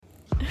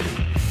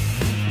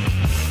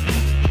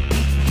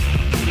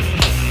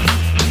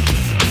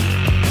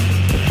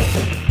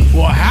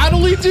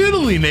Howdy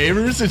doodly,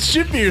 neighbors. It's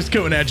Shit Beers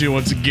coming at you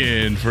once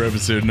again for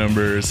episode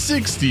number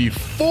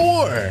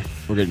 64.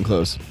 We're getting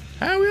close.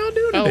 How are we all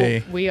doing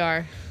today? Oh, we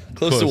are.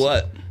 Close to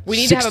what? We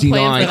need to have a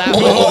plan for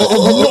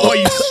that.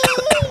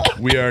 Nice.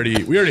 We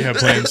already have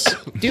plans.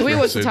 Do we? for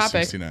What's the episode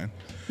topic? 69.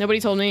 Nobody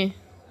told me.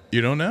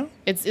 You don't know?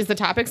 Is the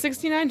topic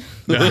 69?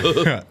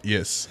 No.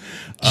 Yes.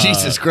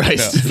 Jesus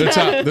Christ.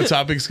 No. The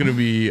topic's going to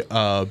be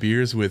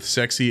beers with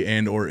sexy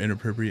and or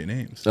inappropriate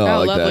names. Oh, I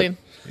like lovely. that.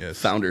 Yes.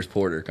 Founders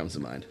Porter comes to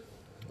mind.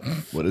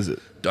 What is it?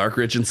 Dark,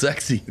 rich, and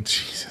sexy.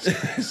 Jesus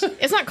Christ.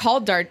 It's not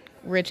called Dark,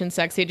 Rich, and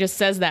Sexy. It just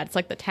says that. It's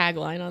like the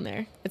tagline on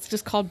there. It's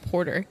just called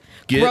Porter.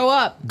 Grow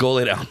up. Go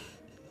lay down.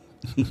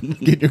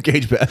 Get your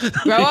cage back.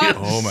 Grow up.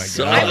 Oh my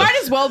So- God. I might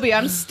as well be.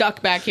 I'm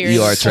stuck back here.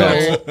 You are So-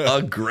 trapped.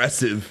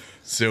 Aggressive.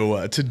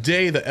 So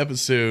today the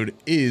episode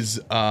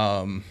is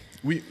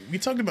we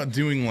talked about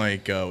doing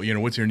like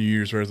what's your New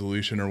Year's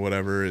resolution or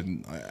whatever,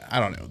 and I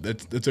don't know,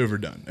 that's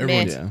overdone.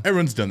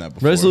 Everyone's done that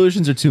before.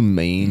 Resolutions are too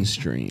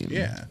mainstream.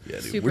 Yeah. Yeah,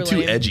 dude, Super we're too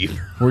lame. edgy.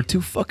 We're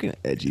too fucking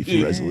edgy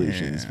for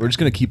resolutions. We're just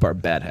gonna keep our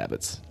bad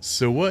habits.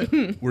 So what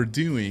we're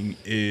doing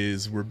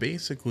is we're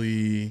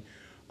basically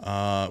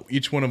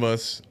each one of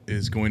us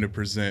is going to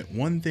present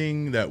one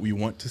thing that we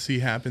want to see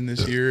happen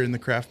this year in the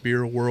craft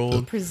beer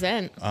world.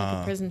 Present.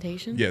 Like a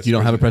presentation? Yes. You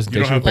don't have a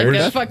presentation You don't have Like prepared,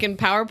 a Beth? fucking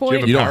Do you PowerPoint?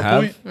 have You don't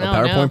have PowerPoint? a No,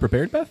 PowerPoint no.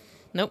 prepared, Beth?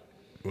 Nope.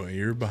 Well,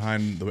 you're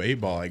behind the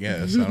 8-ball, I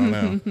guess. I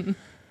don't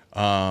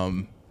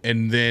know.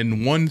 And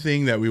then one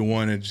thing that we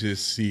want to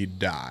just see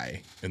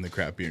die in the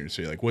craft beer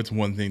industry. Like, what's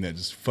one thing that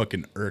just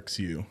fucking irks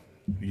you?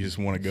 You just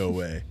want to go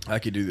away. I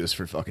could do this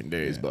for fucking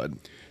days, bud.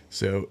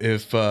 So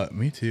if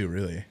me too,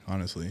 really,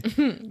 honestly.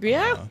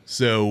 Yeah?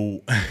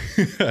 So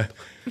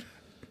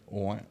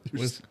what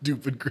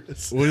Stupid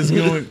Chris. is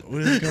going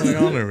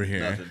on over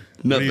here?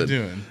 What are you Nothing.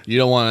 doing? You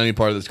don't want any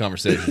part of this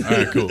conversation. All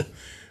right, cool.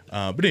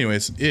 But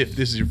anyways, if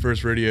this is your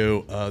first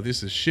rodeo,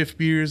 this is Shift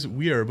Beers.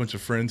 We are a bunch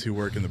of friends who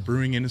work in the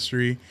brewing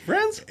industry.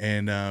 Friends?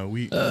 And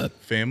we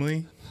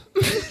family.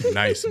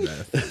 Nice,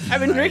 Beth. I've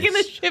been drinking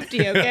the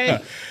shifty, okay?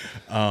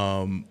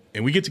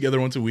 And we get together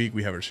once a week.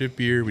 We have our shift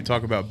beer. We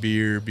talk about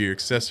beer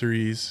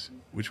accessories,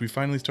 which we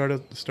finally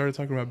started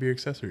talking about beer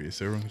accessories.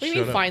 So everyone What can do you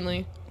shut mean up.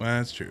 finally? Well,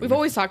 that's true. We've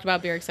always talked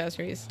about beer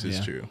accessories. It's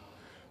Yeah. true.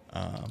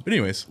 But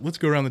anyways, let's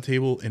go around the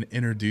table and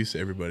introduce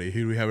everybody.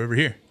 Who do we have over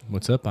here?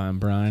 What's up? I'm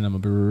Brian. I'm a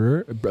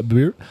brewer.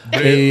 Brewer.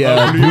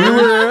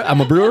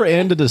 I'm a brewer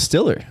and a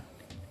distiller.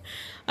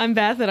 I'm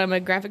Beth, and I'm a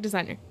graphic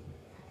designer.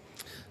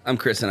 I'm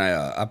Chris, and I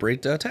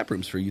operate tap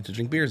rooms for you to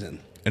drink beers in.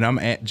 And I'm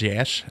at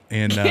Jash,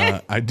 and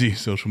I do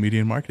social media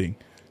and marketing.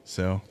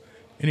 So,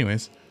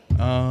 anyways,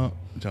 oh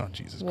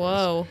Jesus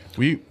Whoa.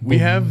 Christ. We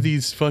have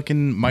these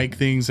fucking mic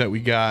things that we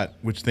got,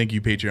 which thank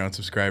you Patreon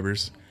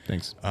subscribers.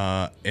 Thanks.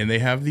 And they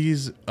have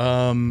these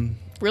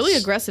Really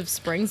aggressive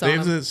springs they on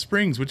have them. the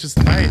springs, which is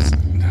nice.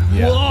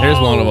 Yeah, here's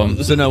one of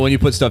them. So no, when you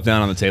put stuff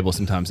down on the table,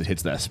 sometimes it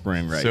hits that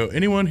spring, right? So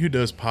anyone who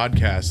does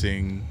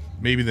podcasting,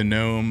 maybe the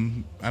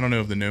Gnome, I don't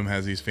know if the Gnome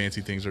has these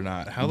fancy things or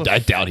not. I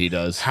doubt he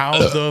does. How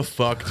the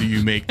fuck do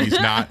you make these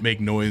not make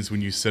noise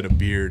when you set a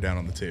beer down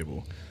on the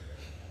table?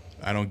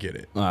 I don't get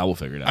it. We'll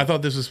figure it out. I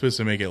thought this was supposed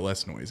to make it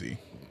less noisy,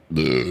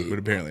 but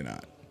apparently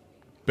not.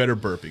 Better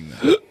burping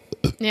though.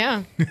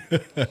 Yeah.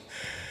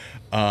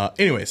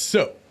 Anyways,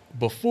 so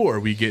before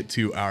we get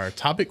to our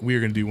topic, we are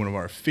going to do one of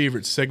our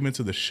favorite segments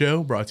of the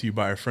show, brought to you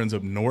by our friends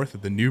up north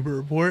at the Newbert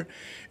Report.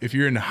 If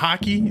you're into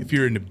hockey, if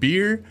you're into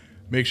beer,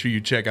 make sure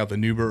you check out the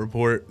Newbert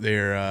Report.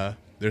 They're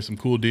some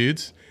cool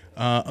dudes.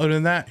 Other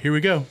than that, here we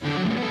go.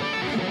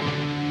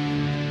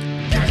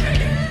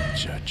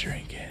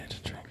 Drinking.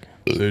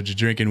 So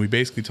drinking, we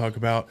basically talk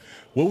about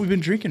what we've been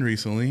drinking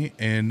recently,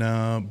 and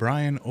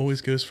Brian always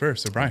goes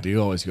first. So Brian,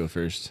 You always go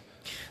first.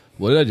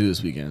 What did I do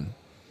this weekend?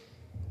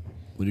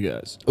 What do you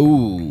guys?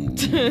 Ooh,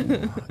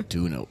 I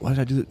do know. What did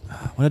I do?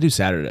 What did I do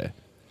Saturday?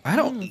 I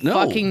don't know.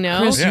 Fucking no.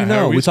 Chris, Yeah, you how are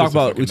know. we We talk supposed to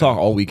about fucking we talk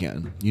know? all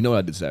weekend. You know what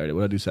I did Saturday.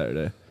 What did I do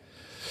Saturday?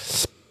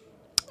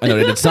 I know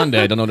what I did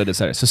Sunday. I don't know what I did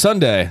Saturday. So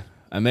Sunday,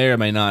 I may or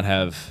may not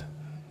have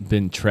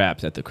been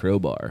trapped at the Crow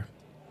Bar.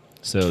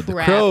 So the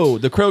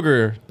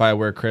Kroger by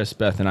where Chris,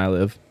 Beth, and I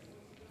live,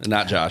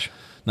 Not Josh.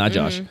 not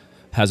Josh,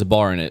 has a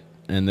bar in it,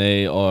 and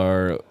they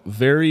are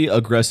very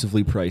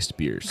aggressively priced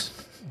beers.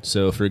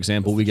 So, for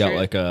example, we got True.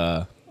 like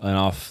not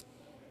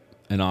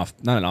an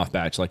off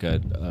batch, like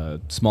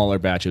a smaller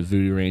batch of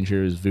Voodoo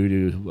Rangers,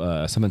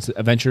 Voodoo, something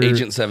Adventure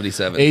Agent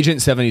 77.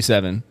 Agent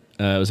 77.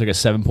 It was like a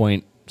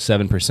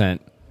 7.7%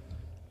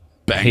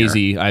 Banger.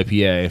 hazy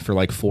IPA for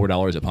like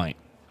 $4 a pint.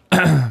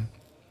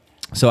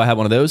 So I had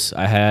one of those.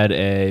 I had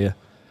a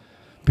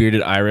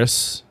Bearded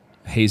Iris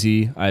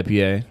hazy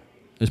IPA. It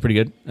was pretty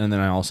good. And then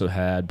I also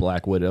had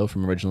Black Widow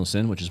from Original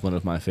Sin, which is one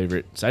of my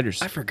favorite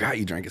ciders. I forgot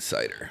you drank a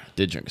cider.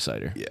 Did drink a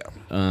cider. Yeah.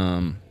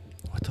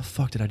 What the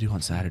fuck did I do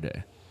on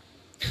Saturday?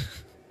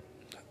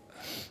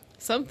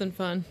 Something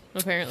fun,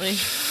 apparently.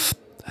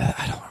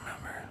 I don't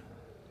remember.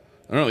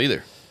 I don't know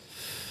either.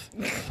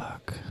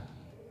 Fuck.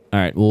 All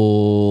right.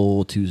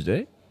 Well,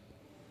 Tuesday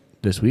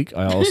this week,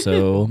 I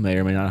also may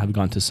or may not have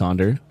gone to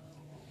Sonder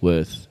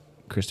with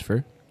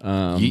Christopher.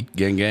 Yeet,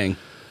 gang, gang.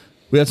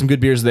 We had some good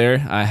beers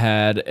there. I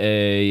had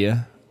a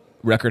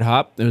Record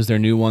Hop. It was their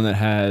new one that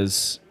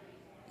has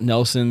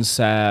Nelson,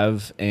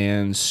 Sav,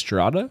 and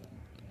Strata,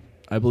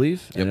 I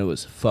believe. Yep. And it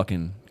was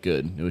fucking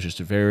good. It was just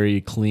a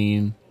very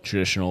clean,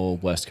 traditional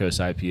West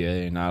Coast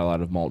IPA. Not a lot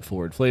of malt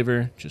forward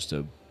flavor. Just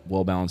a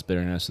well-balanced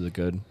bitterness with a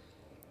good,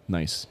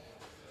 nice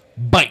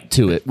bite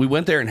to it. We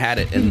went there and had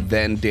it, and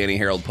then Danny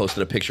Harold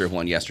posted a picture of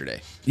one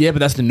yesterday. Yeah, but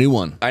that's the new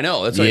one. I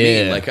know, that's what I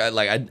mean.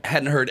 Yeah. I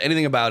hadn't heard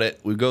anything about it.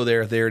 We go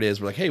there it is.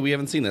 We're like, hey, we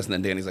haven't seen this, and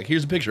then Danny's like,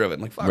 here's a picture of it.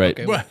 I'm like, fuck, Right.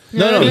 okay. What?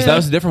 No, that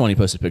was a different one he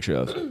posted a picture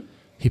of.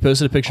 He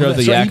posted a picture of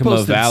the that's right, he Yakima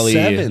posted Valley.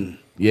 7.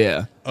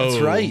 Yeah. That's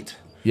Oh. right.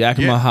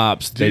 Yakima Yeah,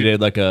 hops. They dude. did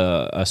like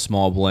a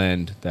small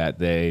blend that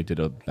they did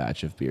a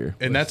batch of beer.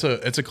 And it's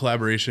a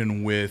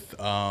collaboration with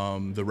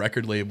the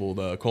record label,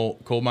 the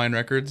Coal Mine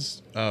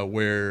Records,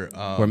 where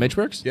Mitch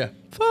works? Yeah,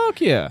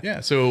 Fuck yeah. yeah.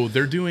 So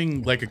they're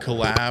doing like a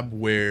collab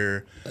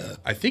where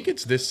I think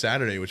it's this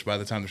Saturday, which by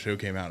the time the show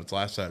came out, it's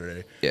last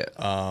Saturday.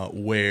 Yeah.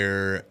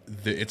 Where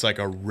it's like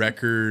a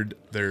record.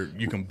 There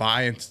you can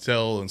buy and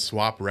sell and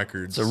swap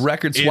records. It's a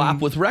record swap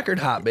with Record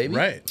Hop, baby.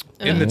 right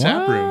in the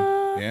tap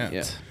room. Yeah.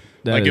 Yeah.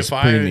 That like is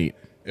if pretty I neat.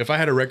 if I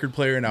had a record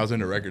player and I was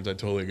into records, I'd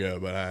totally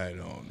go. But I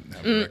don't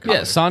have a record. Yeah,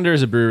 player. Sonder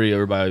is a brewery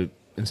over by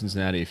in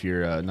Cincinnati. If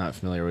you're not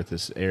familiar with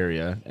this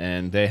area,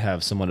 and they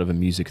have somewhat of a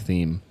music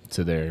theme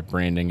to their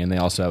branding, and they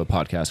also have a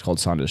podcast called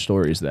Sonder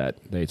Stories that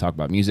they talk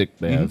about music.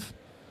 They have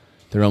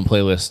their own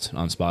playlist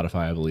on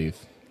Spotify, I believe.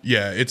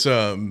 Yeah, it's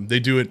they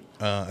do it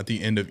at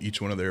the end of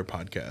each one of their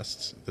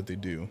podcasts that they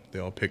do. They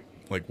all pick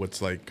like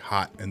what's like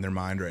hot in their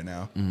mind right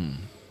now.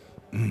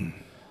 I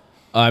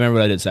remember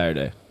what I did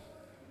Saturday.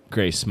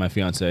 Grace, my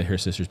fiance, her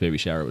sister's baby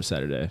shower was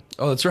Saturday.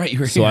 Oh, that's right. You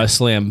were So here. I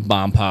slammed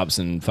bomb pops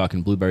and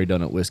fucking blueberry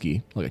donut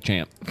whiskey like a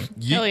champ.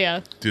 Hell yeah.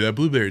 Dude, that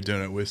blueberry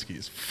donut whiskey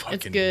is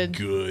fucking good.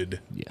 good.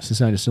 Yes,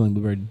 Cincinnati Distilling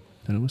blueberry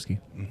donut whiskey.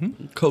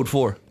 Code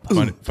 4.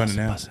 Find it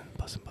now.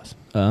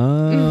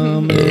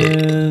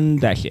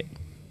 And that's it.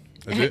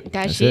 That's it. That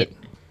That's shit. it.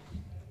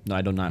 No,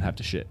 I do not have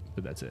to shit,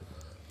 but that's it.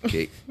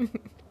 Okay.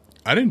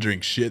 I didn't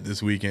drink shit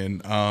this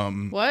weekend.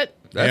 What?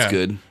 That's Yeah.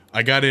 good.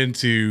 I got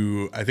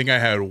into. I think I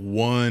had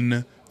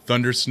one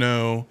Thunder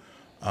Snow.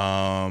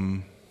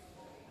 What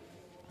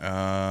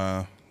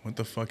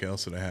the fuck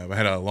else did I have? I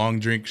had a long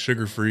drink,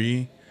 sugar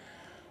free.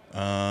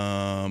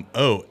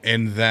 Oh,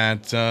 and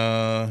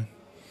that.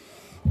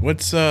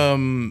 What's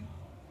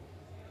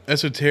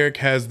Esoteric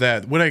has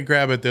that. What did I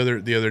grab it the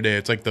other day?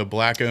 It's like the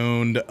black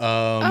owned.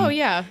 Oh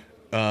yeah.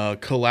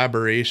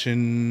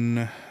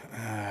 Collaboration.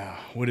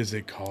 What is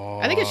it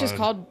called? I think it's just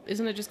called.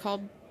 Isn't it just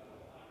called?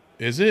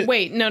 Is it?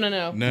 Wait, no.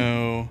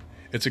 No,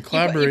 it's a You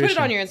collaboration. put it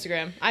on your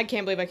Instagram. I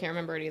can't believe I can't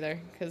remember it either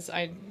because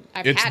I've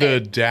It's had the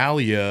it.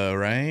 Dahlia,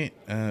 right?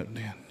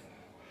 Man.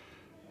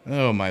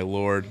 Oh my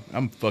lord,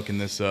 I'm fucking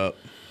this up.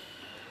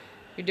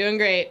 You're doing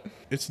great.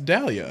 It's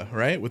Dahlia,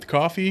 right? With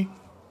coffee.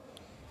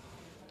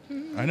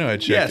 I know I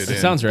checked Yes, it It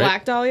in. sounds right.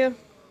 Black Dahlia.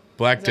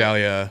 Black is that-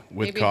 Dahlia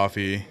with maybe?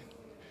 coffee.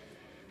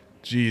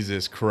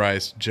 Jesus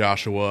Christ,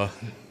 Joshua.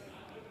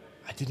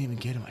 I didn't even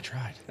get him. I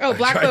tried. Oh,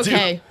 Black tried to.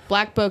 Bouquet.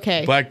 Black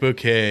Bouquet. Black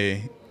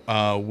Bouquet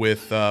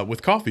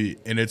with coffee,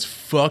 and it's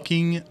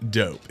fucking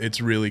dope.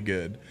 It's really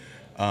good.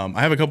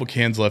 I have a couple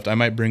cans left. I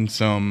might bring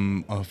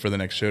some for the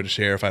next show to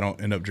share if I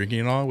don't end up drinking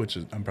it all, which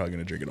is I'm probably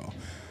gonna drink it all.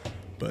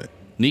 But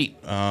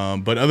Neat.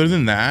 but other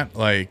than that,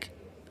 like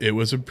it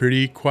was a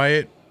pretty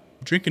quiet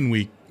drinking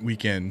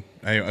weekend.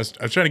 I was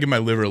trying to give my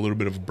liver a little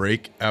bit of a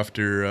break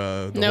after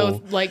the no,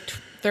 whole. like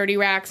 30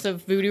 racks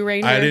of Voodoo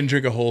Ranger. I didn't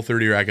drink a whole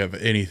 30 rack of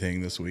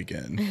anything this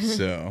weekend.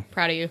 So,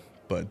 Proud of you.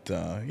 but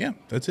yeah,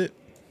 that's it.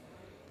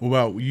 What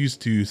about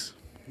used twos?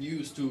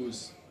 Use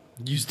twos,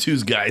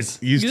 guys.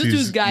 Used Used twos,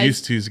 twos, guys.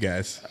 Used twos,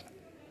 guys.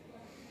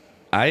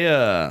 I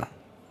got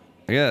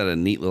a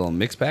neat little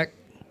mix pack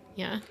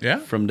Yeah. Yeah.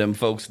 from them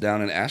folks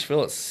down in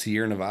Asheville at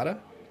Sierra Nevada.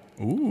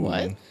 Ooh.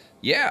 What?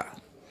 Yeah.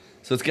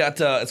 So it's got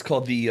it's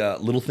called the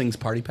Little Things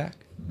Party Pack.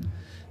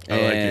 I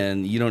like it.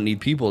 And you don't need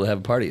people to have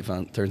a party,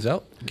 it turns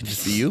out. It can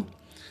just be you.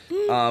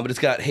 But it's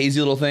got Hazy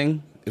Little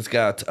Thing. It's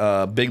got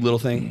Big Little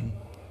Thing.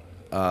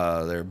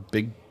 Their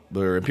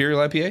Imperial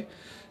IPA.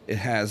 It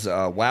has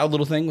Wild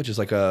Little Thing, which is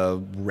like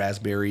a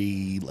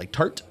raspberry like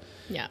tart.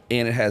 Yeah.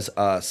 And it has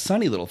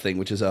Sunny Little Thing,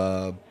 which is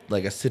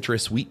like a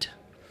citrus wheat.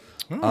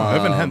 Oh, I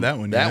haven't had that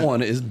one yet. That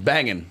one is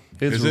banging.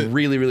 It's Is it?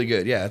 really, really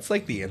good. Yeah, it's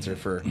like the answer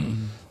for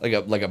like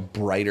a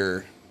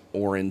brighter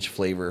orange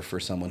flavor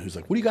for someone who's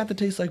like, "What do you got that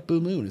tastes like Blue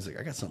Moon?" He's like,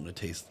 "I got something that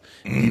tastes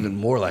even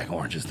more like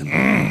oranges than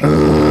Blue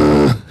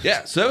Moon."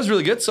 Yeah, so that was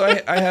really good. So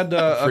I had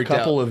a Freaked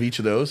couple out. of each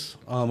of those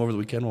over the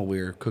weekend while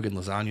we were cooking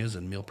lasagnas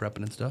and meal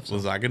prepping and stuff. So.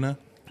 Lasagna?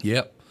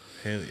 Yep.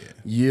 Hell yeah.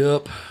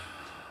 Yep.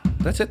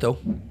 That's it though.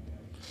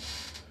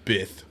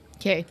 Bith.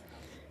 Okay.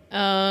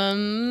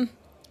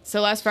 So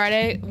last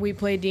Friday we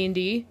played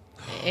D&D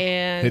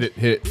and Hit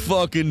it.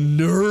 Fucking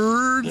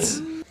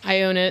nerds.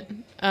 I own it.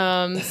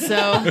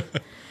 So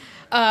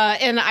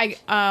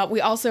And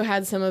we also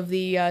had some of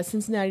the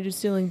Cincinnati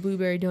Distilling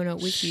Blueberry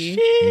Donut Whiskey. Nice.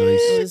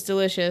 It was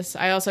delicious.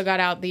 I also got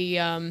out the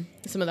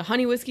some of the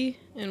honey whiskey,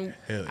 and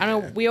Hell I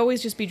don't yeah. know. We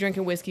always just be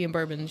drinking whiskey and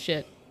bourbon and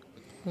shit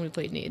when we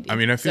played D&D. I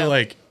mean, I feel So,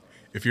 like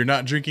if you're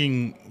not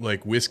drinking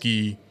like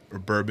whiskey or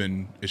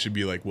bourbon, it should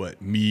be like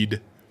what,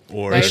 mead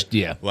or Right.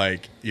 Yeah.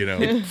 like, you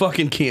know,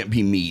 Fucking can't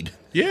be mead.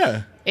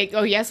 yeah.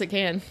 oh yes, it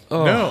can.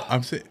 No,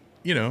 I'm saying,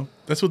 you know,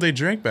 that's what they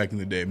drank back in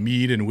the day,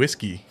 mead and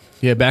whiskey.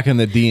 Yeah, back in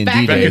the D&D Back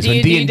in the days when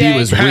D&D D&D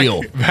was days.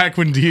 real. Back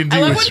when D&D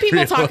I love was when people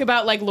real. talk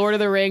about like Lord of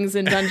the Rings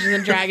and Dungeons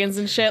and Dragons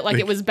and shit, like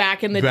it was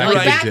back in the Back like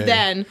in the back day.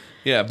 then.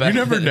 Yeah, back You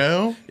never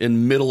know.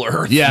 in Middle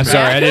Earth. Yeah, I'm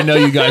sorry. I didn't know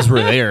you guys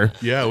were there.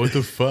 Yeah, what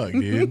the fuck,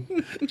 dude?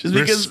 Just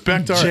because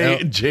Respect our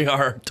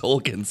J.R.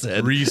 Tolkien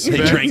said Respect.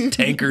 they drank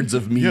tankards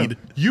of Yo, mead.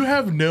 you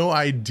have no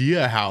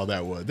idea how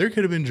that was. There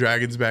could have been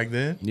dragons back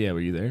then. Yeah, were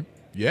you there?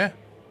 Yeah.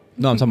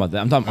 No, I'm talking about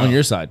that. I'm talking on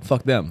your side.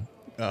 Fuck them.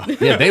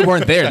 Yeah, they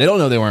weren't there. They don't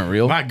know they weren't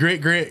real. My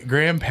great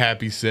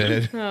grandpappy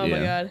said Oh Yeah.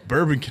 my god.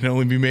 bourbon can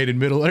only be made in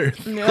Middle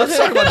Earth. Let's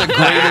talk about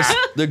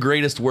the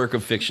greatest work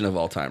of fiction of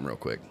all time, real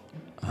quick.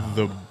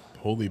 The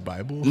Holy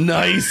Bible.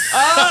 Nice.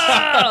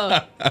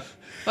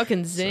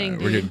 Fucking zing,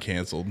 We're dude. getting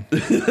canceled.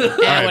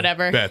 Yeah,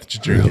 whatever. Beth,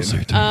 just drinking.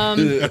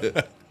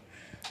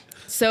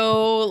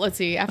 So let's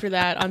see. After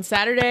that, on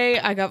Saturday,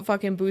 I got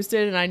fucking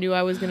boosted, and I knew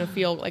I was gonna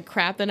feel like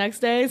crap the next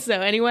day.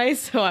 So anyway,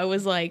 so I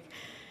was like,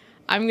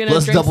 I'm gonna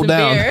Let's drink double some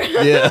down.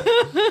 beer. Yeah.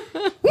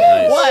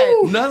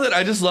 What? Nothing.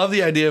 I just love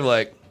the idea of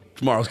like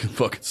tomorrow's gonna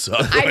fucking suck.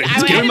 I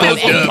Just get am-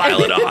 most of it,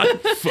 pile it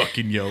on.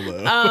 Fucking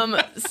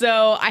YOLO.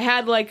 So I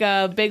had like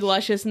a big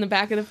Luscious in the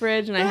back of the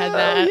fridge, and I had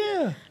that.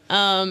 yeah.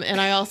 And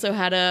I also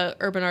had a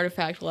Urban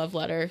Artifact love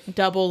letter,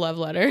 double love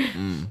letter.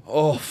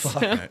 Oh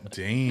fuck. God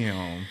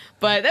damn.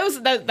 But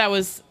that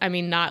was I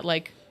mean not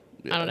like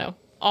I don't know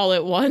all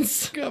at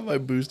once. Got my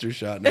booster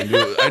shot, and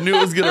I knew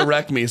it was gonna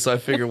wreck me, so I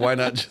figured why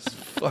not just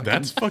fucking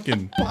That's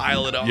fucking.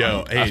 pile it on.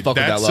 Yo, hey, fuck with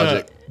that that's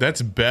logic.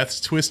 that's Beth's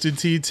twisted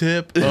tea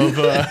tip of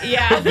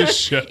Yeah. the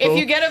show. If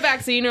you get a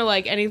vaccine or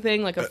like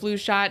anything like a flu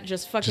shot,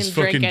 just fucking just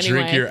drink fucking anyway.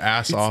 drink your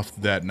ass off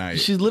that night.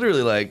 She's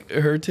literally like,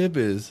 her tip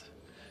is,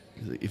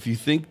 if you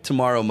think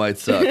tomorrow might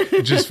suck,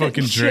 Just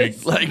fucking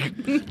drink. like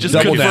just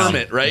Double confirm down.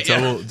 it, right? Yeah.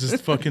 Double,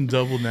 just fucking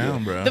double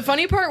down, bro. The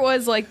funny part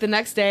was like the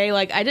next day,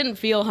 like I didn't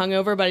feel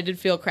hungover, but I did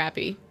feel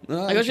crappy. Oh,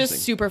 Like I was just interesting.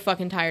 super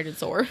fucking tired and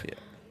sore.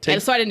 Take-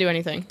 And so I didn't do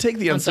anything. Take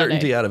the on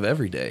uncertainty Sunday. out of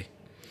every day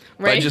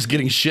by Right? just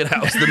getting shit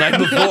housed the night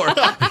before.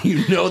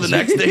 You know the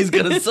next day's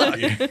gonna suck.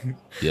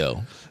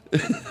 Yo.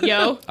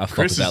 Yo. I fuck with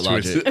Chris that is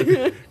logic.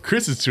 twisted.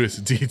 Chris is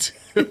twisted tea tip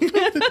of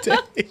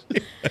the day.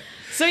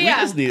 So We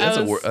yeah, just need, that's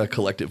I, was- a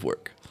collective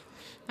work.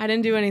 I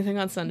didn't do anything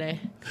on Sunday.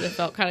 'Cause it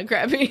felt kind of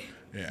crappy.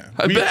 Yeah,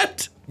 I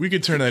bet. we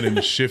could turn that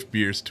into Shift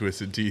Beers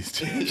twisted tea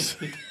tips.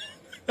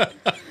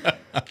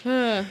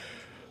 But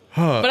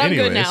I'm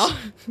good now.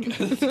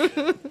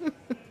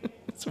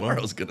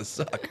 Tomorrow's gonna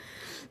suck.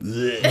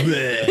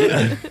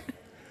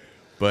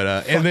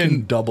 But and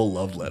then double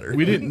love letter.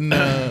 we didn't.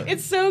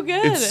 It's so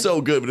good. It's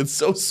so good, but it's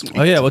so sweet.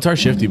 Oh, yeah. What's our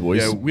shifty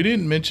boys? Yeah, we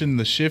didn't mention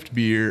the Shift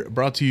Beer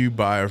brought to you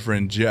by our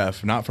friend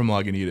Jeff, not from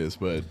Lagunitas,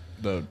 but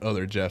the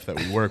other Jeff that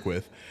we work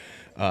with.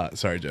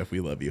 Sorry, Jeff, we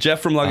love you.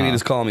 Jeff from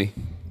Lagunitas, call me.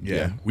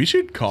 Yeah, we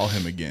should call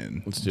him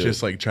again. Let's do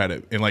Just it. like try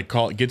to and like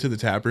get to the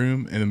tap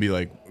room and then be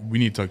like, we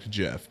need to talk to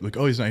Jeff. Like,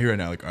 oh, he's not here right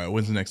now. Like, all right,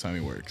 when's the next time he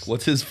works?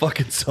 What's his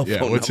fucking cell phone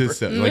Yeah, what's number? his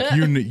cell? Like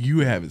you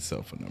have his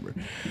cell phone number.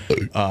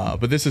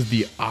 But this is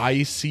the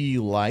IC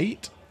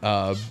Light.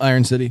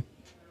 Iron City.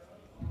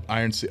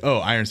 Iron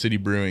City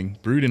Brewing,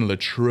 brewed in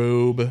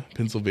Latrobe,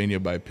 Pennsylvania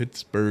by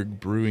Pittsburgh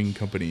Brewing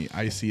Company,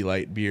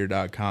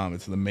 iclightbeer.com.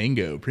 It's the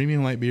mango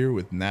premium light beer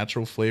with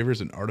natural flavors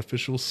and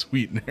artificial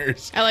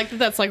sweeteners. I like that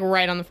that's like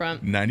right on the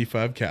front.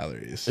 95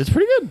 calories. It's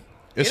pretty good.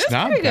 It's is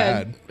not pretty good.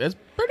 bad. It's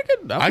pretty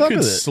good. I fuck could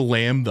with it.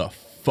 slam the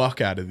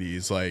fuck out of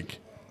these. Like,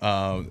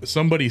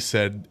 somebody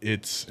said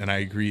it's, and I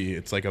agree,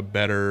 it's like a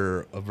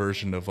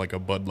version of like a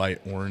Bud Light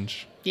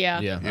Orange.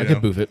 Yeah. Yeah, You I know?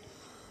 could boof it.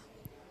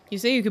 You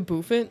say you could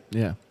boof it?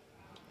 Yeah.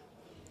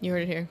 You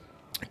heard it here.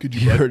 Could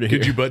You heard it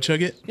could here. you butt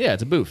chug it? Yeah,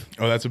 it's a boof.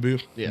 Oh, that's a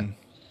booth? Yeah.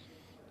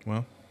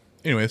 Well,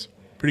 anyways,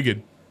 pretty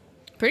good.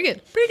 Pretty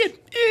good. Pretty good.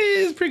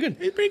 It's pretty good.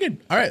 It's pretty good.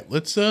 All right,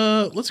 let's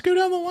go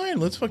down the line.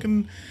 Let's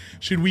fucking.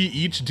 Should we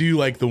each do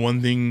like the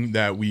one thing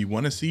that we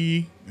want to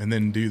see, and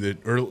then do the,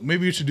 or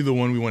maybe we should do the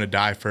one we want to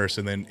die first,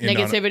 and then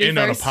Negativity end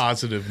on a first?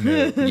 positive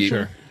note.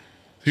 Sure.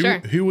 Sure.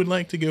 Who would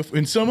like to go?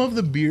 And some of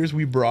the beers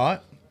we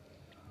brought,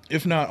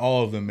 if not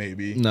all of them,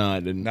 maybe No, I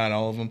didn't. not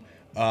all of them,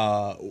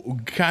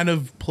 kind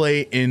of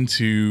play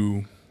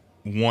into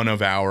one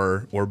of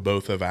our or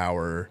both of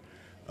our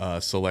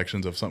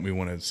selections of something we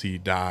want to see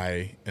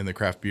die in the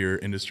craft beer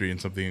industry and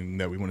something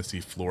that we want to see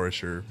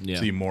flourish or Yeah.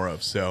 see more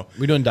of. So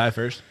We doing die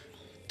first?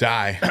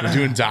 die. We're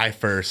doing die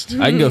first.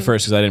 I can go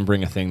first because I didn't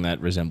bring a thing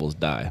that resembles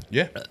die.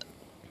 Yeah.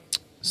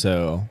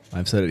 So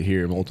I've said it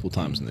here multiple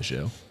times in the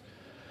show.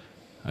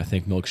 I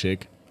think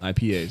milkshake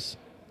IPAs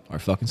are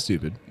fucking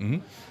stupid.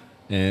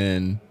 Mm-hmm.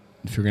 And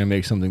if you're gonna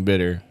make something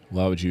bitter,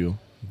 why would you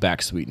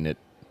back sweeten it?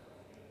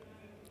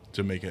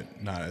 to make it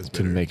not as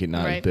To bitter. make it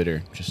not as Right.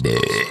 bitter. Just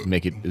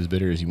make it as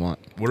bitter as you want.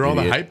 What are all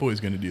the idiot. hype boys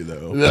going to do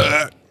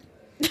though?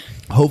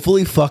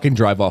 Hopefully fucking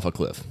drive off a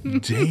cliff.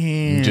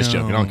 Damn. Just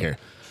joking. I don't care.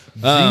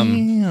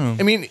 Damn.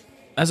 I mean,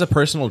 as a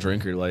personal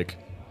drinker, like,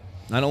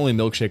 not only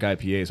milkshake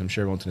IPAs, I'm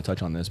sure everyone's going to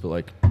touch on this, but,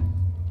 like,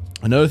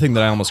 another thing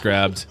that I almost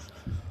grabbed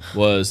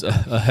was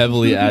a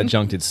heavily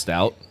adjuncted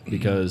stout,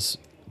 because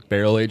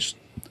barrel-aged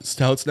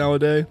stouts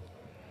nowadays,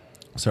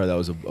 sorry, that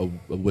was a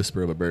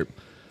whisper of a burp.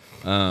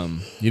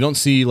 You don't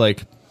see,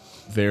 like,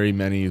 very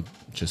many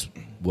just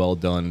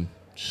well-done,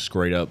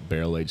 straight-up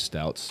barrel-aged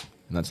stouts,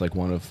 and that's, like,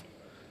 one of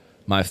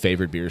my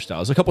favorite beer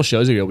styles. A couple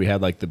shows ago, we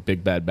had, like, the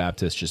Big Bad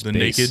Baptist, just The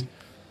base. Naked.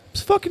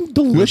 It's fucking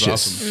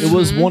delicious. awesome. It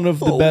was one of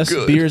the Oh, best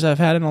good. beers I've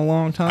had in a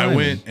long time. I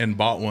went and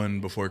bought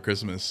one before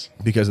Christmas.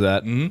 because of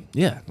that.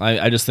 Yeah,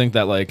 I just think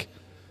that, like,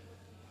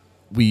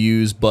 we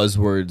use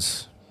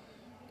buzzwords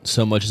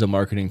so much as a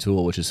marketing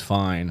tool, which is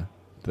fine,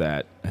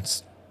 that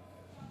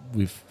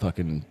we've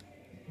fucking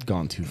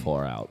gone too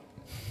far out.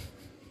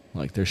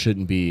 Like, there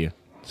shouldn't be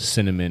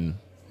cinnamon,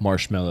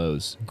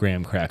 marshmallows,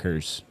 graham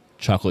crackers,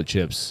 chocolate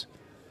chips,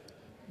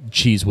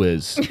 cheese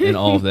whiz, and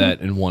all of that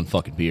in one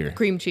fucking beer.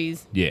 Cream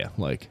cheese. Yeah,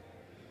 like,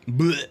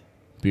 Blech.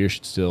 beer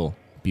should still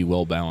be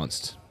well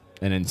balanced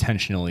and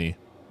intentionally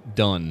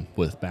done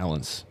with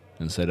balance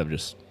instead of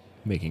just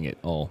making it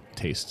all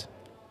taste.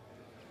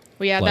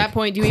 Well, yeah, at Like, that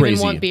point, do you crazy.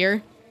 even want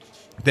beer?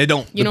 They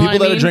don't. You the know what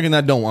people I that mean? are drinking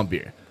that don't want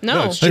beer.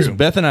 No. it's Because true.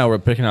 Beth and I were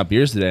picking out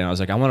beers today, and I was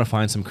like, I want to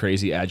find some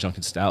crazy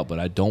adjuncted stout, but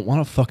I don't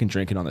want to fucking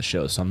drink it on the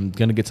show, so I'm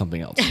gonna get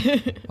something else.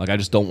 Like, I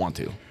just don't want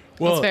to.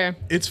 Well, fair.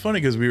 it's funny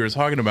because we were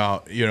talking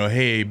about,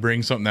 hey,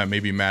 bring something that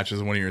maybe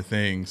matches one of your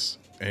things.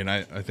 And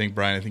I think,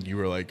 Brian, I think you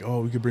were like,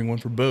 oh, we could bring one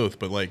for both.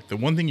 But, like, the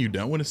one thing you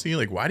don't want to see,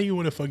 like, why do you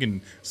want to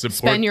fucking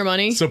Spend your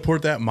money?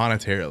 Support that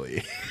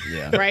monetarily.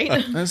 Yeah. Right?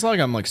 And it's not like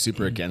I'm like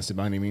super against it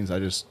by any means. I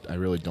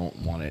really don't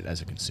want it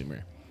as a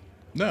consumer.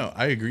 No,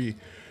 I agree.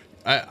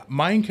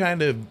 Mine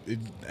kind of,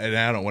 and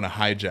I don't want to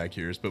hijack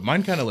yours, but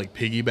mine kind of like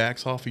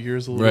piggybacks off of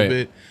yours a little Right.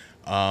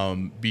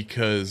 bit,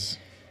 because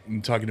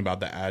I'm talking about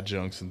the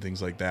adjuncts and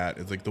things like that.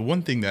 It's like the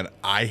one thing that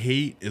I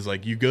hate is,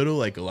 like, you go to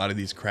like a lot of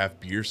these craft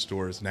beer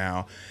stores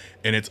now,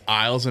 and it's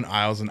aisles and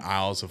aisles and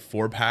aisles of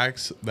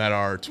 4-packs that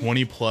are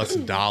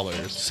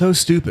 $20+ So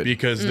stupid.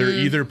 because they're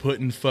either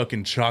putting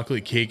fucking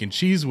chocolate cake and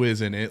cheese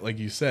whiz in it, like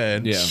you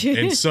said, Yeah.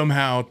 and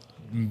somehow,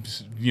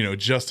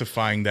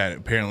 justifying that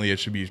apparently it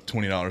should be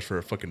 $20 for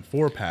a fucking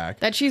 4-pack.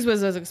 That cheese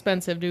was as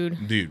expensive,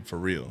 dude. Dude, for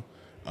real.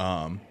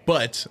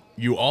 But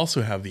you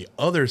also have the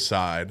other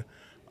side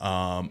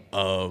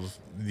of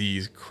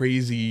these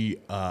crazy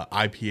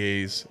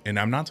IPAs, and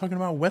I'm not talking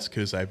about West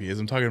Coast IPAs.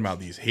 I'm talking about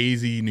these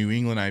hazy New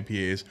England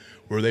IPAs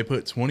where they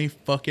put 20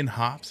 fucking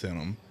hops in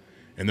them,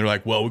 and they're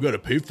like, "Well, we got to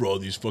pay for all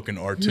these fucking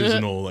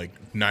artisanal like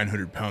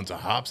 900 pounds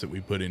of hops that we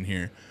put in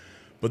here."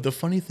 But the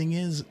funny thing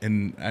is,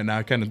 and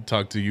I kind of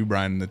talked to you,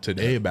 Brian,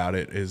 today about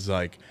it, is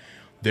like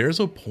there's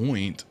a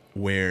point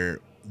where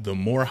the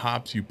more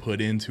hops you put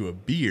into a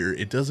beer,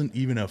 it doesn't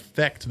even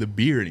affect the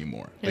beer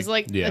anymore. It's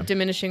like yeah. a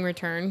diminishing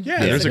return. Yeah,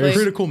 there's a basically.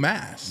 critical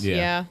mass. Yeah.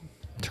 Yeah.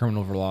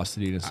 Terminal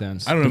velocity in a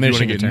sense. I don't know if you want to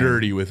Diminishing get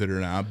return. nerdy with it or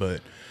not,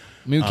 but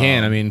I mean, we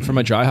can. I mean, from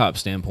a dry hop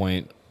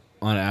standpoint,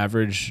 on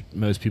average,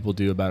 most people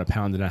do about 1.5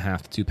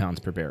 pounds to 2 pounds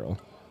per barrel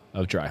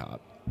of dry hop.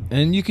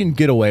 And you can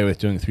get away with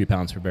doing 3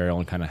 pounds per barrel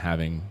and kind of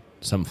having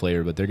some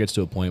flavor, but there gets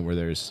to a point where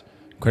there's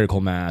critical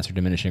mass or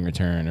diminishing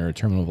return or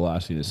terminal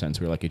velocity in a sense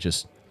where, like, you're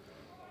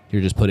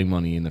just putting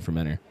money in the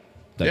fermenter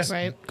that's Yeah.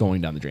 Right.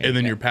 going down the drain. and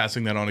then you're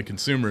passing that on to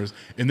consumers,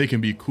 and they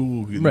can be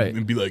cool and, Right.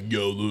 and be like,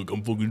 "Yo, look,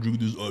 I'm fucking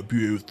drinking this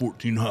IPA with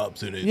 14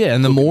 hops in it." Yeah,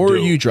 and the Fucking more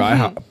dope. you dry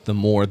hop, the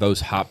more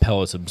those hop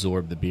pellets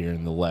absorb the beer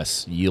and the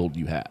less yield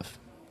you have.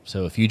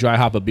 So if you dry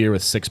hop a beer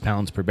with 6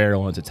 pounds per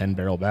barrel and it's a 10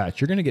 barrel batch,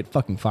 you're going to get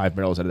fucking 5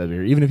 barrels out of that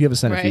beer. Even if you have a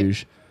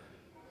centrifuge,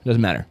 it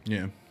doesn't matter.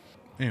 Yeah.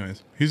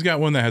 Anyways, who's got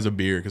one that has a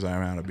beer? Because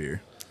I'm out of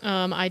beer.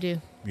 I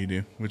do. You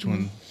do? Which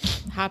one?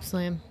 Hop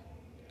Slam.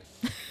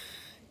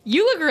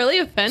 You look really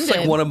offended. It's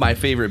like one of my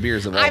favorite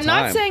beers of all I'm time.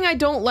 not saying I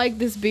don't like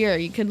this beer.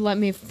 You could let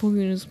me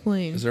fucking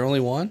explain. Is there only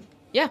one?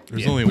 Yeah.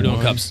 There's Yeah, only we're one.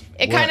 doing cups.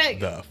 It What kinda-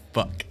 the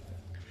fuck?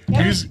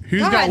 Yeah. Who's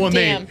got God one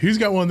damn. Who's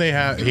got one they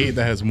hate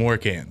that has more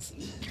cans?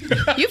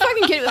 You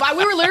fucking kidding me?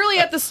 We were literally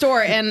at the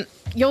store, and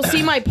you'll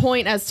see my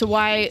point as to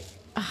why.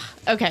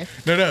 Okay.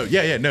 No,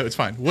 yeah, no, it's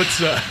fine.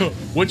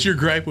 What's your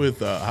gripe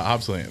with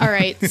Hop Slam? All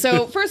right.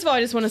 So first of all,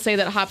 I just want to say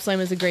that Hop Slam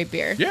is a great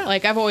beer. Yeah.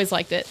 Like, I've always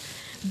liked it,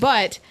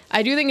 but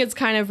I do think it's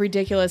kind of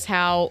ridiculous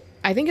how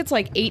I think it's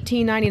like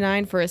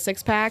 $18.99 for a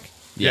 6-pack.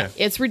 Yeah.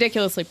 It's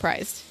ridiculously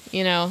priced.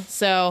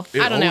 So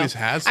It I don't know. always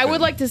has I would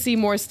been. like to see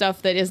more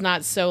stuff that is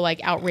not so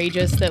like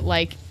outrageous that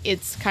like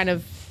it's kind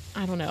of,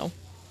 I don't know,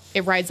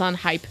 it rides on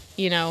hype,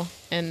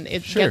 and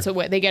it Sure. gets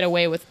away. They get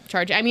away with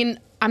charging. I mean,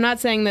 I'm not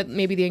saying that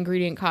maybe the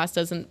ingredient cost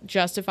doesn't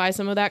justify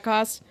some of that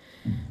cost,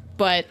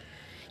 but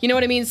You know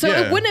what I mean? So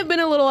Yeah. it wouldn't have been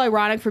a little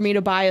ironic for me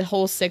to buy a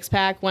whole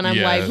 6-pack when I'm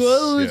like, Yes,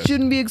 well, it yes.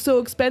 shouldn't be so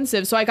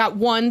expensive. So I got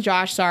one,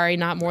 Josh, sorry,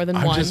 not more than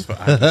I'm one. just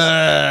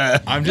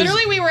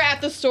Literally, we were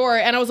at the store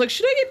and I was like,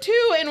 should I get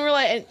 2?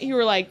 And you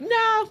were like,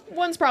 nah,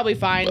 one's probably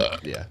fine.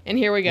 Yeah. And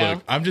here we go.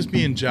 look, I'm just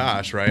being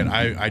Josh, right?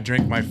 I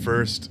drank my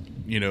first,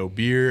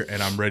 beer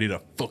and I'm ready to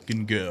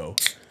fucking go.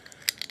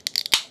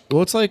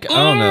 Well, it's like, I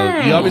don't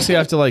know. You obviously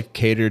have to like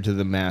cater to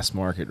the mass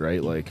market,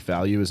 right? Like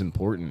value is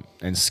important,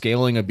 and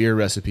scaling a beer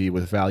recipe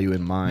with value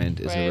in mind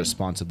is Right. a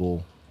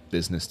responsible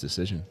business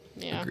decision.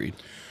 Yeah. Agreed.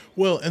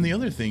 Well, and the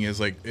other thing is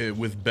like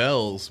with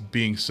Bell's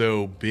being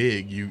so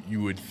big,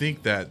 you would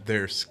think that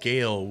their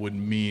scale would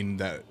mean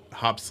that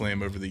Hop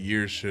Slam over the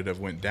years should have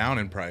went down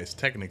in price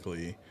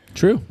technically,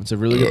 True. That's a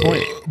really good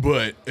point.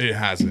 but it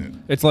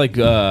hasn't. It's like,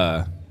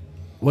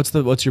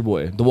 what's your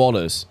boy? The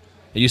Waldos.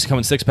 It used to come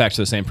in 6-packs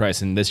for the same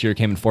price, and this year it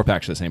came in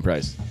 4-packs for the same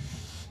price.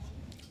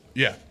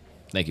 Yeah,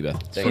 Thank you,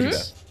 Beth. Thank you, Mhm.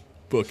 Beth.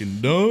 fucking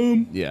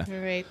dumb. Yeah. All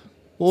right.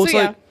 Well, it's So,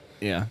 like,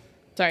 yeah.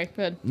 Sorry,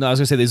 good. No, I was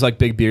gonna say these like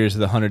big beers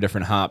with 100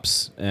 different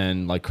hops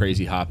and like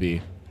crazy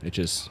hoppy.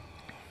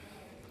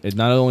 It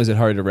not only is it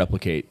hard to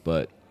replicate,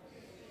 but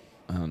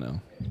I don't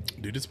know.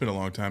 Dude, it's been a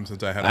long time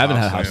since I had. I haven't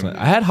had Hop Slam.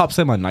 I had Hop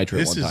Slam on Nitro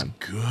This one is time.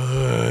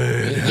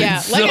 good.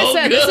 Yeah, like I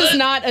said, this is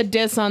not a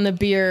diss on the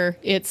beer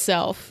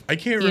itself. I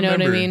can't You know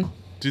remember. what I mean?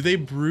 Do they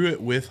brew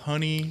it with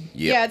honey?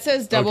 Yep. Yeah, it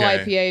says double Okay.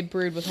 IPA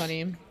brewed with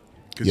honey.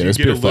 Because Yeah, you this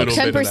get a beer little fucks.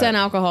 bit 10% of that.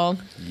 alcohol.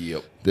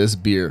 Yep. This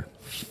beer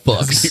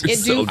fucks.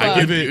 It do fuck.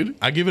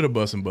 I give it a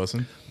bussin'.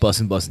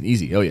 Bussin'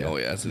 easy. Oh yeah. Oh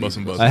yeah. It's an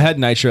Bussin'. I had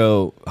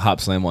Nitro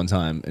Hop Slam one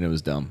time and it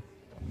was dumb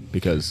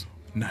because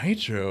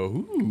Nitro.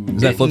 Ooh.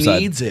 is that flip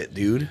side? needs it,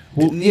 dude.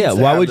 Well, It needs yeah, to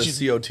why have would the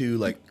you- CO2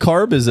 like?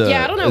 Carb is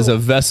Yeah, I don't know. a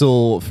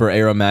vessel for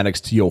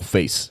aromatics to your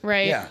face.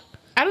 Right. Yeah.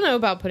 I don't know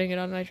about putting it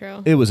on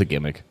nitro. It was a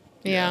gimmick.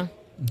 Yeah.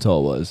 That's all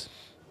it was.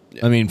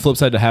 Yeah. I mean, flip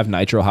side to have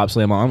Nitro Hop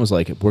Slam on was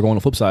like, we're going to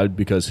flip side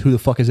because who the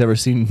fuck has ever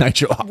seen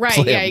Nitro Hop Right,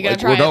 Slam? yeah, you gotta Like,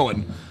 try we're it.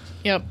 going.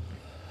 Yep.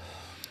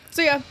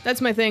 So yeah,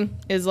 that's my thing.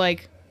 Is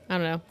like, I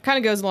don't know, kind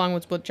of goes along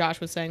with what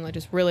Josh was saying, like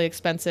just really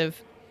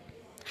expensive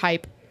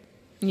hype,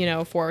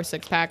 for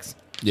 6-packs.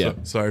 Yeah.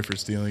 Sorry for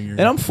stealing your.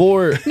 And I'm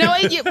for. No,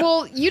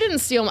 well, you didn't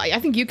steal my. I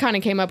think you kind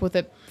of came up with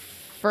it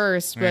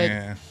first, but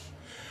Eh.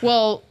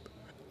 well,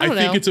 I I don't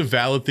think know. it's a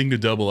valid thing to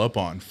double up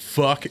on.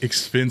 Fuck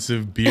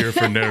expensive beer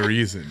for no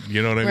reason.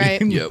 You know what I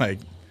Right. mean? Yep. Like,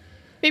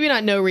 Maybe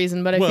not no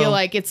reason, but I Well- feel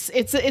like it's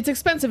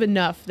expensive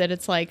enough that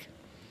it's like,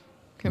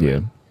 come Yeah.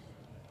 on.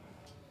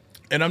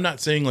 and I'm not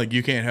saying like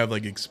you can't have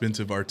like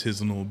expensive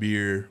artisanal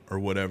beer or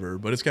whatever,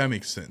 but it's gotta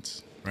make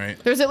sense, right?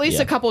 There's at least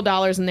Yeah. a couple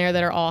dollars in there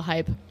that are all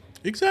hype.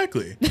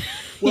 Exactly.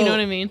 You know what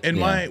I mean? And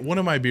Yeah. one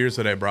of my beers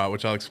that I brought,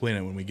 which I'll explain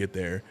it when we get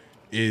there,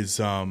 is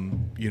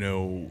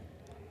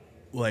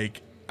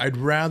like I'd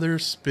rather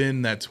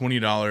spend that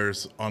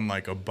 $20 on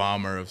like a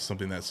bomber of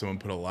something that someone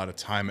put a lot of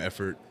time,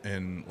 effort,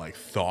 and like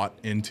thought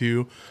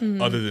into,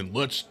 Mm-hmm. other than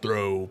let's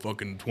throw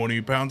fucking 20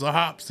 pounds of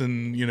hops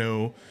and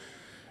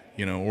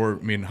or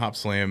I mean Hop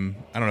Slam.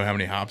 I don't know how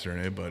many hops are in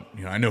it, but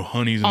I know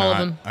honey's All of not.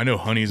 them. I know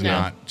honey's No.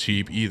 not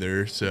cheap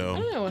either, I so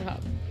don't know what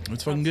hop.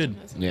 it's fucking good.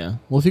 Yeah.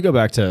 Well, if you go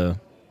back to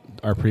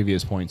our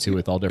previous point too,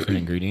 with all different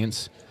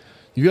ingredients,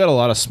 you've got a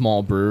lot of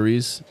small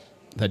breweries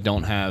that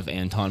don't have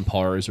Anton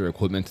Pars or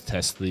equipment to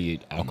test the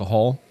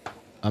alcohol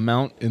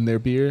amount in their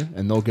beer,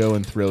 and they'll go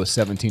and throw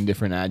 17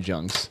 different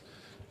adjuncts.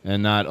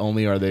 And not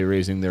only are they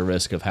raising their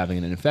risk of having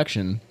an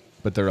infection,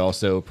 but they're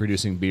also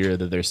producing beer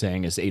that they're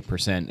saying is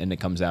 8%, and it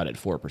comes out at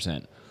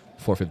 4%,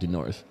 450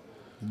 North.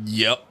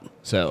 Yep.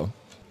 So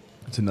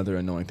it's another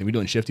annoying thing. We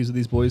doing shifties with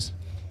these boys?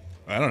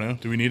 I don't know.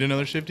 Do we need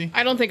another shifty?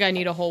 I don't think I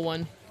need a whole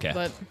one, 'Kay.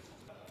 but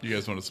You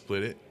guys want to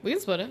split it? we can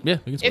split it. Yeah,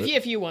 we can split if it. you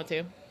if you want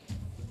to.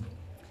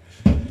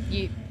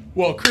 You,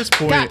 Well, Chris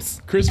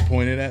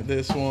pointed at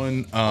this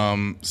one.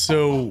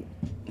 So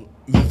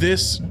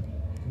this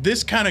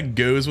kind of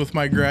goes with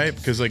my gripe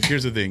because like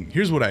here's the thing.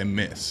 Here's what I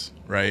miss,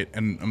 right?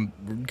 And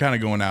I'm kind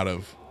of going out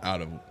of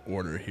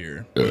order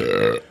here.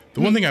 But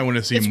the one thing I want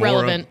to see It's more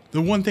relevant. of,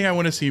 the one thing I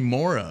want to see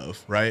more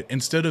of, right?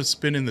 Instead of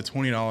spending the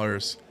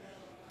 $20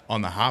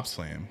 on the Hop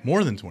Slam,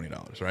 more than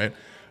 $20, right?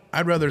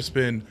 I'd rather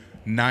spend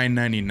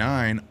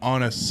 $9.99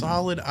 on a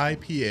solid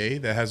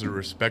IPA that has a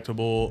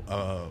respectable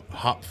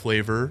hop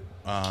flavor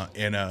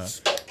and a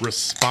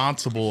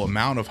responsible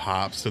amount of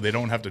hops, so they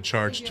don't have to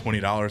charge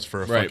 $20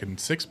 for a Right. fucking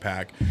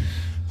 6-pack.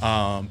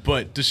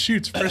 But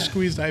Deschutes Fresh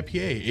Squeezed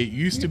IPA, it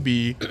used to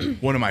be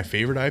one of my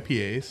favorite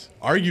IPAs.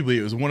 Arguably,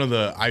 it was one of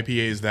the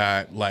IPAs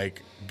that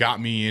like got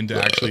me into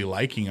actually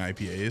liking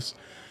IPAs.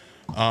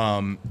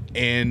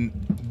 And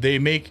they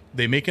make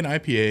an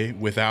IPA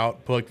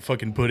without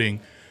fucking putting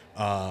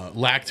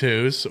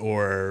lactose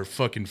or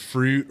fucking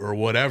fruit or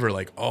whatever.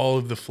 Like all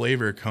of the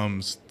flavor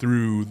comes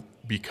through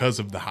because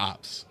of the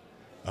hops.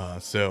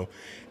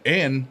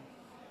 And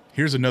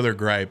here's another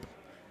gripe.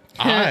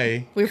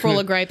 We're full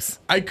of gripes.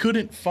 I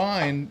couldn't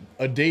find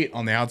a date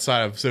on the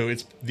outside of, so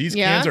it's these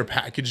Yeah? cans are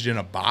packaged in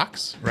a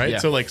box, right? Yeah.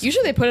 So like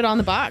Usually they put it on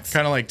the box.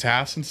 kind of like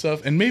tasks and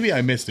stuff, and maybe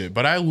I missed it,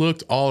 but I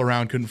looked all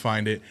around, couldn't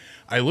find it.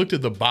 I looked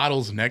at the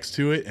bottles next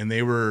to it, and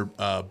they were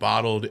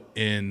bottled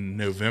in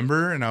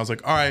November, and I was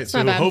like, all right, so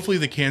not bad. hopefully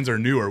the cans are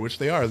newer, which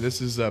they are. This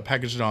is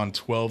packaged on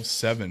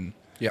 12/7,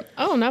 Yep.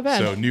 Oh, not bad.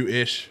 so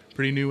new-ish,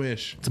 pretty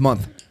new-ish, It's a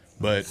month.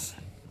 but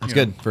It's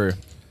good for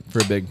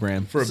a big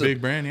brand. for a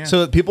big brand, yeah.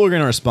 So people are going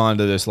to respond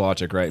to this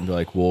logic, right? And be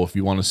like, well, if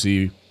you want to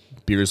see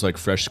beers like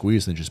Fresh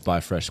Squeeze, then just buy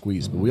Fresh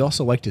Squeeze. But we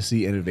also like to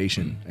see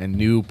innovation and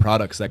new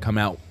products that come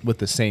out with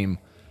the same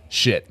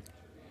shit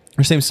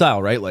or same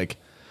style, right? Like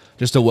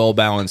just a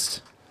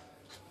well-balanced,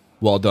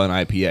 well-done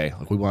IPA.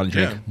 Like we want to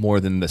drink Yeah. more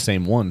than the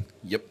same one.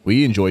 Yep.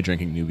 We enjoy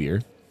drinking new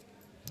beer.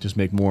 Just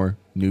make more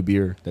new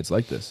beer that's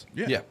like this.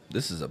 Yeah.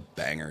 This is a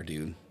banger,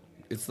 dude.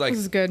 It's like This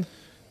is good.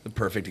 the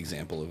perfect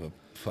example of a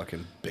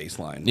fucking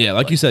baseline. Yeah,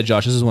 like you said,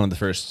 Josh, this is one of the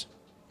first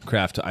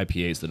craft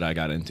IPAs that I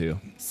got into.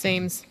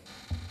 Sames.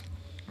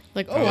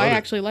 Like, love I it.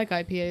 actually like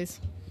IPAs.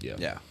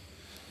 Yeah.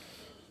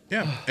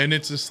 Yeah, and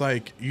it's just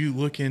like you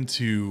look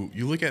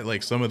at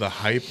like some of the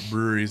hype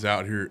breweries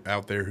out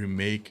there who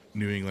make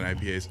New England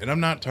IPAs, and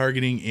I'm not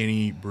targeting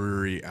any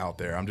brewery out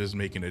there. I'm just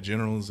making a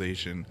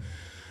generalization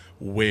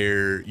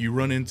where you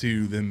run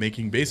into them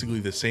making basically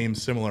the same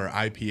similar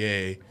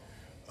IPA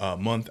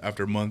month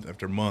after month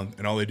after month,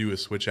 and all they do is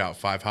switch out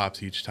 5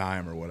 hops each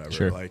time or whatever.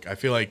 Sure. Like I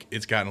feel like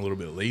it's gotten a little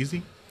bit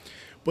lazy,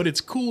 but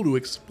it's cool to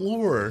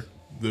explore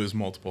those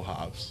multiple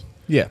hops.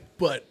 Yeah.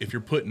 But if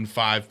you're putting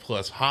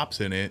 5+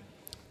 hops in it,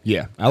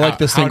 Yeah. I like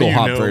the how do single you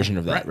hop know- version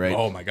of that, right?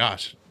 Oh my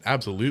gosh,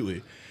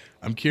 absolutely.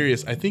 I'm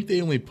curious. I think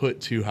they only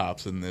put 2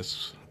 hops in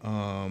this.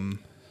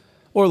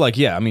 Or like,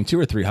 yeah, I mean, 2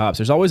 or 3 hops.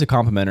 There's always a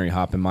complementary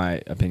hop in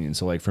my opinion.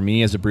 So like for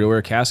me as a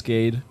brewer,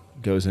 Cascade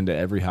goes into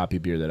every hoppy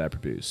beer that I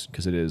produce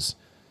because it is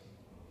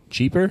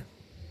cheaper,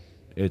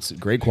 it's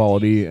great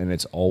quality, and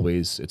it's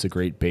a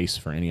great base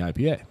for any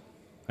IPA.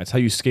 That's how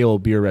you scale a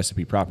beer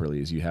recipe properly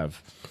is you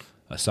have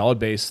a solid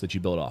base that you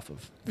build off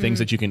of. Things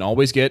that you can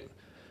always get.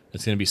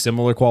 It's going to be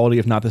similar quality,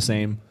 if not the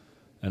same,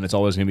 and it's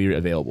always going to be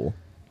available.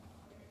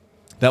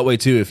 That way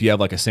too, if you have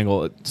like a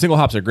single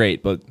hops are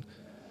great, but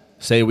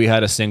say we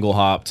had a single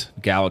hopped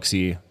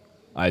Galaxy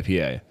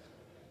IPA.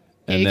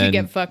 Yeah, you could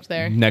get fucked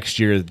there. Next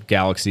year,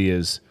 Galaxy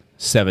is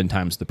 7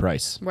 times the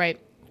price. Right.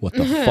 What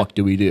the fuck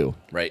do we do?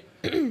 Right.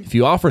 If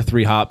you offer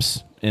 3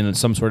 hops in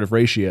some sort of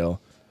ratio,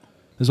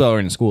 this is why we're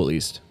in school at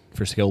least,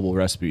 for scalable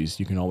recipes,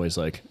 you can always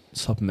like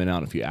supplement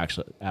out if you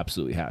actually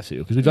absolutely have to.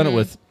 Because we've done it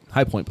with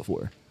High Point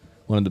before.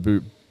 One of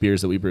the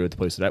beers that we brew at the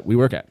place that we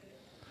work at.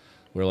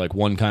 We're like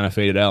one kind of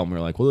faded out, and we're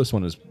like, well, this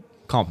one is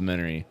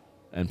complimentary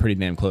and pretty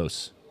damn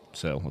close.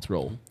 So let's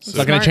roll. It's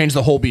not going Smart. to change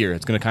the whole beer.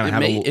 It's going to kind of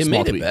have a little It small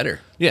made it tweak. better.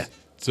 Yeah.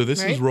 So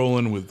this Right? is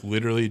rolling with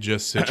literally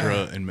just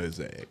Citra and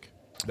Mosaic.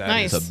 That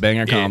Nice. is It's a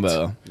banger it.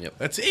 combo. Yep.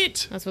 That's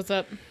it. That's what's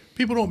up.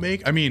 People don't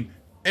make. I mean,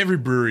 every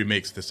brewery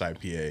makes this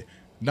IPA.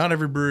 Not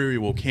every brewery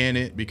will can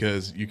it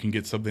because you can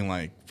get something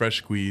like Fresh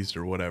Squeezed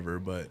or whatever.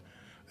 But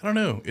I don't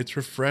know. It's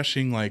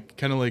refreshing, like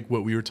kind of like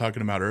what we were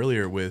talking about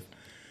earlier with,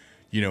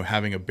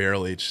 having a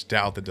barrel aged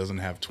stout that doesn't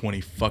have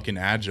 20 fucking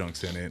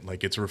adjuncts in it.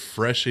 Like it's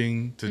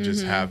refreshing to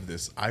just have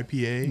this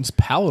IPA It's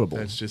palatable.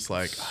 that's just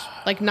like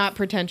Like, not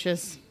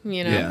pretentious,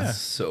 Yeah.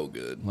 So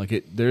good.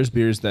 Like there's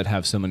beers that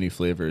have so many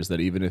flavors that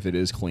even if it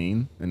is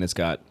clean and it's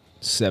got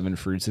 7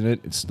 fruits in it,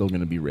 it's still going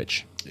to be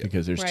rich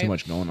because there's Right. too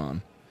much going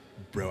on.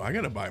 bro, I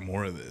gotta buy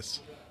more of this.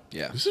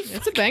 Yeah. This is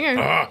It's a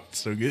banger. it's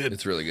so good.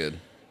 It's really good.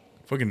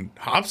 Fucking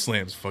Hop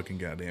Slam's fucking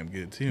goddamn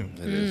good too.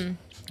 It is.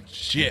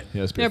 Shit.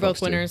 Yeah, this beer They're both fucks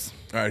too. winners.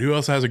 All right, who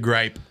else has a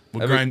gripe?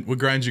 What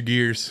grinds your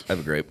gears? I have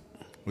a grape.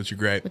 What's your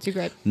gripe? What's your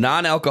gripe?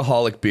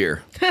 Non-alcoholic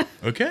beer.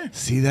 Okay.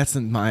 See, that's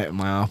my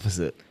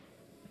opposite.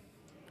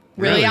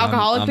 Really? I'm-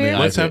 Alcoholic I'm the beer?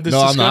 Let's opposite. have this No,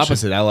 I'm the discussion.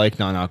 opposite. I like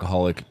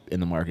non-alcoholic in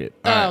the market.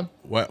 Oh. All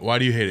right. Why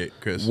do you hate it,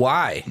 Chris?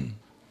 Why?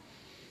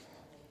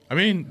 I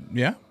mean,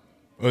 yeah.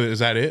 Oh, is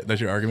that it? That's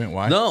your argument?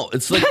 Why? No,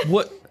 it's like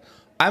what?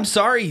 I'm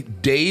sorry,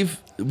 Dave,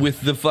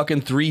 with the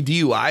fucking 3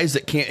 DUIs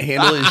that can't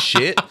handle his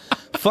shit.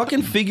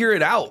 Fucking figure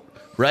it out,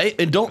 right?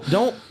 And don't.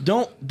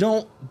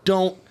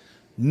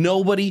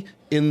 Nobody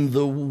in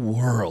the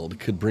world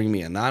could bring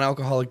me a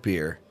non-alcoholic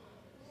beer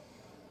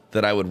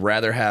that I would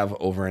rather have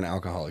over an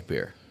alcoholic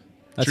beer.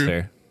 That's True.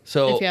 fair.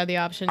 So If you had the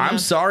option, I'm yeah.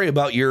 sorry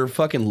about your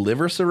fucking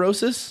liver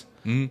cirrhosis,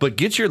 but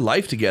get your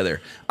life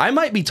together. I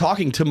might be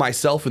talking to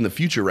myself in the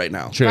future right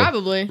now. True.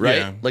 Probably. Right?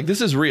 Yeah. Like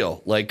this is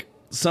real. Like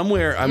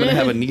somewhere I'm gonna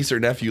have a niece or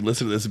nephew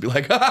listen to this and be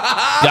like,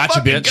 Gotcha,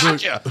 fucking bitch.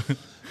 gotcha.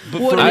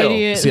 But What for an real,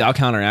 idiot. See, I'll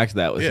counteract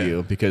that with Yeah.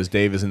 you because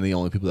Dave isn't the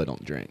only people that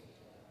don't drink.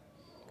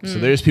 So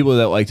there's people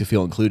that like to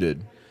feel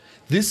included,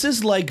 this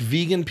is like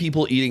vegan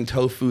people eating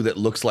tofu that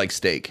looks like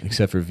steak.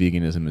 except for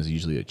veganism is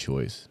usually a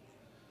choice.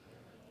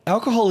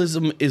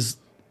 Alcoholism is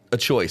a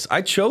choice.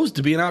 I chose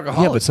to be an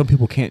alcoholic. Yeah, but some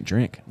people can't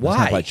drink. That's Why?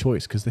 not by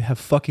choice because they have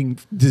fucking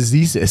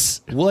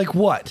diseases Well, like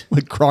what?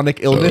 like chronic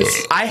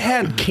illness. I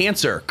had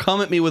cancer.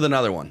 Come at me with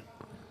another one.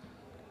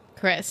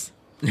 Chris.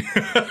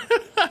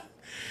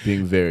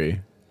 Being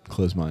very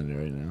closed-minded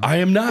right now. I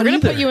am not We're gonna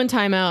either. put you in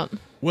timeout.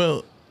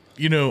 Well,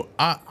 you know,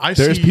 I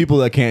There's see people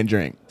that can't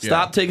drink.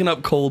 Stop taking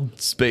up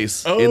cold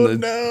space Oh in the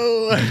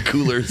no!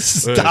 coolers.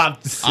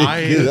 Stop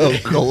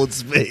cold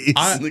space. In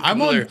the I'm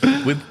cooler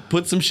on.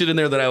 put some shit in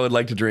there that I would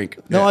like to drink.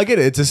 No, I get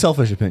it. It's a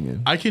selfish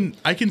opinion. I can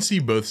see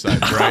both sides,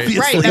 right?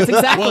 Right, that's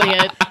exactly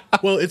it.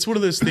 Well, it's one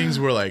of those things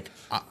where like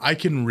I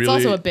can It's really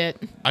also a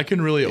bit. I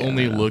can really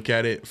only look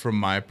at it from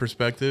my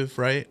perspective,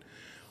 right?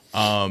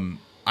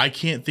 I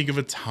can't think of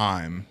a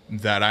time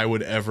that I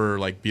would ever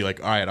like be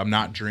like, all right, I'm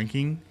not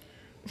drinking,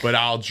 but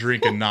I'll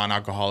drink a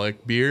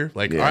non-alcoholic beer.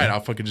 Like, all right, I'll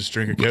fucking just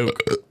drink a Coke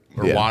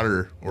or Yeah.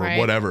 water or Right.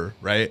 whatever,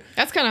 right?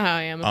 That's kind of how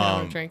I am if I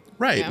don't drink.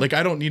 Right. Yeah. Like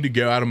I don't need to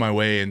go out of my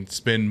way and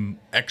spend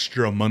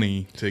extra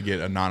money to get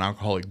a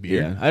non-alcoholic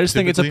beer. Yeah, I just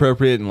think it's typically.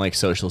 appropriate in like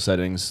social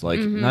settings, like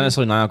Mm-hmm. not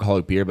necessarily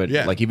non-alcoholic beer, but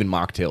Yeah. like even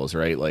mocktails,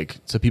 right? Like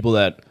so people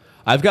that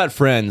I've got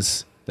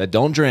friends that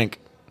don't drink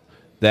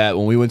that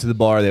when we went to the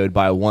bar, they would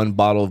buy one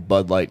bottle of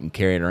Bud Light and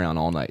carry it around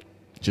all night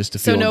just to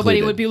so feel nobody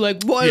included. would be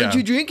like, "Why Yeah. aren't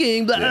you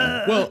drinking?" Blah.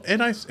 Well,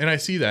 and I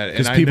see that, and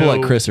because I people know,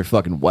 like Chris are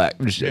fucking whack.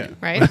 I'm just joking.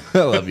 Right? I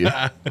love you.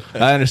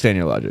 I understand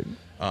your logic.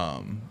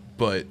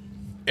 But,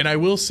 and I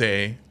will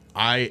say,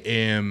 I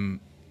am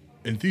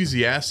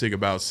enthusiastic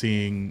about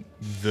seeing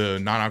the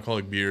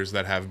non-alcoholic beers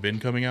that have been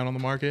coming out on the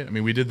market. I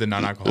mean, we did the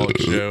non-alcoholic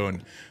show,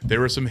 and there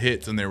were some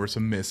hits and there were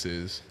some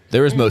misses,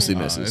 There was mostly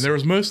and misses. there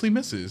was mostly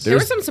misses. There were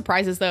some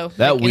surprises though.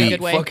 That like, in a wheat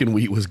good way. Fucking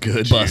wheat was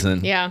good.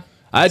 Bussin'. Yeah.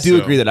 I do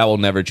So- agree that I will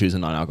never choose a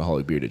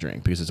non-alcoholic beer to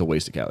drink because it's a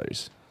waste of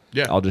calories.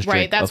 Yeah, I'll just Right.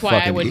 drink That's a why I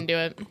fucking wouldn't do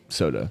it.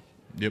 soda.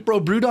 Yep.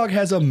 Bro, Brewdog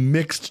has a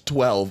mixed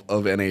 12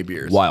 of NA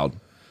beers. Wild.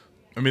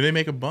 I mean, they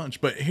make a bunch,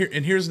 but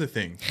here's the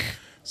thing.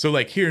 So,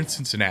 like here in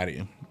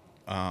Cincinnati,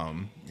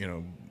 you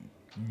know,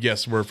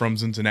 yes, we're from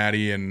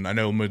Cincinnati, and I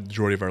know a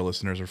majority of our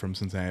listeners are from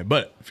Cincinnati.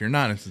 But if you're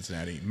not in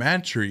Cincinnati,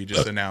 Mad Tree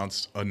just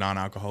announced a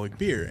non-alcoholic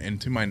beer, and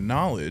to my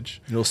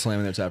knowledge, Little slam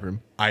in their tap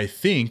room. I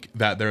think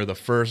that they're the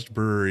first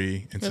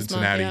brewery in This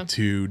Cincinnati month,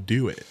 yeah. to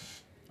do it.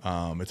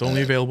 It's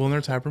only available in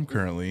their tap room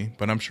currently,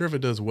 but I'm sure if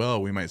it does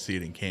well, we might see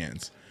it in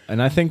cans.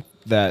 And I think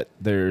that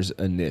there's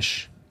a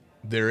niche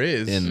There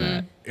is in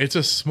that. It's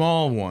a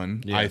small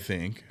one, Yeah. I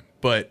think,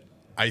 but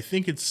I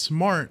think it's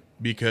smart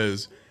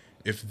because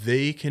if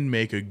they can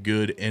make a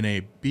good NA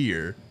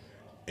beer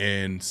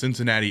and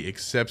Cincinnati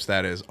accepts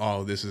that as,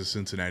 oh, this is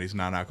Cincinnati's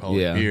non-alcoholic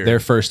Yeah, beer, they're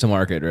first to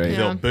market, right? Yeah.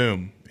 they'll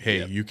boom.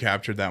 Hey, you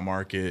captured that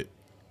market.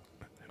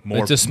 More,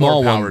 It's a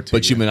small more power one, to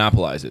but you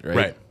monopolize it, right?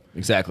 Right.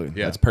 Exactly.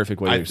 Yeah. That's a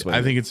perfect way to explain I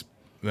it. think it's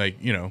like,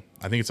 you know,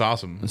 I think it's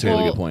awesome. That's a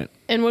really Well, good point.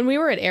 And when we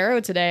were at Arrow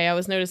today, I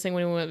was noticing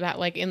when we went back,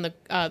 like in the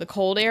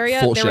cold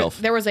area, Full there shelf.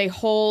 there was a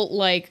whole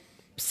like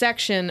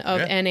section of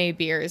Yeah. NA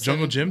beers.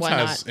 Jungle and Gyms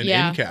whatnot. has an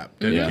Yeah. end cap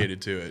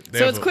dedicated to it. They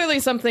So have it's a- clearly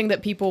something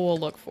that people will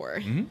look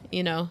for.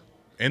 You know.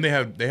 and they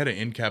had an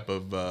end cap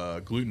of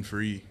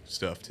gluten-free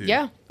stuff too.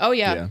 Yeah. Oh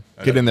Yeah.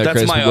 yeah. Get in there, That's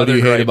Chris. my What do other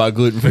you hate gripe. about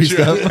gluten-free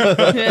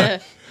stuff? Yeah.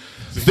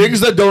 Things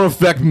that don't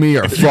affect me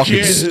are fucking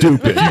can't-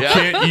 stupid.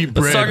 Can't eat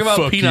bread. Let's talk about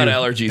fuck peanut you.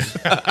 allergies,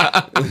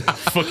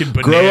 Fucking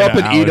banana Grow up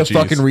and eat a allergies.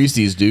 fucking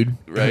Reese's, dude.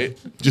 right?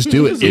 Just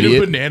do it, Eat a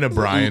idiot. banana,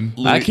 Brian.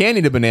 I can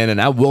eat a banana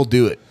and I will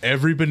do it.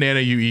 Every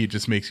banana you eat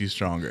just makes you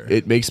stronger.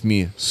 It makes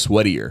me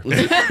sweatier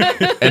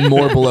and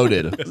more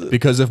bloated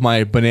because of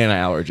my banana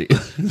allergy.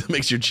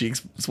 Makes your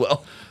cheeks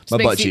swell. My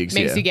Makes butt you, cheeks,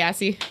 makes yeah. you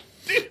gassy.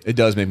 It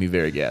does make me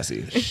very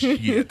gassy.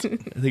 Shit.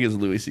 I think it's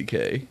Louis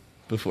C.K.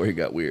 before he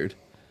got weird.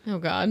 Oh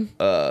God.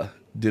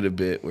 Did a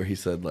bit where he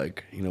said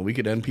like, you know, we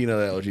could end peanut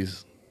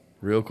allergies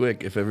real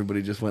quick if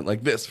everybody just went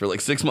like this for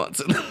like 6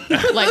 months.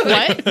 Like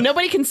what?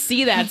 Nobody can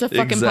see that. It's a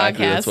fucking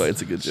Exactly. podcast. That's why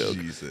it's a good joke.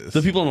 Jesus.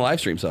 The people on the live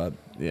stream saw it.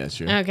 Yeah,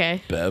 sure.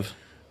 Okay. Bev.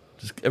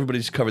 Just everybody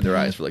just covered their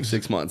eyes for like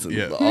 6 months, and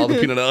Yeah. all the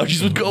peanut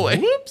allergies would go away.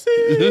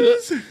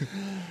 Whoopsies.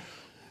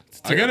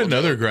 I got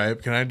another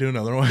gripe. Can I do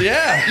another one?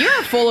 Yeah.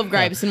 You're full of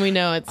gripes, and we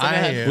know it. So go I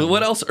ahead. am. Well,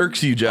 what else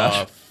irks you,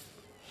 Josh?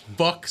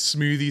 Fuck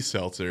smoothie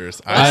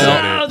seltzers. Oh, I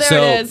said it. there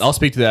so it is. I'll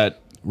speak to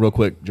that real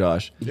quick,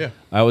 Josh. Yeah.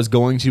 I was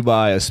going to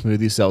buy a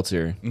smoothie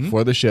seltzer Mm-hmm.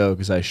 for the show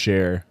because I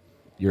share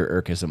your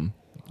irkism.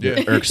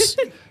 Yeah. Irks.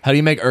 How do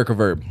you make irk a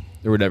verb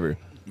or whatever?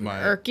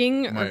 My,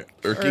 Irking. my-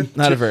 Irking.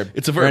 Not a verb.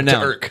 It's a verb to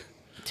noun. irk.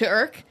 To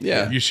irk.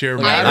 Yeah. You share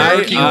I- my I-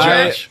 irking,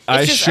 Josh. I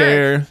It's just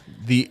share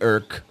the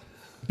irk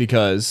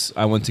because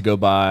I went to go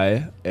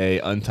buy a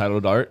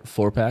Untitled Art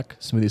 4-pack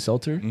smoothie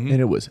seltzer and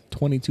it was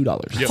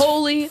 $22. Yep.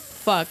 Holy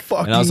fuck.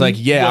 And I was like,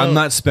 yeah, I'm Well-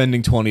 not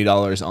spending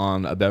 $20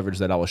 on a beverage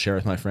that I will share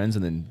with my friends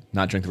and then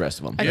not drink the rest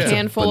of them. A Yeah.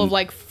 can full But- of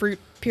like fruit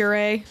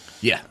puree.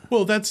 Yeah.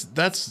 Well, that's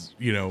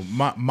you know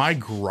my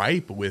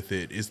gripe with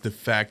it is the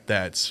fact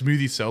that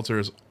smoothie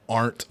seltzers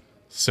aren't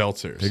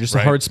seltzers. They're just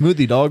right? a hard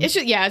smoothie, dog. It's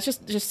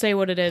just say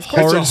what it is. It's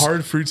hard- a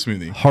hard fruit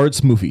smoothie. Hard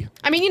smoothie.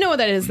 I mean, you know what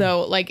that is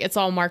though. Like it's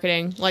all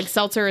marketing. Like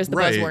seltzer is the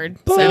Right. buzzword, It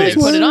so they is.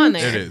 put it on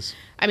there. It is.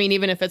 I mean,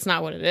 even if it's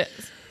not what it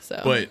is. So.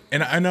 But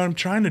and I'm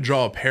trying to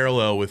draw a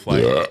parallel with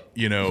like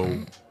you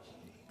know,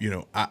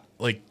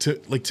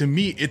 to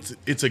me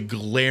it's a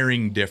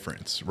glaring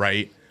difference,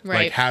 right? Right.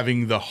 Like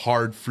having the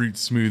hard fruit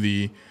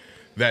smoothie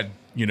that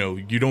you know,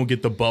 you don't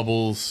get the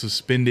bubbles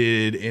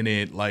suspended in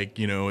it. Like,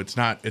 you know, it's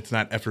not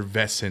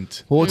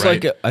effervescent. Well, it's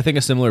right? like I think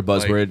a similar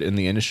buzzword in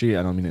the industry.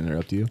 I don't mean to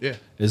interrupt you. Yeah.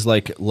 Is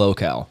like low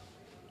cal,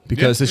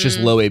 because Yeah. it's just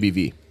low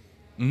ABV.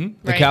 The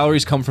Right.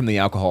 calories come from the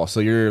alcohol, so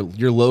your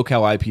low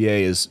cal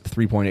IPA is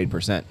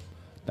 3.8%.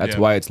 That's Yeah.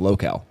 why it's low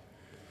cal.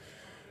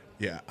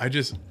 Yeah,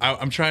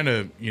 I'm trying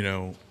to, you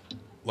know,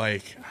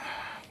 like,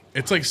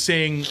 it's like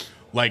saying,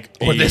 like,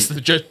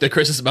 that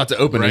Chris is about to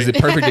open is Right. a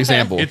perfect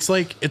example. it's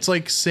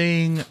like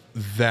saying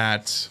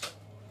that,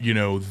 you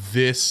know,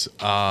 this,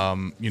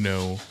 you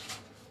know,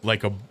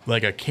 like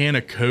a can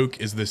of Coke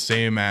is the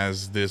same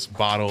as this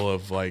bottle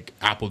of like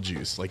apple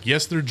juice. Like,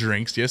 yes, they're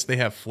drinks, yes, they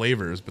have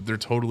flavors, but they're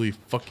totally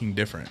fucking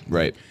different.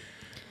 right.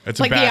 That's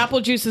Like a the bad,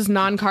 apple juice is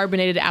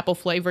non-carbonated apple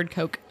flavored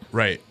Coke.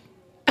 right?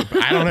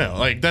 I don't know.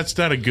 Like, that's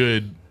not a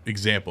good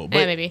example.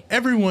 But maybe.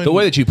 everyone, The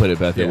way that you put it,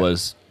 Beth, Yeah. it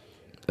was.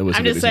 A I'm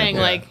good just saying,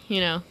 example. like,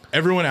 you know,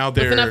 everyone out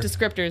there with enough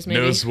descriptors,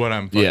 maybe. knows what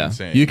I'm fucking Yeah,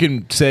 saying. you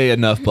can say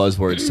enough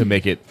buzzwords to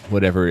make it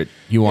whatever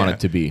you want Yeah. it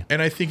to be.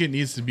 And I think it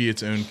needs to be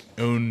its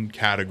own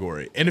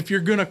category. And if you're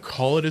gonna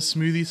call it a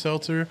smoothie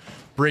seltzer,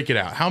 break it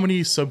out. How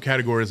many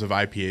subcategories of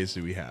IPAs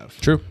do we have?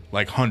 True.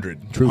 Like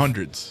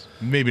hundreds,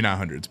 maybe not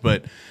hundreds,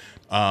 but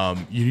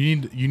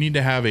you need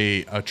to have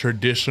a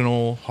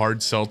traditional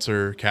hard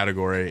seltzer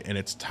category, and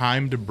it's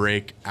time to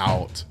break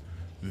out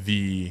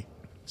the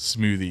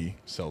smoothie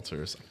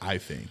seltzers, I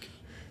think.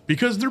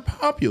 Because they're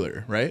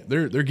popular, right?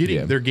 They're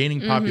Yeah.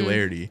 gaining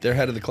popularity. They're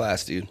head of the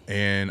class, dude.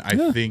 And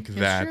I think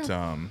that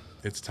true.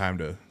 it's time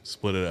to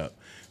split it up.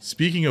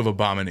 Speaking of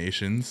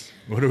abominations,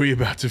 what are we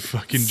about to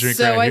fucking drink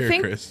So right I here,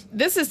 think Chris?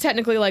 this is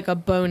technically like a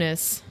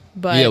bonus,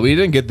 but Yeah, we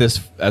didn't get this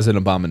as an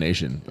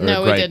abomination. Or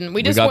no, we right, didn't.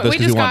 We just got this we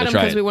 'cause just wanted got to them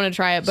try because it. we want to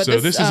try it. But So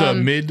this is a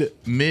um,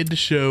 mid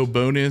show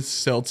bonus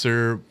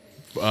seltzer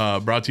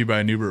brought to you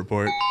by Newbert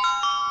Report.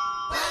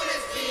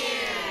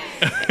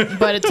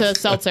 but it's a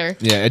seltzer.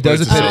 Yeah, it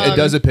does. But It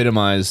does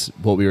epitomize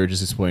what we were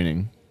just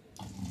explaining.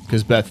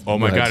 Because Beth, Oh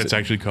my go ahead, god, it's say-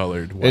 actually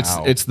colored.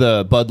 Wow. it's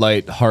the Bud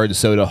Light hard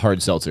soda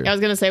hard seltzer. I was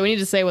gonna say we need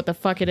to say what the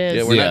fuck it is.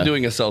 Yeah, we're Yeah. not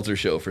doing a seltzer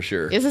show for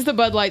sure. This is the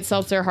Bud Light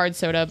seltzer hard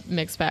soda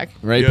mix pack.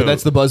 Right, Yo. but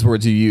that's the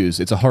buzzwords you use.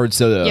 It's a hard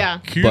soda. Yeah,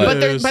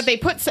 Kudos. but they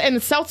put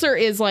and seltzer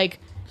is like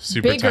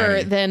Super bigger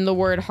tiny. than the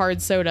word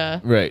hard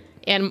soda Right.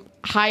 and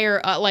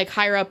higher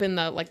up in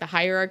the the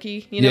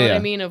hierarchy. You know Yeah, what I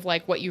yeah. mean of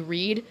like what you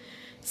read.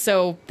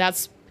 So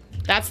that's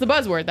the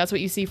buzzword. That's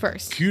what you see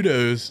first.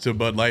 Kudos to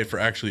Bud Light for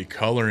actually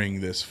coloring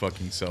this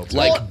fucking seltzer.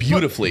 Like Well,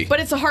 beautifully. But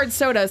it's a hard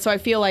soda, so I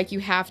feel like you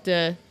have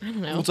to. I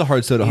don't know. What's a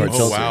hard soda hard oh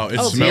seltzer? wow, it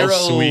Oh,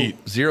 smells sweet.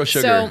 Zero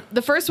sugar. So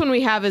the first one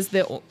we have is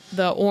the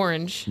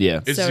orange.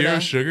 Yeah. It's soda. zero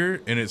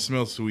sugar and it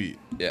smells sweet.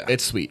 yeah.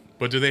 It's sweet.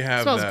 But do they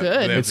have Smells that? good.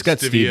 do they have It's the got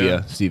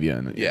stevia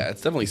in it. yeah,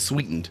 it's definitely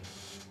sweetened.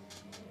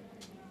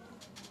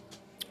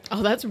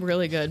 Oh, that's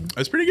really good.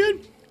 That's pretty good.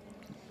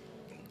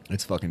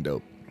 It's fucking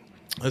dope.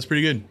 That's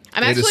pretty good.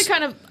 I'm It actually is-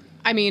 kind of.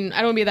 I mean, I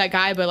don't want to be that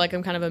guy, but like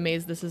I'm kind of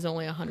amazed this is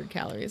only 100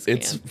 calories. a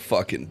It's can.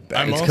 fucking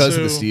bad. I'm It's because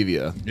of the Also-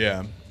 stevia.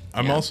 Yeah.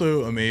 I'm Yeah.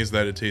 also amazed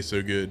that it tastes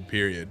so good,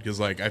 period. Because,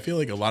 like, I feel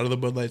like a lot of the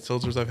Bud Light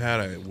seltzers I've had,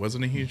 I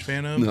wasn't a huge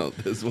fan of. no,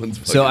 this one's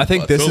fucking So I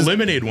think busted. this The is.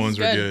 lemonade ones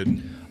were good.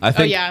 good. I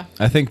think. yeah.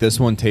 I think this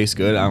one tastes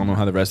good. I don't know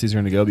how the rest of these are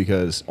going to go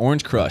because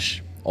Orange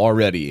Crush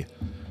already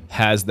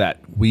has that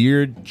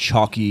weird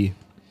chalky.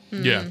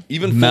 Yeah.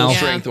 even full mouth-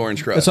 strength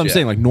orange crush. That's what I'm yeah.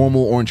 saying. Like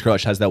normal Orange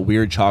Crush has that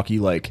weird chalky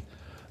like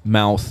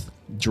mouth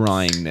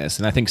dryingness,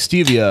 and I think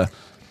stevia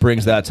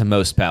brings that to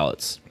most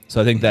palates.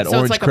 So I think that So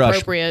Orange it's like Crush.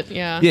 appropriate.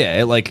 Yeah.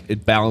 Yeah,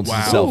 it balances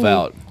Wow. itself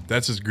out.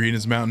 That's as green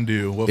as Mountain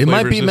Dew. What It flavor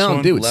might is be this Mountain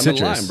one? Dew. It's Lemon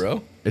citrus, lime,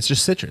 bro. It's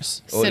just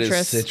citrus. Oh, it is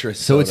Citrus. citrus.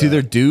 So it's soda.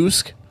 either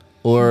Deusk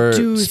or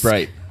Deusk.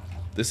 Sprite.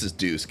 This is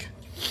Deusk.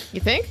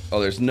 You think? Oh,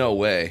 there's no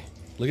way.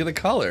 Look at the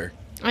color.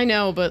 I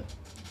know, but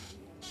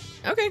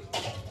okay.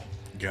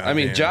 God I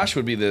mean, damn. Josh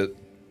would be the.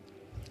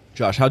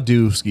 Josh, how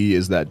Deuski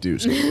is that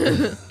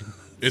Deusk?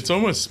 It's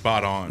almost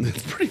spot on.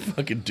 It's pretty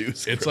fucking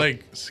Deusk. It's bro.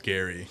 like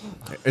scary.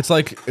 it's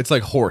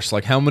like horse.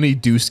 Like how many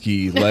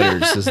Deuski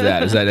letters is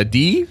that? Is that a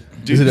D?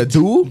 Is it a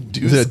do?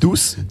 Is it a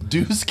deuce?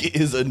 Deusk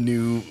is a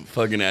new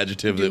fucking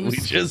adjective that we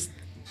Deuce. just.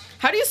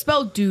 How do you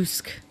spell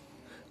Deusk?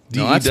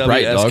 No, that's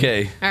Sprite, dog.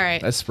 D-E-W-S-K. All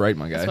right. That's Sprite,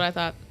 my guy. That's what I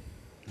thought.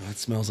 That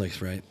smells like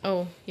Sprite.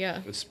 Oh,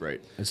 yeah. It's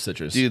Sprite. It's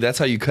citrus. Dude, that's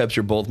how you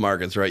capture both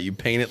markets, right? You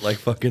paint it like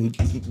fucking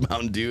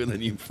Mountain Dew, and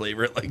then you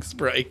flavor it like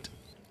Sprite.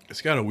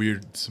 It's got a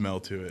weird smell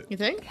to it. You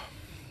think?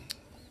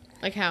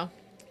 Like how?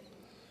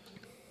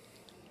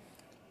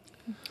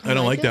 I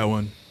don't like it? that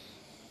one.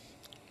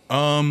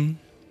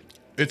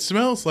 It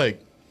smells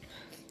like.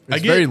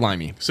 it's very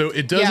limey. So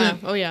it Yeah. doesn't.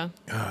 Oh, yeah.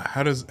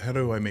 How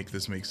do I make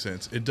this make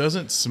sense? It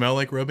doesn't smell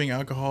like rubbing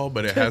alcohol,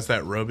 but it has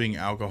that rubbing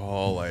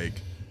alcohol like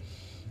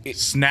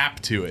snap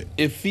to it.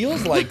 It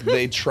feels like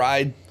they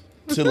tried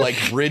to like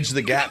bridge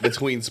the gap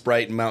between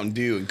Sprite and Mountain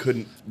Dew and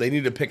couldn't. They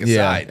need to pick a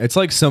Yeah, side. it's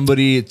like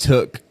somebody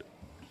took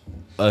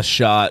a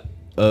shot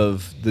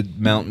of the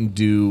Mountain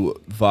Dew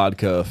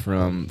vodka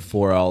from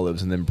Four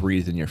Olives and then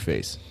breathed in your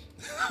face.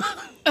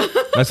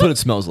 That's what it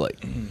smells like.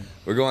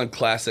 We're going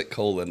classic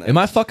cola now. Am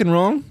I fucking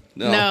wrong?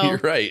 No. you're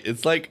right.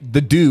 It's like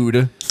The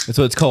Dude. That's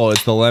what it's called.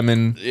 It's the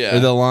lemon Yeah. or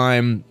the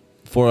lime,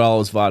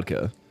 $4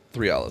 vodka.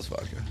 $3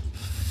 vodka.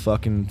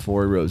 Fucking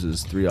Four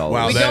Roses, $3.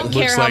 Wow, We that don't looks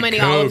care how like many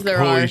Coke. olives there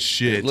Holy are.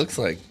 shit! It looks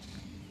like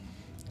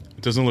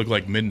It doesn't look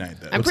like midnight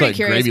though. I'm Looks pretty like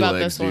curious gravy about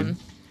legs, this dude. one.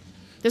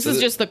 This So is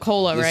th- just the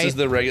cola, this right? is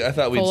the regular. I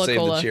thought we'd Cola, save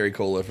cola. the cherry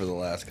cola for the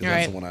last because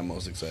that's Right. the one I'm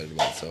most excited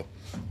about. So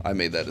I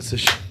made that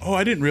decision. Oh,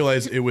 I didn't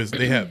realize it was.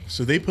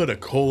 They put a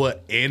cola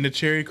and a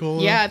cherry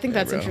cola. Yeah, I think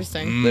that's bro.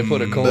 interesting. They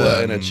put a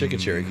cola and a chicken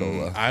cherry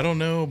cola. I don't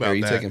know about Are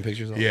you that. taking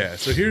pictures of it? Yeah.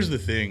 So here's the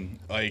thing.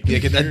 Like, Yeah,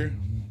 if get that you're-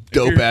 if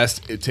Dope you're-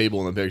 ass table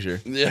in the picture.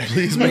 Yeah,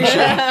 please make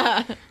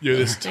sure. Yo,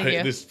 this Thank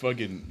you. this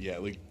fucking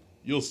like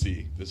you'll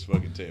see this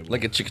fucking table.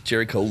 Like a chicken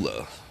cherry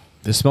cola.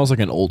 This smells like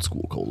an old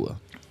school cola,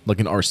 like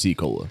an RC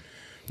cola.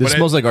 This But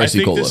smells like I RC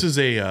think cola. this is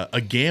a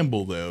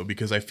gamble though,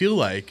 because I feel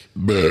like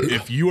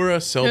if you are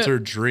a seltzer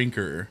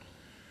drinker,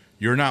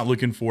 you're not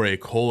looking for a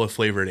cola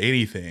flavored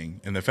anything,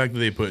 and the fact that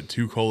they put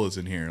 2 colas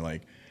in here,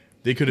 like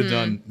they could have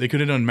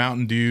done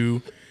Mountain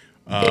Dew,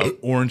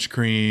 orange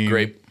cream,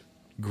 Grape.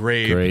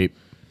 grape,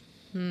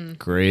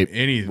 grape,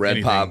 any Red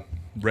anything. Pop.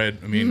 Red.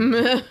 I mean,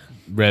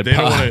 red they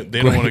don't pop. want to.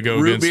 They don't want to go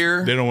Root against.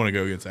 beer. They don't want to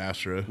go against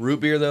Astra. Root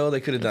beer though, they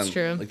could have done. That's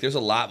true. Like, there's a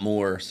lot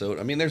more. So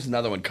I mean, there's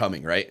another one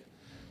coming, right?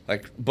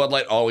 Like Bud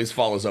Light always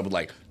follows up with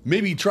like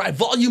maybe try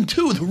Volume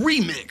 2, the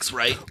remix,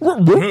 right?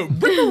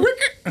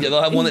 Yeah,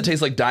 they'll have one that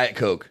tastes like Diet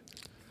Coke.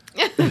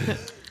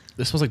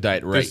 This smells like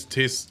Diet Right. This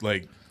tastes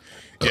like.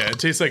 Yeah, it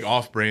tastes like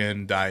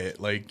off-brand diet,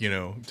 like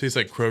it tastes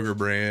like Kroger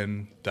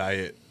brand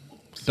diet.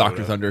 Dr.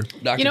 soda. Thunder.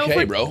 Dr. You know, K,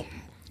 for- bro.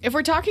 If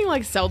we're talking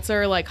like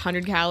seltzer, like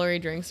 100-calorie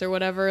drinks or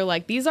whatever,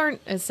 like these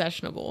aren't as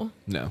sessionable.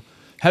 No.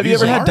 Have you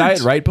These ever had aren't.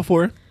 Diet Right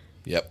before?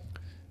 Yep.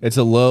 It's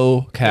a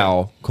low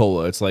cal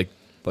cola. It's like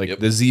Yep.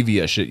 the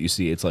Zevia shit you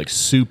see. It's like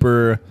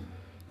super,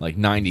 like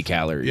 90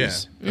 calories. Yeah,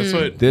 that's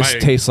what This my,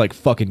 tastes like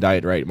fucking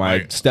Diet Right. My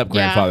My- step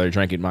grandfather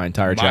drank it my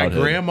entire My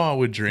childhood. grandma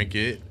would drink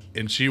it,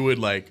 and she would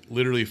like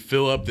literally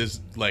fill up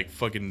this like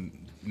fucking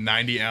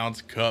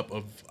 90-ounce cup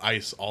of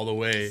ice all the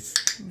way,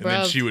 and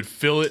then Bruv. she would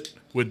fill it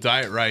with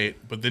Diet Right,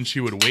 but then she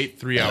would wait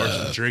 3 hours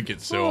to drink it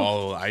so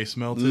all the ice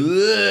melted.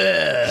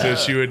 So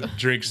she would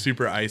drink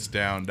super iced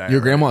down Diet Your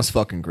Right. grandma's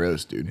fucking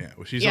gross, dude. Yeah,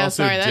 well, she's Yeah,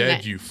 also sorry, that dead,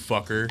 night- you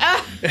fucker.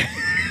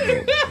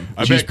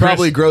 I She's bet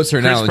probably grosser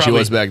now than she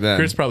was back then.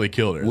 Chris probably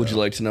killed her. Would you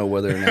though. like to know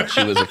whether or not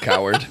she was a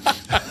coward?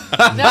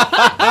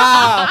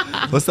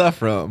 What's that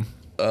from?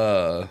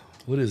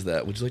 What is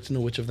that? Would you like to know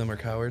which of them are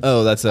cowards?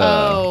 Oh, that's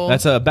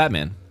Oh. a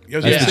Batman. Yeah, I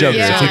was That's gonna the say, Joker.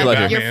 yeah, It's Heath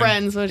Ledger. Your Batman.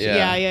 friends, which,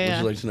 yeah. Would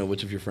you like to know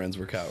which of your friends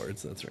were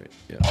cowards? That's right.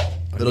 Yeah.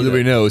 Little did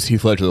we know it was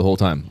Heath Ledger the whole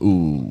time.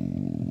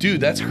 Ooh, Dude,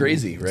 that's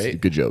crazy, right?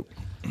 good joke.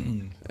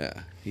 Yeah.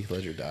 Heath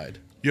Ledger died.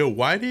 Yo,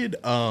 why did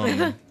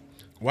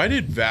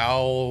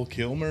Val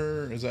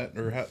Kilmer, is that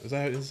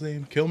his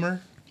name?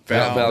 Kilmer?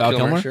 Val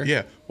Kilmer? Sure.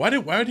 Yeah. Why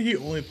did he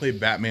only play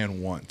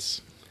Batman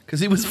once? Because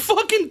he was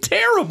fucking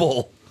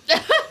terrible.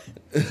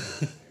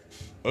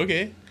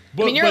 Okay.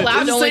 But, I mean, you're allowed That's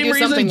to the only same do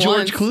reason something George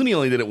once. Clooney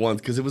only did it once,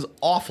 because it was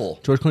awful.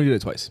 George Clooney did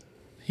it twice.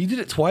 He did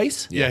it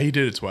twice? Yeah, he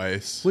did it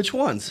twice. Which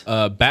ones?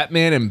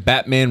 Batman and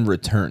Batman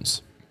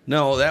Returns.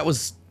 No, that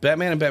was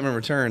Batman and Batman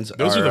Returns.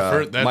 Those are the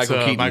first. That's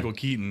Michael Keaton.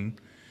 Keaton,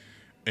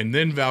 and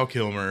then Val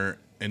Kilmer,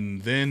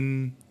 and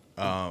then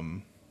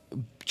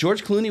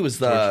George Clooney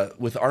was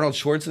with Arnold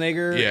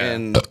Schwarzenegger Yeah.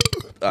 and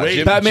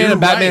Wait, Batman you're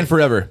and Batman right.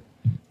 Forever.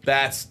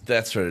 That's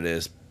what it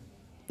is.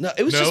 No,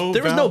 it was No, just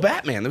there was Val? no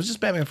Batman. There was just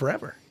Batman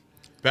Forever.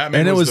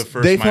 Batman And it was the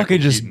first they Michael fucking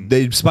just Keaton.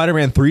 they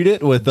Spider-Man 3'd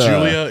it with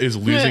Julia is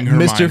losing her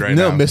Mr. mind right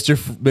now.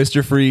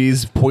 Mr.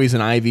 Freeze,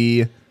 Poison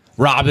Ivy,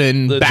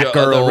 Robin,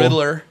 Batgirl, the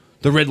Riddler,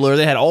 The Riddler.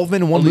 They had all of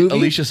them in one movie.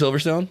 Alicia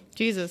Silverstone.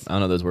 Jesus. I don't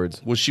know those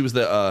words. She was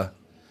the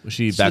Was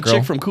she she's the Batgirl?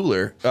 chick from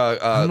Cooler.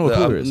 don't know what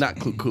Cooler is. Not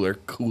Cooler.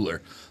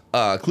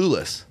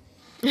 Clueless.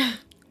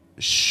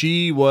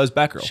 She was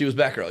Batgirl. She was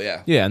Batgirl.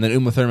 Yeah. yeah, and then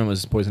Uma Thurman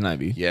was Poison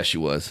Ivy. Yeah, she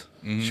was.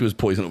 She was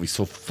poisoned. It would be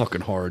so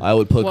fucking hard. I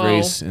would put Whoa.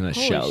 Grace in a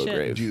Holy shallow shit.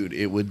 grave. Dude,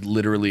 it would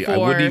literally. I For-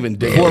 wouldn't even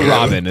dare. Before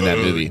Robin in that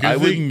movie. Good I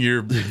would- thing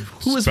your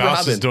Who is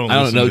spouses Robin? don't I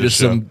don't listen know, to this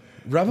just show.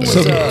 Robin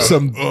was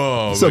some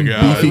Oh some my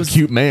god. beefy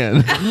cute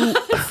man.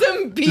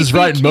 Some beefy, Just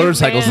riding cute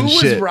motorcycles man. and Who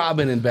was shit.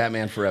 Robin in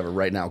Batman Forever?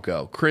 Right now,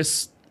 go,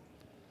 Chris.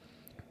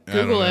 I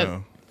don't Google it.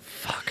 know.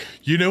 Fuck.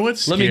 You know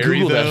what's Let scary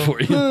me Google though? that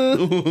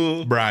for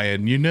you.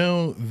 Brian, you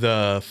know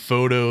the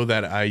photo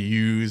that I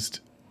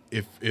used,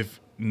 if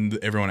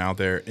everyone out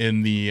there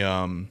in the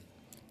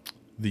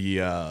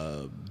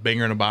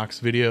Banger in a Box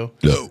video,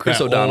 Chris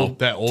That O'Donnell.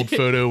 that old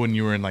photo when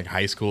you were in like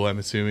high school, I'm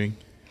assuming.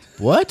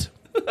 What?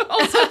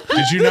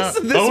 Did you not?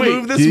 oh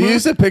wait, Did you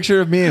use a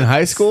picture of me in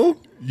high school?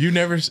 you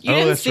never. You oh,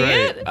 didn't that's see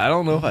right. it? I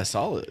don't know if I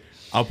saw it.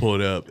 I'll pull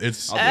it up.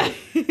 It's on like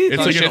an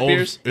old.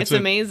 Shitbeers? It's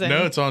amazing.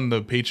 No, it's on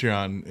the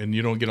Patreon, and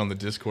you don't get on the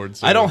Discord.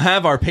 So I don't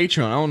have our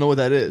Patreon. I don't know what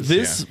that is.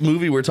 This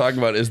movie we're talking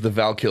about is the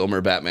Val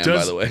Kilmer Batman,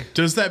 by the way.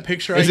 Does that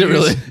picture Is I it use,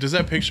 really? Does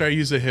that picture I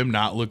use of him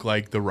not look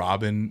like the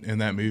Robin in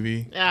that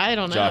movie? I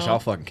don't know. Josh, I'll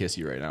fucking kiss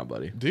you right now,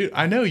 buddy. Dude,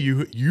 I know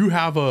you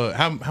have a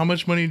how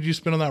much money did you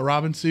spend on that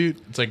Robin suit?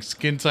 It's like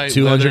skin tight.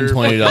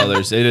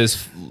 $220. It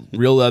is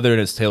real leather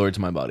and it's tailored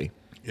to my body.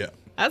 Yeah.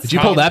 That's Did you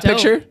pull that dope.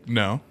 picture?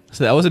 No.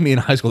 So that wasn't me in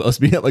high school. That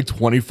was me at like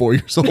 24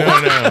 years old. No,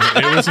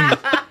 it wasn't.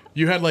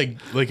 You had like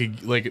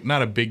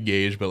not a big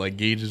gauge, but like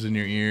gauges in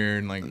your ear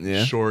and like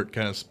Yeah. short,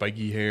 kind of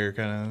spiky hair,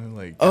 kind of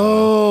like.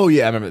 Oh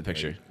yeah, I remember the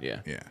picture. Yeah,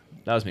 Yeah.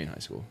 that was me in high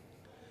school.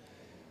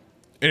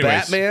 Anyways,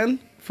 Batman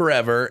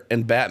Forever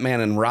and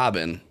Batman and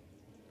Robin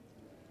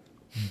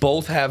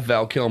both have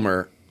Val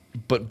Kilmer,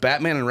 but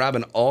Batman and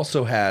Robin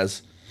also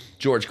has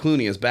George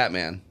Clooney as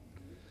Batman.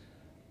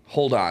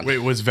 Hold on. Wait,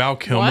 was Val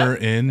Kilmer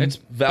What? in? It's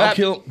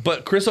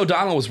But Chris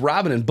O'Donnell was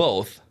Robin in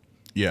both.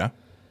 Yeah.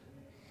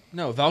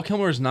 No, Val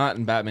Kilmer is not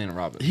in Batman and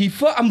Robin.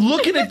 I'm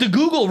looking at the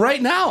Google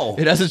right now.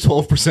 It has a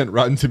 12%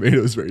 Rotten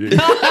Tomatoes rating.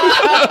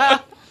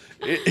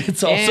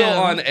 It's also Damn.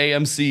 on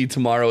AMC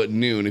tomorrow at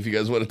noon if you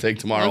guys want to take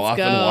tomorrow Let's off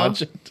and go.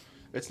 watch it.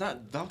 It's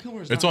not Val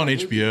Kilmer. It's on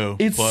HBO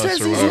It Plus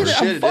says or he's in whatever. it.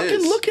 Shit, I'm it fucking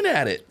is. looking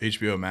at it.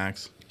 HBO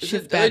Max.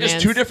 Shift Are they just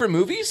Batmans. two different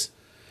movies?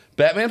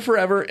 Batman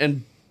Forever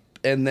and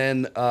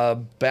then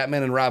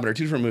Batman and Robin are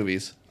two different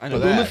movies. I know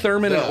But Uma that.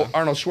 Thurman Duh. and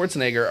Arnold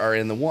Schwarzenegger are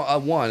in the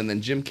one, and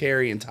then Jim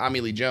Carrey and Tommy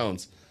Lee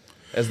Jones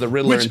as the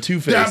Riddler and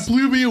Two-Face. That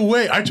blew me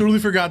away. I totally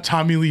forgot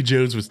Tommy Lee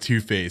Jones was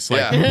Two-Face.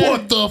 Like, Yeah.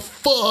 what the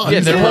fuck? Yeah,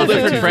 they're whole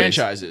different Two-Face.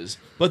 franchises.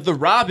 But the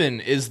Robin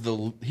he's the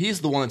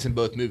one that's in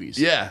both movies.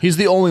 Yeah. He's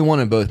the only one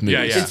in both movies.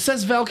 Yeah, yeah. It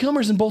says Val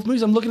Kilmer's in both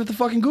movies. I'm looking at the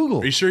fucking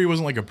Google. Are you sure he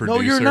wasn't like a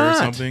producer you're or not.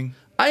 something?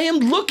 I am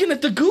looking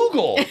at the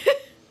Google.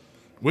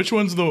 Which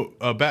one's the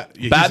yeah,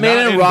 he's Batman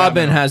not and in Robin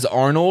Batman. has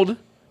Arnold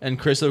and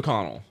Chris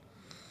O'Connell.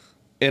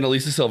 And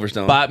Elisa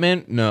Silverstone.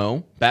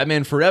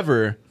 Batman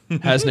Forever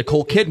has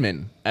Nicole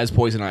Kidman as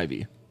Poison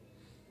Ivy.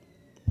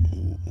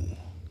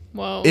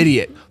 Whoa.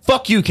 Idiot.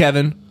 Fuck you,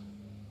 Kevin.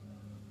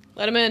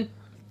 Let him in.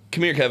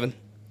 Come here, Kevin.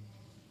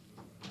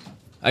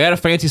 I got a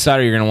fancy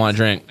cider you're gonna want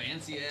to drink.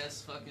 Fancy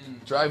ass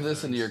fucking. Drive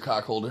this into your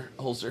cock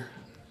holster.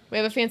 We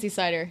have a fancy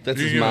cider. That's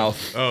You're his gonna-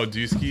 mouth. Oh,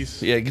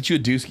 Dooskies. Yeah, get you a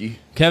dooski.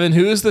 Kevin,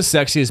 who is the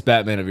sexiest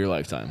Batman of your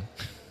lifetime?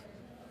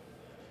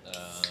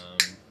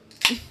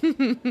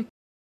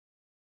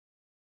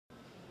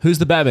 Who's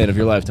the Batman of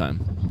your lifetime?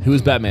 Who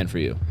is Batman for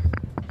you?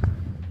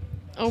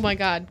 Oh my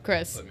God,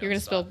 Chris, Put me you're on gonna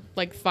the spill spot.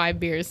 like 5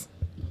 beers.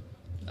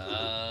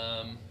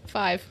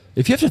 5.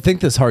 If you have to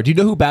think this hard, do you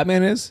know who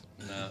Batman is?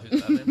 No,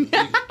 who's Batman?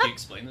 Can you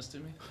explain this to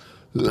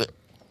me?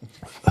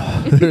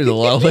 There's a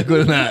lot of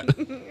liquid in that.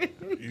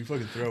 You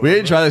fucking throw We it,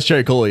 didn't bro. try this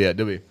cherry cola yet,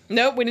 did we?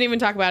 Nope, we didn't even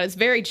talk about it. It's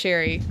very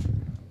cherry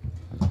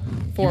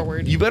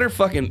forward. You better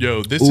fucking.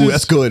 Yo, this Ooh, is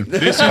that's good.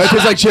 This That is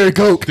tastes like cherry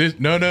Coke.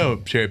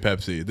 no cherry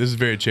Pepsi. This is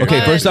very cherry. Okay,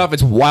 What? first off,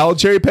 it's wild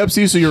cherry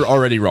Pepsi, so you're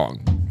already wrong.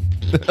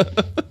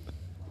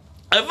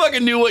 I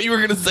fucking knew what you were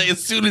gonna say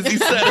as soon as he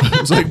said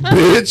it. It's like,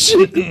 bitch.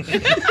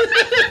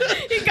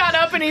 He got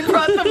up and he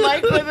brought the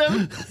mic with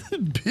him.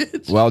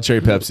 Bitch. Wild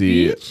cherry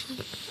Pepsi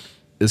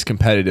is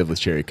competitive with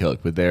cherry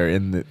Coke, but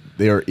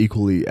they are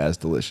equally as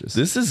delicious.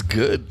 This is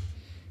good.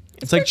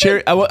 It's like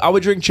cherry. I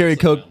would drink cherry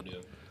Coke. Mountain Dew.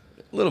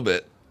 A little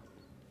bit.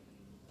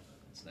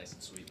 It's nice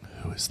and sweet.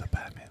 Who is the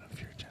Batman of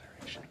your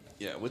generation?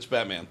 Yeah, which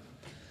Batman? Like,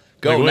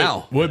 Go what-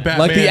 now. What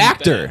Batman? Like the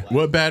actor.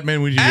 What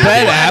Batman would you?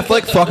 Ben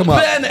Affleck, fuck him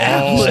up. Ben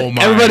Affleck. Oh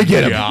my Everybody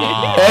get him.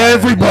 God.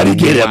 Everybody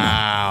get him.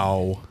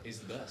 Wow. He's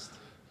the best.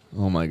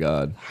 Oh my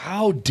god.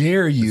 How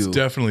dare you? It's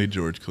definitely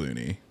George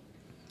Clooney.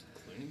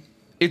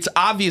 It's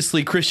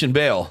obviously Christian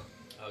Bale.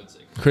 I would say.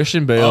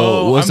 Christian Bale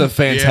Oh, was a I'm- I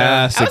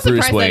fantastic was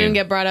Bruce surprised that didn't Wayne.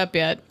 get brought up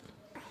yet.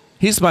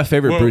 He's my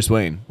favorite Well, Bruce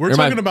Wayne. we're Or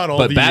talking about all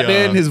but the,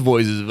 Batman, uh, his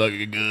voice is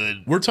fucking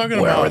good. We're talking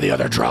about.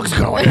 other drugs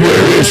going?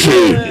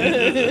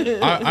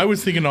 I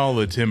was thinking all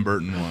the Tim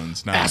Burton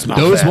ones. Not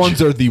Those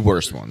ones are the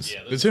worst ones.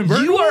 the Tim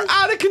Burton. You are ones?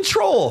 out of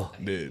control.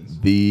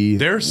 Dude. The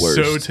They're worst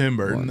so Tim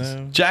Burton ones.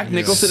 though. Jack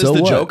Nicholson So is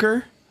the what?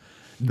 Joker.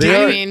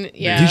 I mean,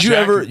 yeah. Did you Jack-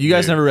 ever? You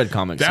guys dude. never read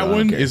comics. That so I don't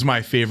one care. is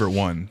my favorite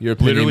one. Your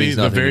opinion Literally means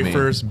the nothing to very me.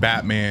 first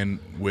Batman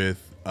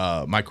with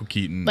Michael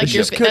Keaton. Like It's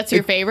your, just 'cause that's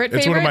your favorite.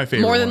 it's one of my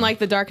favorite More than ones. like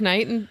the Dark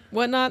Knight and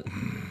whatnot.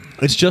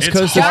 It's just it's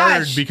because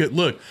hard Gosh. because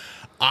look,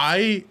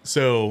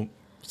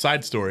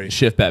 side story.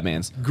 shift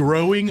Batman's.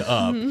 Growing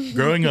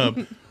up,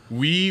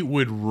 we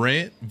would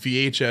rent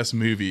VHS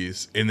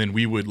movies and then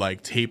we would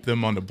like tape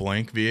them onto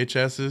blank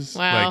VHSs,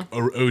 Wow. like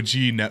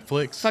OG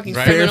Netflix. Fucking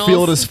right? criminals.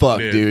 Fairfield as fuck,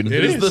 dude. It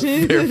It is the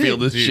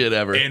Fairfieldest Dude, shit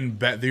ever. And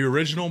the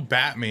original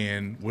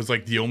Batman was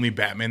like the only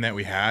Batman that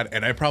we had,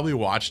 and I probably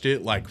watched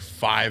it like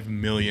 5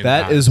 million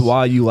That times. is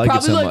why you like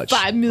Probably it so like much.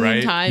 5 million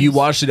Right? times. You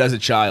watched it as a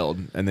child,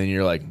 and then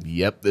you're like,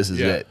 "Yep, this is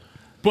Yeah. it."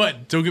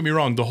 But don't get me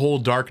wrong, the whole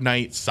Dark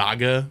Knight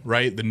saga,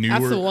 right? The newer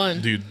That's the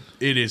one. dude.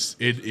 It is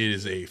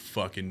a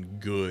fucking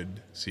good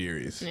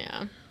series.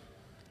 Yeah.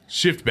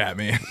 Shift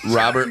Batman.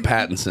 Robert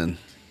Pattinson.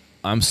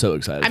 I'm so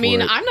excited. I mean,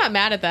 for it. I'm not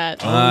mad at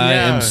that. I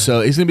yeah. am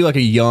so. He's gonna be like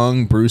a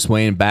young Bruce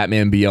Wayne,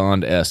 Batman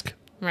Beyond esque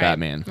Right.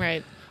 Batman.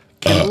 Right.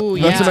 Ooh,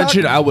 Not to yeah.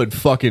 mention, I would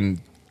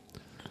fucking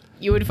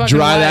You would fucking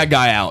dry what? that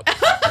guy out.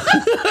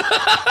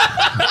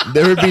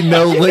 There would be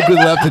no liquid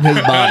left in his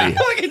body.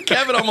 Fucking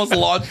Kevin almost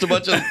launched a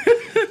bunch of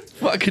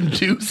fucking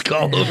juice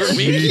all over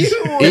me.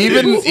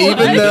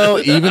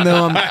 even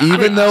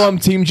though I'm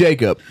Team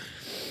Jacob,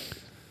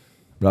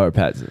 Robert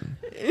Pattinson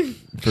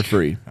for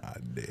free.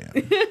 God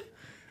damn.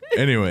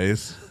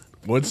 Anyways,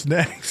 what's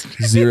next?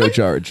 0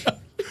 charge.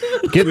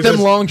 Get them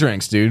long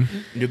drinks, dude.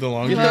 Get the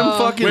long. Get them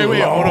fucking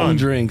Wait, hold long on.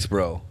 drinks,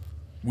 bro.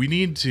 We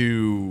need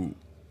to.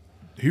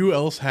 Who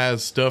else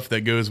has stuff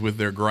that goes with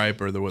their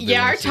gripe or the what? they Yeah,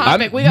 wanna our see?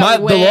 topic. We got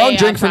the way long off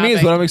drink for me is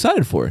topic. what I'm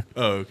excited for.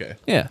 Oh, okay.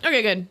 Yeah.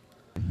 Okay, good.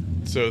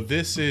 So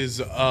this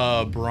is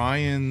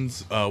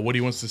Brian's. What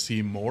he wants to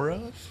see more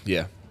of.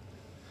 Yeah.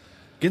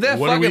 Get that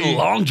What are fucking we-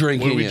 long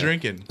drink What are in we ya.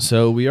 drinking?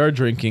 So we are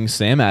drinking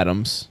Sam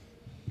Adams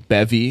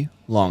Bevy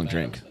Long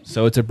Drink.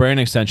 So it's a brand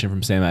extension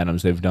from Sam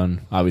Adams. They've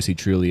done obviously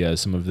Truly as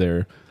some of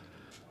their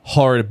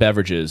hard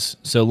beverages.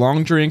 So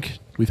Long Drink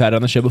we've had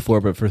on the show before,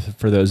 but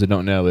for those that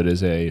don't know, it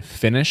is a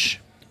Finnish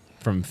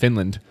from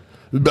Finland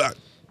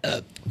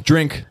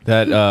drink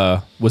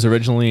that was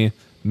originally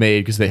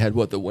made because they had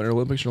the Winter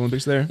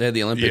Olympics there. They had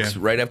the Olympics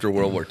Yeah. right after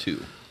World War II.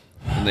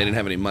 And they didn't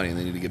have any money and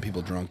they needed to get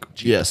people drunk.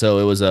 Yeah, so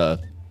it was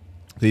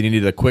they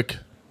needed a quick,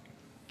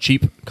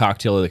 cheap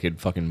cocktail that could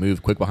fucking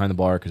move quick behind the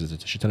bar because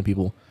there's a shit ton of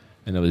people,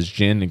 and it was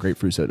gin and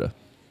grapefruit soda.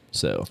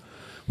 So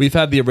we've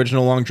had the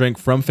original long drink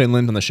from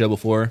Finland on the show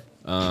before.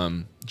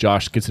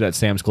 Josh gets it at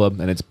Sam's Club,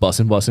 and it's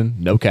bussin',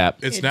 no cap.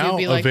 It's It do now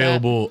be like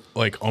available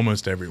like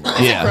almost everywhere.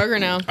 Yeah. Kroger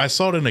now. I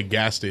saw it in a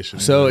gas station.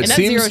 So And it that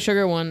seems zero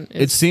sugar one.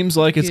 it Is, seems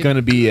like it's good. going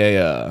to be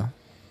a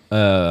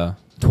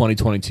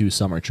 2022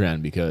 summer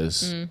trend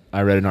because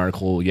I read an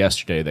article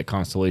yesterday that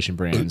Constellation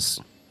Brands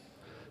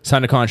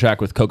signed a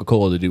contract with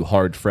Coca-Cola to do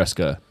hard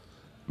Fresca.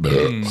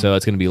 So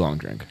it's going to be a long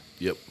drink.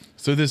 Yep.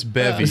 So this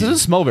bevy. This doesn't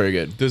smell very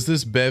good. Does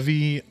this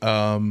bevy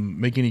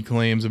make any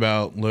claims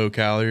about low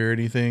calorie or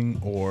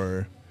anything,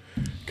 or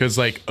because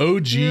like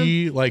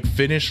OG like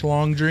Finnish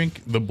long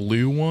drink, the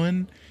blue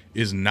one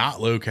is not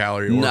low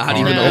calorie or Not carb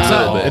even No. a It's at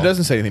not, all. it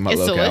doesn't say anything about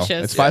It's low cal.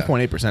 delicious. It's Yeah.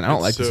 5.8%. I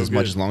don't like It's this so as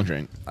much good. as long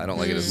drink. I don't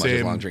like it as much as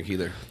Same. long drink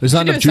either. There's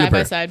not You do enough it side by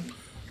juniper.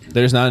 side.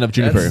 There's not enough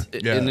juniper.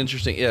 That's Yeah. an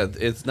interesting. Yeah,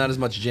 it's not as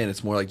much gin.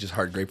 It's more like just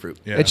hard grapefruit.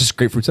 Yeah. It's just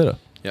grapefruit soda.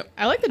 Yep.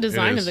 I like the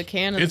design It of is. the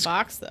can and It's- the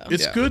box though.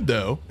 It's Yeah. good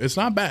though. It's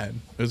not bad.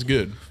 It's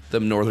good.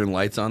 Them northern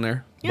lights on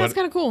there. Yeah, it's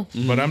but- kind of cool.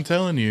 But I'm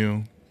telling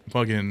you,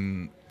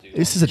 fucking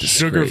This is a disgrace.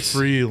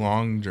 sugar-free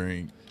long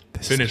drink.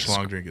 This is Finnish disgrace.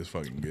 long drink is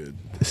fucking good.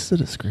 This is a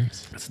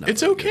disgrace. It's not.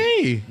 It's really good.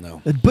 okay.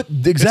 No. But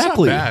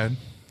exactly. It's not bad.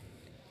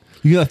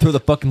 You gotta throw the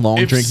fucking long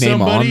If drink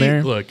name on somebody-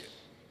 there. Look,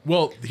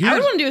 well, I here's would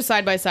want to do a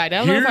side by side. I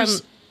don't know if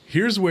I'm.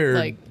 here's where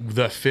like-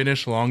 the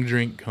Finnish long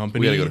drink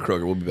company. We gotta go to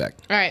Kroger. We'll be back.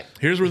 All right.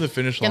 Here's where the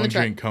Finnish Get on long the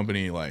track. drink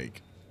company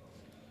like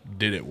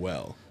did it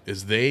well.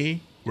 Is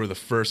they were the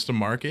first to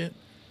market,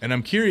 and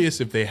I'm curious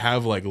if they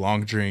have like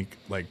long drink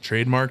like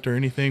trademarked or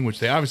anything, which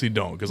they obviously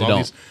don't, because They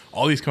don't.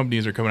 all these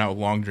companies are coming out with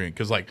long drink.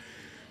 Because like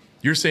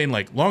you're saying,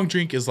 like long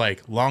drink is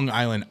like Long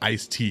Island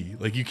iced tea.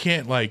 Like you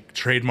can't like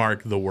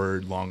trademark the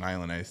word Long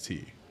Island iced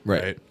tea,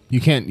 right? You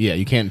can't. Yeah,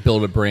 you can't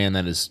build a brand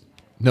that is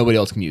nobody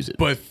else can use it.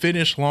 But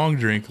Finnish long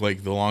drink,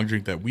 like the long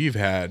drink that we've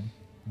had,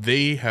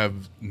 they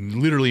have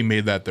literally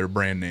made that their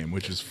brand name,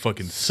 which is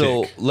fucking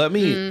So sick. let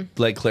me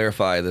like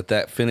clarify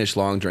that Finnish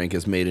long drink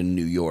is made in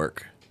New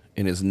York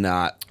and is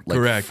not like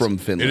Correct. from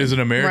Finland. It is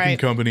an American Right.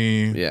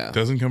 company. Yeah.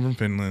 Doesn't come from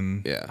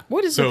Finland. Yeah.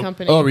 What is So- the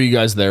company? Oh, were you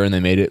guys there and they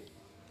made it?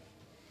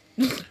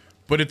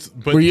 But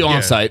Were you yeah.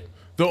 on site?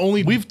 The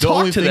only We've the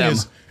only talked to thing them.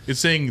 is it's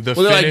saying the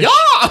Well, they're Finnish.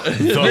 like, yeah.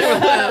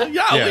 the-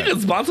 Yeah, Yeah. we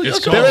can sponsor It's your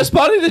called- They're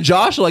responding to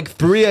Josh at like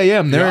 3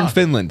 a.m. They're Yeah. in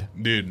Finland.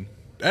 dude,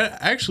 that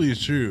actually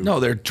is true.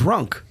 No, they're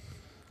drunk.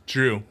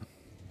 True.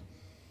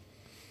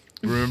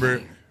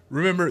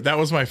 Remember that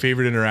was my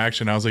favorite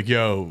interaction. I was like,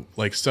 "Yo,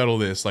 like settle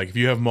this. Like, if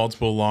you have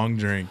multiple long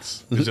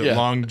drinks, is it Yeah.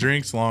 long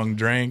drinks, long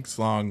drinks,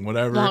 long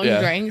whatever? Long Yeah.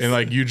 drinks. And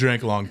like you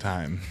drank a long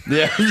time.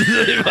 Yeah.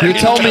 You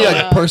tell me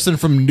a person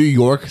from New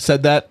York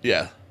said that?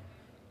 yeah.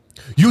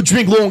 You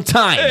drink long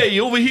time. Hey,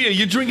 over here,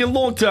 you're drinking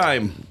long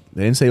time.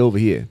 They didn't say over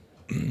here.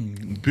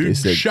 Big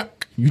said-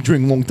 shock. You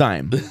drink long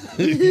time.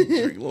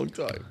 Drink long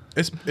time.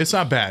 It's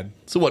not bad.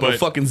 So what? No But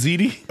fucking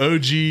ZD?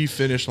 OG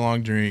Finnish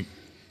long drink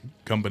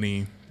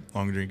company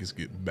long drink is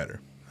good,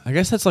 better. I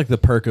guess that's like the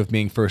perk of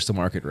being first to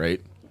market,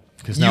 right?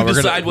 Because You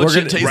decide what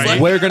shit tastes like.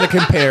 We're gonna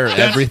compare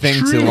everything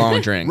to true.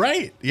 long drink.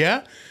 Right?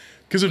 Yeah.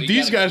 Because if you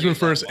these gotta guys do went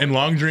first that and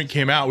long drink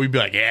came out, we'd be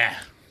like, yeah,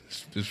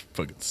 this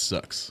fucking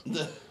sucks.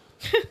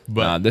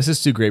 But This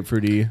is too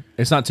grapefruity.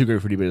 It's not too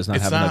grapefruity, but it's not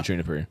it's having not enough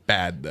juniper.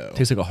 bad though.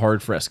 Tastes like a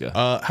hard Fresca.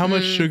 How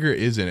much sugar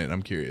is in it?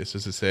 I'm curious.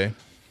 Does it say?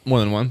 More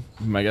than one,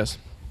 my guess.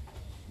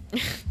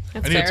 That's I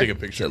need fair. to take a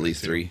It's picture. at of it,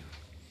 least too. 3.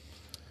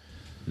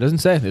 It doesn't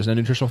say. There's no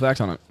nutritional facts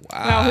on it.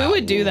 Wow, who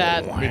would do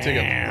that?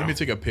 Let me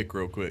take a pic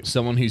real quick.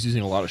 Someone who's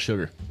using a lot of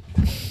sugar.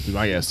 Be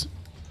my guess.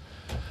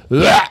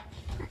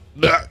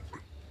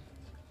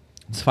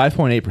 It's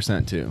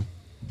 5.8% too.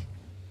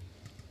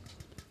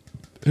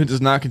 It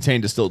does not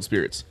contain distilled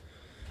spirits.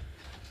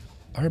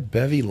 Our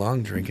bevy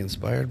long drink,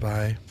 inspired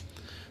by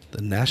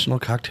the national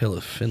cocktail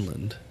of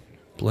Finland,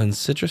 blends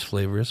citrus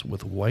flavors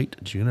with wild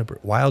juniper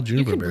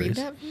You could berries read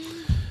that?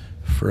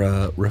 for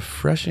a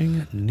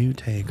refreshing new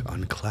take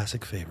on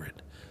classic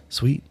favorite.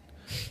 Sweet,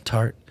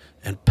 tart,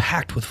 and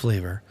packed with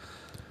flavor.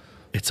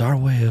 It's our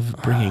way of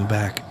bringing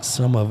back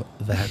some of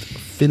that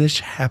Finnish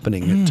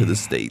happening to the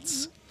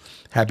States.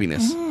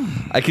 Happiness.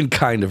 I can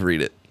kind of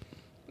read it.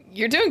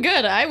 You're doing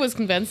good. I was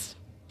convinced.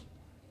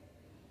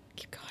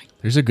 Keep going.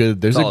 There's a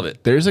good all of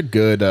it. there's a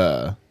good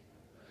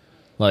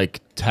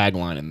like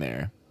tagline in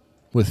there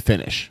with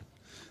finish.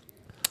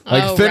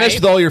 Like Oh, finish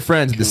right. with all your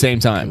friends at the same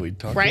time.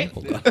 Right?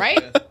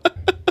 Right?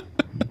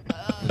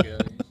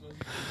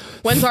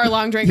 When's our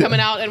long drink coming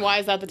out, and why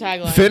is that the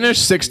tagline? Finish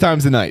 6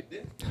 times a night.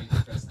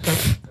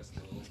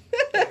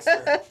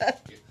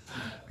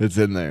 It's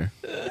in there.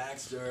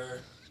 Baxter,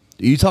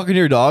 Are you talking to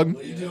your dog?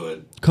 what are you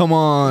doing? Come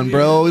on,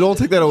 bro. Don't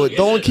take that away.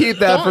 Don't keep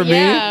that Don't- from me.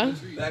 yeah.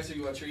 Baxter,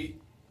 you want a treat?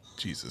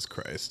 Jesus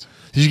Christ.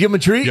 Did you give him a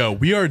treat? Yo,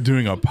 we are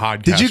doing a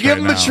podcast. Did you give right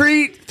him now. a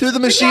treat through the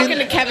You're talking machine?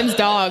 to Kevin's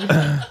dog.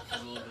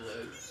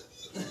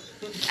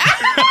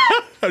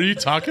 Are you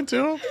talking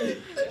to him?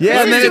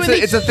 Yeah, and He's then doing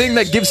the- it's a thing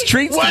that gives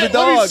treats to the Let me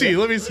dog. see.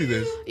 Let me see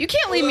this. You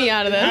can't leave me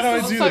out of this. How do I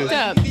This is do fucked this?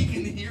 up. He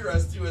can hear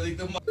us too. I think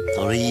the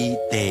 3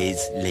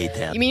 days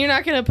later. You mean you're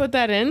not going to put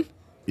that in?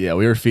 Yeah,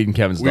 we were feeding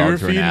Kevin's We dog were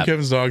through an feeding app.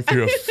 Kevin's dog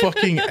through a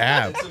fucking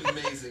app. It's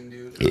amazing,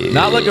 dude.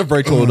 Not like a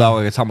virtual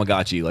dog, like a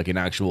Tamagotchi, like an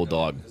actual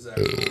dog. It's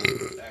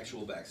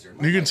actual Baxter.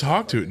 You can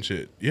talk to it and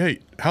shit. Yeah.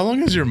 How long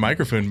has your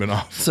microphone been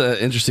off? It's an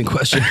interesting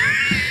question.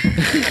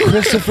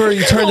 Christopher,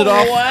 you turned it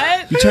off.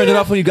 What? You turned it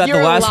off when you got You're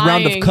the last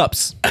round of lying.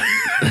 cups.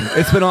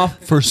 It's been off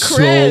for so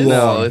Chris. long.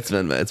 No, it's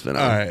been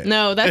on. All right.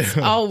 No, that's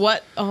oh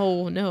what?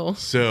 Oh no.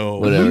 So,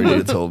 Whatever you would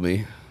have told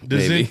me.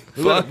 Does Maybe.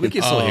 it- We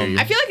can still hear you.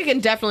 I feel like I can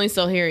definitely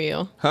still hear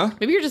you. Huh?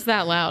 Maybe you're just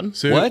that loud.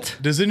 so What?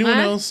 Does anyone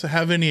What? else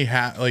have any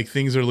like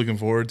things they're looking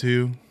forward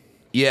to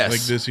Yes.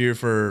 like this year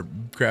for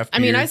craft I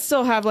beer? mean, I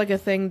still have like a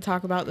thing to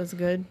talk about that's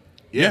good.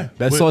 yeah.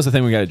 That's What- always the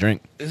thing we got to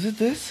drink. Is it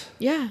this?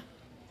 Yeah.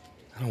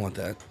 I don't want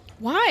that.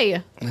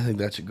 Why? I think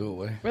that should go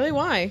away. Really?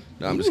 Why?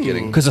 No, I'm just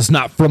kidding. Because it's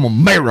not from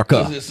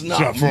America. It's It's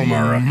not from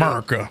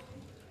America.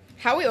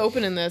 How are we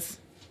opening this?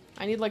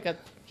 I need like a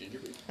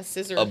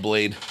scissor. A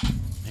blade.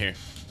 Here.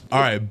 All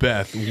right,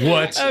 Beth.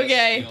 What?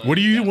 Okay. What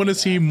do you want to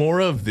see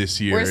more of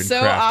this year? We're in so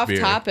craft off beer?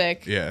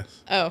 topic. Yes.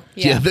 Oh,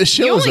 yeah. Yeah, this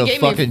You show is only a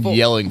gave me fucking full-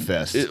 yelling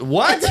fest.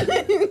 What?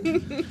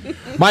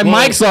 My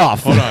Well, mic's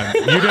off. Hold on.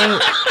 You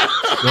don't.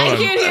 Hold I on.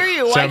 can't hear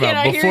you. Why Time can't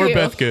out. I hear Before you?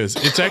 Beth goes,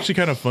 it's actually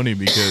kind of funny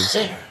because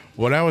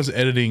when I was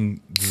editing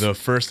the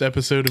first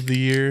episode of the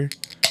year,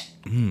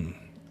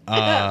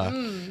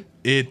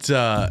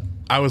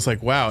 I was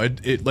like, wow,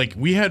 it like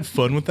we had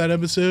fun with that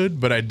episode,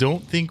 but I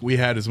don't think we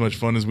had as much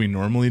fun as we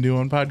normally do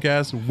on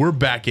podcasts. We're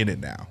back in it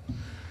now.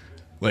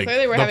 Like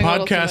Clearly we're the having a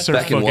little too podcasts much are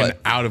fun. Back in fucking what?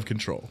 out of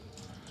control.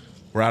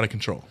 We're out of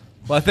control.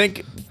 Well, I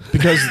think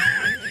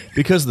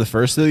because the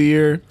first of the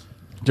year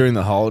during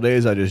the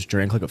holidays, I just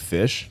drank like a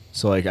fish.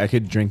 So like I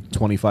could drink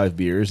 25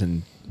 beers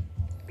and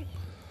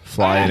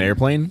fly an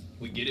airplane.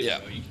 We get it, Yeah.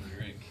 though. You can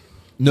drink.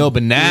 No,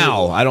 but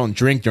now I don't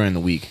drink during the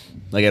week,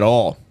 like at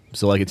all.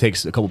 So like it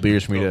takes a couple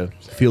beers for me to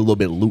feel a little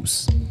bit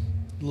loose. A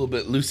little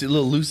bit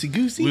loosey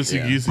goosey.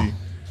 Loosey goosey.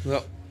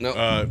 No,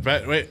 no.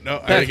 Wait, no. I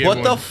gotta Beth, get what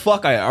one. the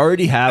fuck? I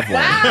already have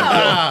one.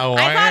 Oh,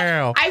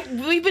 wow.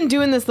 We've been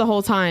doing this the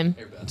whole time.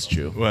 That's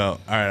true. Well,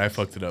 all right, I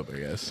fucked it up, I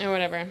guess. Or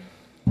whatever.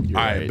 All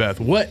right, Beth,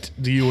 what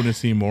do you want to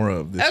see more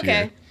of this Okay.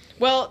 year?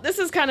 Well, this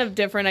is kind of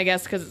different, I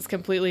guess, because it's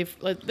completely.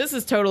 Like, this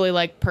is totally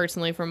like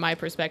personally from my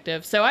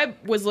perspective. So I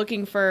was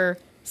looking for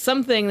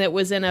something that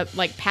was in a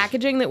like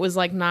packaging that was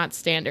like not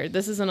standard.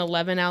 This is an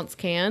 11-ounce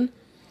can.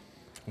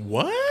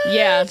 What?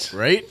 Yeah.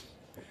 Right?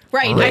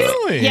 Right.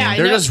 Really? Yeah. I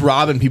They're know. just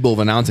robbing people of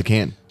an ounce a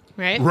can.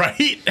 Right.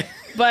 Right?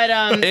 But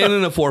And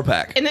in a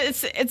 4-pack. and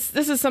it's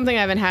this is something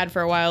I haven't had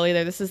for a while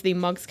either. This is the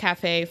Monk's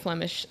Cafe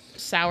Flemish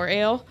Sour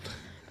Ale,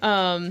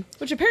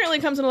 which apparently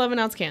comes in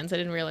 11-ounce cans. I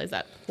didn't realize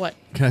that. What?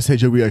 Can I say,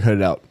 Joe, we gotta cut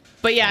it out?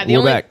 But yeah, the We're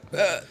only back.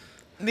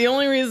 the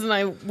only reason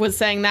I was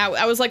saying that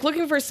I was like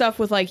looking for stuff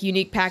with like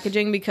unique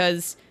packaging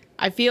because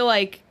I feel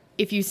like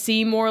if you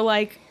see more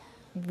like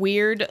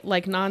weird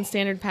like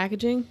non-standard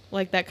packaging,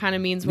 like that kind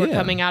of means we're Yeah.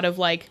 coming out of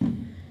like,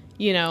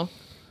 you know,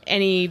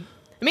 it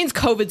means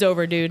COVID's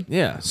over, dude.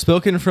 Yeah,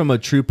 spoken from a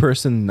true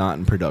person not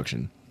in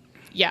production.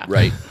 Yeah.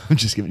 Right. I'm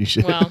just giving you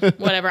shit. Well,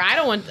 whatever. I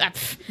don't want.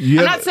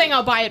 Yeah. I'm not saying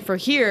I'll buy it for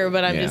here,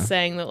 but I'm Yeah. just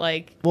saying that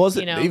like, Well, is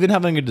you it, know, even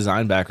having a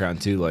design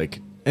background too, like,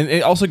 and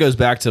it also goes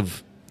back to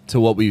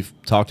what we've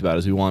talked about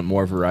is we want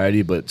more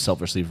variety, but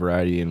selfishly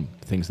variety and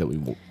things that we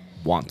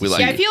want to We see.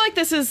 like yeah, I it. feel like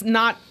this is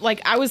not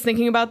like I was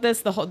thinking about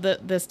this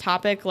this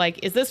topic.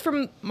 Like, is this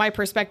from my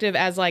perspective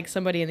as like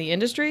somebody in the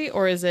industry,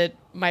 or is it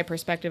my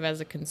perspective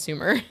as a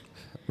consumer?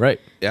 Right.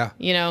 Yeah.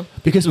 You know,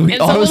 Because we And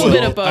it's a little honestly,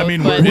 bit of both. I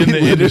mean, but we're in the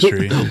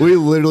industry. we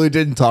literally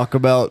didn't talk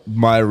about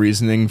my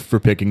reasoning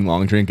for picking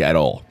long drink at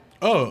all.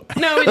 Oh,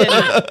 no, we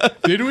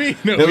didn't. did we?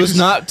 No, It was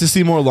not to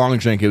see more long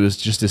drink. It was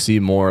just to see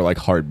more like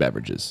hard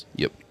beverages,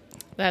 Yep.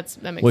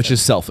 That makes which sense.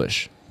 is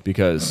selfish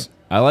because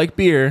I like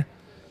beer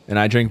and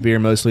I drink beer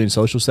mostly in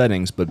social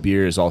settings, but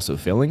beer is also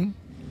filling,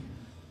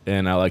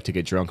 and I like to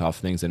get drunk off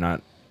things that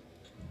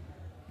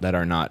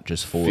are not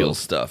just full Feel of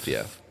stuff.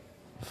 Yeah.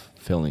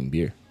 filling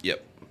beer.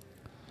 Yep.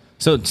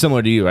 So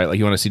similar to you, right? Like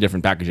you want to see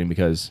different packaging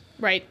because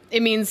right.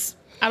 It means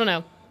I don't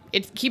know.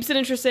 It keeps it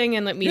interesting,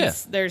 and it means Yeah.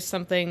 there's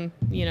something,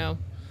 you know.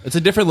 It's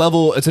a different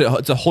level. It's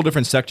a whole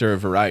different sector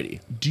of variety.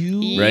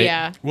 Right?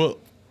 Yeah. Well,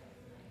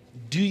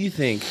 Do you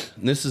think,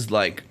 and this is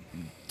like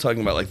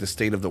talking about like the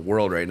state of the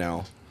world right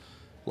now,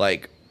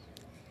 like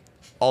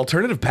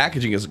alternative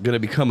packaging is going to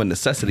become a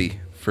necessity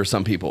for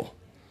some people,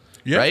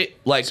 yeah, right?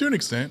 Like to an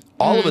extent.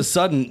 all of a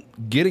sudden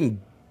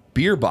getting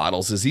beer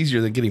bottles is easier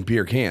than getting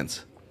beer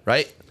cans,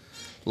 right?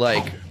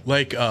 Like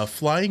Like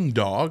Flying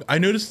Dog, I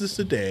noticed this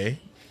today,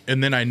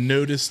 and then I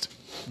noticed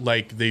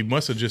like they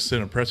must have just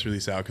sent a press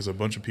release out because a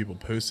bunch of people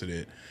posted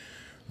it.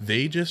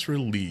 They just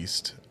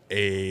released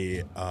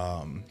a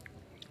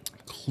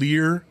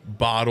clear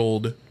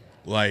bottled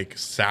like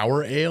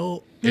sour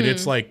ale, and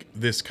it's like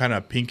this kind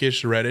of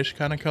pinkish reddish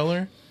kind of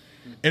color.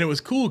 And it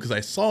was cool because I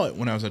saw it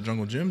when I was at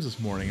Jungle Gyms this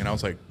morning, and I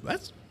was like,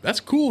 that's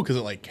cool because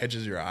it like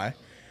catches your eye.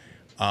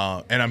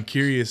 And I'm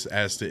curious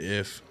as to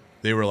if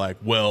they were like,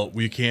 well,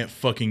 we can't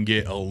fucking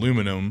get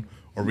aluminum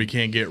or we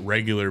can't get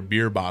regular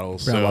beer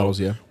bottles. Brown so bottles,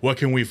 yeah. what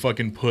can we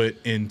fucking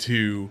put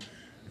into,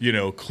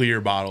 clear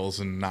bottles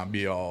and not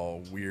be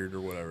all weird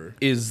or whatever?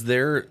 is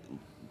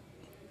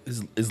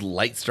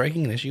light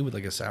striking an issue with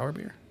like a sour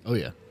beer? Oh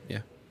yeah. Yeah.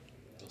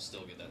 You'll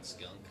still get that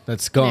skunk.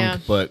 That skunk, Yeah.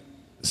 but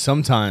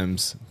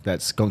sometimes that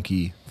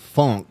skunky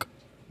funk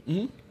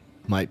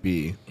might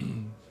be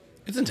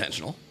It's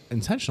intentional.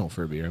 intentional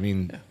for a beer. I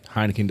mean,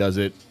 Heineken does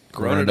it.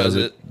 Corona does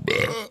it.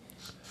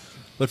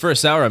 But for a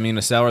sour, I mean,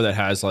 a sour that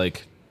has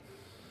like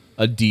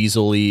a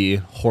diesel-y,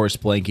 horse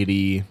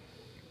blankety,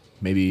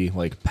 maybe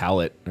like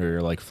palate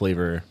or like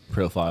flavor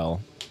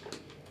profile.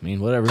 I mean,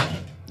 whatever.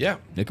 Yeah.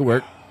 It could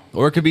work.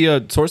 Or it could be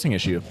a sourcing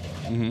issue.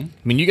 I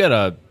mean, you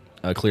got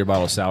a clear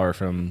bottle sour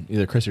from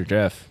either Chris or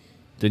Jeff,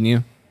 didn't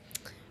you?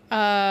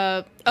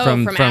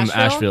 From Asheville?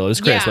 Asheville. It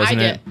was Chris, yeah, wasn't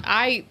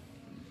I it? did.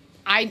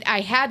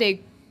 I had a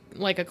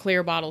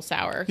clear bottle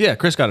sour. Yeah,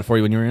 Chris got it for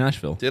you when you were in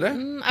Asheville. Did I?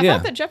 I Yeah.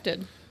 thought that Jeff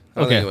did. I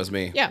don't Okay. think it was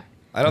me. Yeah.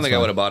 I don't think I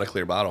fine. would have bought a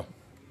clear bottle.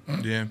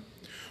 Yeah.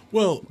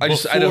 Well, I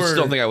just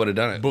don't think I would have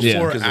done it. before Yeah.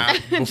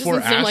 before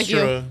Doesn't seem like you.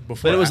 Astra,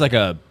 before But it was A- like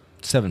a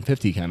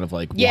 750 kind of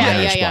like Yeah,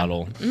 wine-ish yeah.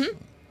 bottle.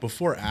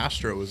 before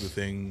Astra was a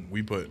thing.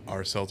 We put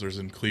our seltzers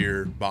in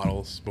clear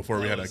bottles before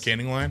we That had a was-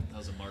 canning line. That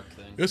was a Mark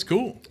thing. It was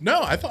cool.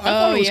 No, I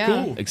thought it was yeah.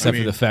 cool. Except I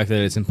mean, for the fact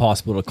that it's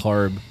impossible to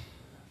carb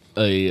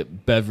a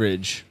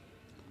beverage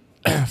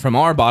from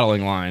our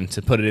bottling line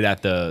to put it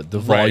at the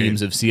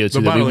volumes of CO2 the that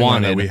we bottling line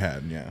wanted that we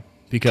had. Yeah.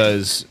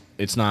 because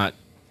it's not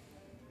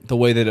the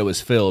way that it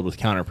was filled with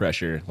counter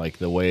pressure, like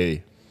the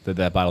way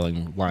that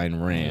bottling line It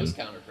ran. was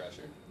counter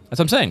pressure. That's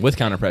what I'm saying, with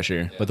counter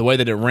pressure. But the way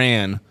that it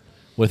ran,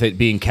 with it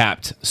being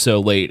capped so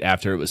late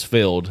after it was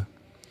filled,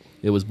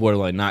 it was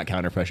borderline not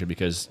counter pressure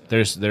because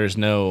there's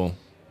no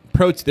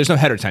there's no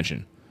header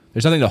tension.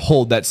 There's nothing to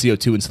hold that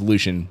CO2 in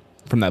solution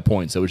from that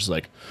point. So it was just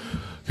like,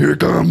 here it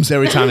comes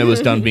every time it was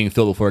done being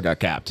filled before it got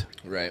capped.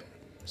 Right.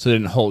 So it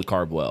didn't hold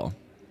carb well.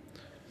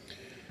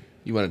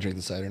 You want to drink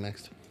the cider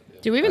next?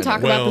 Did we even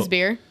talk Well- about this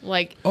beer?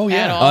 Like, Oh,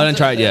 yeah. at Oh, all? I didn't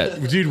try it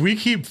yet. Dude, we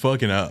keep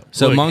fucking up.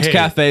 So Monk's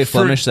Cafe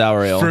Flemish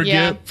Sour Ale.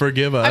 Yeah.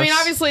 Forgive us. I mean,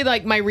 obviously,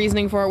 like, my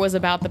reasoning for it was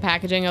about the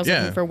packaging. I was Yeah.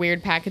 looking for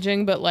weird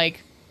packaging, but,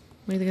 like,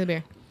 what do you think of the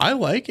beer? I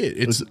like it.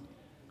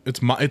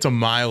 It's a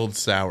mild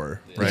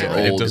sour, right? old.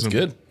 It It's doesn't.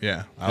 good.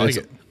 Yeah, I like It's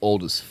it.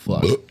 old as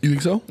fuck. You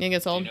think so? You think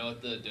it's old? You know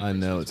what the difference I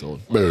know it's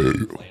old.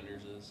 between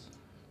Flanders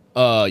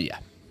is? Yeah.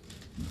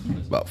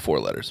 About 4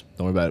 letters.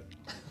 Don't worry about it.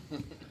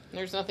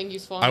 There's nothing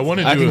useful. I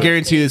want to I do. can a-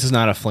 guarantee this is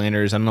not a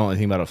Flanders. I don't know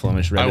anything about a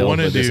Flemish red I ale, want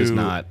to but this is do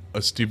not.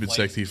 a stupid, Like,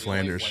 sexy the only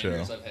Flanders show.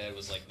 Flanders I've had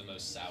was like the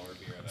most sour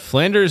beer I've ever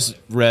Flanders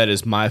red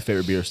is my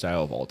favorite beer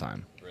style of all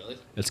time. had. Really?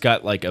 It's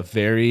got like a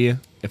very,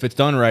 if it's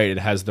done right, it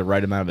has the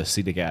right amount of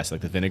acetic acid,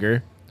 like the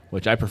vinegar,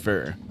 which I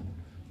prefer,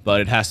 but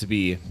it has to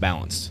be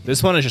balanced.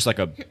 This one is just like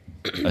a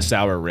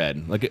sour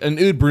red. Like an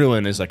Oud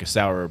Bruin is like a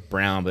sour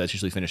brown, but that's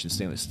usually finished in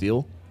stainless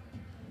steel.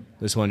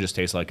 This one just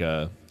tastes like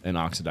an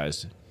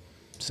oxidized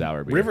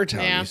sour beer.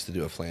 Rivertown Yeah. used to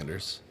do a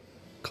Flanders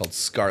called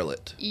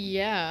Scarlet.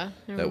 Yeah,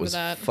 I remember That was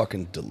that.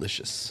 fucking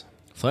delicious.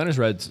 Flanders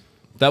Reds,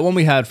 that one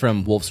we had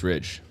from Wolf's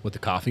Ridge with the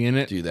coffee in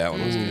it. Dude, that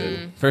one was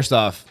good. First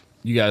off,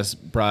 you guys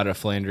brought a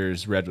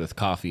Flanders Red with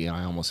coffee, and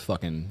I almost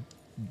fucking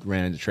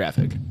ran into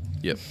traffic.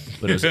 Yep.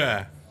 But it was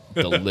Yeah.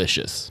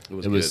 delicious. It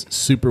was It was good.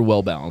 super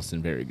well balanced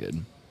and very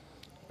good.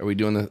 Are we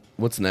doing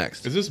what's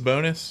next? Is this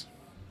bonus?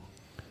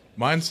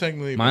 Mine's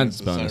technically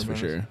Mine's bonus. bonus Sorry, for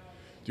sure.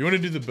 Do you want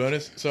to do the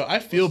bonus? So I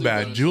feel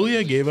bad.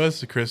 Julia gave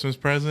us a Christmas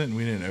present and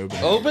we didn't open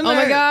it. Open Oh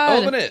my it. God.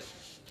 Open it.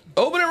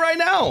 Open it right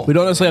now. We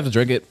don't necessarily have to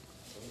drink it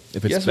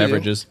if it's Yes, we do.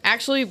 beverages.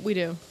 Actually, we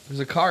do. There's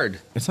a card.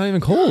 It's not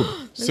even cold.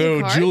 So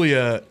a card?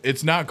 Julia,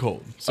 it's not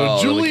cold. So Oh,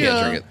 then we Julia,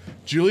 can't drink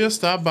Julia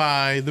stopped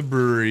by the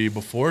brewery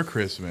before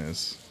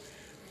Christmas.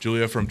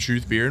 Julia from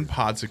Truth Beer and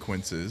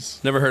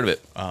Podsequences. Never heard of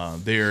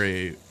it. They are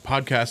a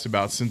podcast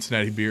about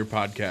Cincinnati beer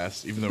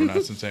podcast, even though we're not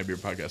a Cincinnati beer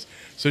podcast.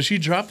 So she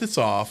dropped this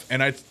off,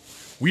 and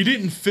we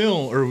didn't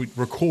film or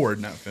record,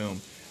 not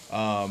film,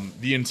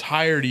 the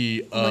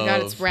entirety of. Oh my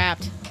god, it's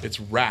wrapped. It's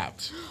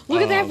wrapped.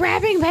 Look at that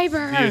wrapping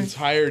paper. The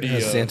entirety It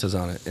has of Santa's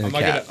on it and I'm a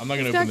not cat. gonna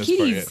It's open got this part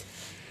kitties.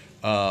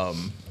 yet.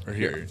 Or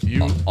here,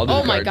 you. I'll do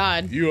Oh the my card.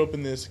 god. You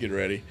open this. Get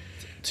ready.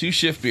 2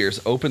 shift beers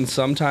open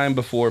sometime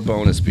before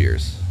bonus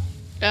beers.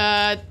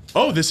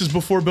 Oh, this is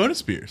before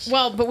bonus beers.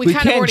 Well, but we We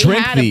kind of can't already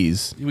drink had 'em.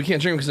 these. We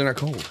can't drink them because they're not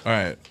cold. All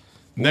right.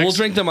 We'll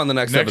drink them on the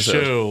next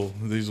episode. show.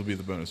 These will be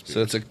the bonus beers.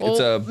 So it's a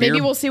Well, beer,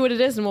 maybe we'll see what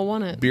it is and we'll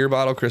want it. beer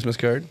bottle Christmas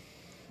card.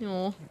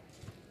 Oh,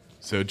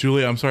 So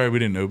Julia, I'm sorry we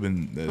didn't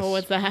open this.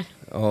 what's that?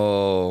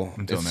 Oh,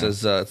 Until it now.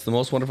 says it's the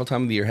most wonderful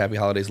time of the year. Happy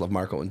holidays, love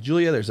Marco and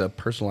Julia. There's a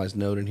personalized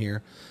note in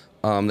here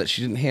that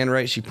she didn't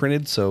handwrite. She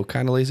printed, so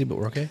kind of lazy, but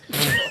we're okay.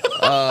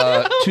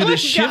 To the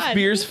Shift God.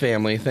 Beers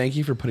family, thank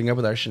you for putting up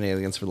with our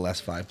shenanigans for the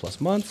last 5+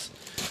 months.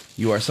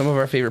 You are some of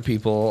our favorite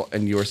people,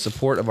 and your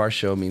support of our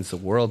show means the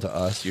world to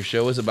us. Your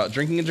show is about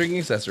drinking and drinking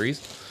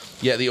accessories,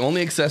 yet the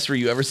only accessory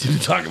you ever seem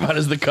to talk about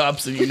is the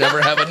cups, and you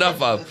never have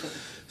enough of.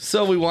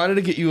 So we wanted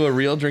to get you a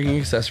real drinking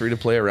accessory to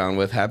play around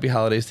with. Happy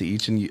holidays to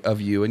each of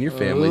you and your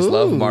families.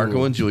 Love,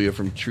 Marco and Julia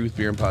from Truth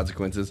Beer and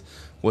Consequences.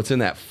 What's in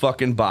that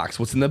fucking box?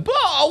 What's in the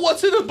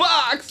what's in the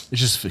box?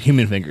 It's just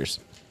human fingers.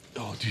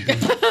 Oh, dude,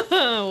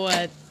 Oh,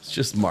 what? it's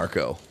just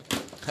Marco.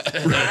 Pops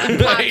out.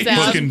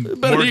 Fucking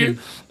I've been here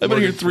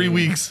Morgan 3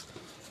 weeks.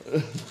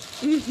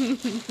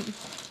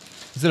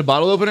 Is it a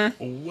bottle opener?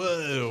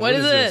 Whoa. What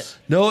is this? it?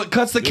 No, it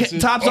cuts the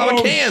tops off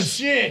of cans.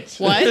 Shit.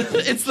 What?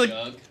 It's the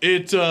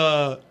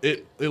Jug.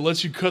 It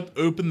lets you cut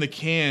open the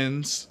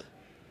cans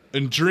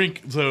and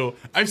drink. So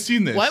I've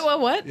seen this.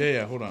 What?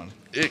 Yeah. Hold on.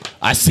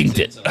 I synced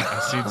it.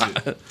 I've seen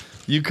it.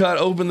 you cut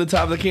open the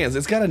top of the cans.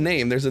 It's got a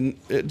name. There's a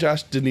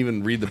Josh didn't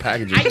even read the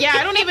packaging.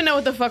 I don't even know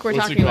what the fuck we're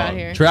What's it talking about called?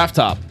 here. Draft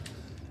top.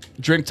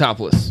 Drink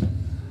topless.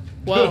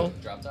 Whoa.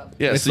 Drop top.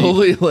 yeah, It's so you-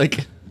 totally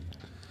like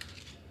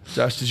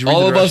Josh, did you read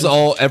all the of us directions?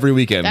 all every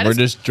weekend. That We're is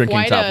just drinking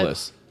quite a-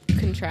 topless.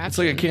 Contraption. It's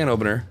like a can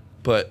opener,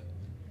 but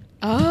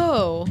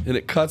Oh. and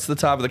it cuts the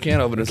top of the can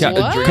open and Ca-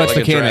 What? it cuts like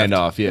the a can draft. end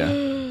off.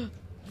 Yeah.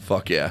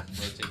 Fuck yeah,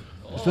 Rotate.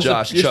 Oh,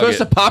 Josh, You're chug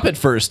supposed it. to pop it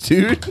first,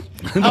 dude.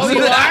 Oh,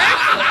 you are?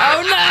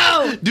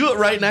 Oh, no. Do it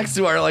right next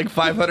to our like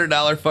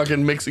 $500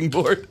 fucking mixing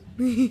board.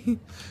 I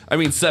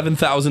mean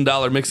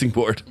 $7,000 mixing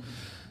board.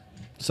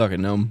 Suck it,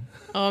 gnome.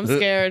 Oh, I'm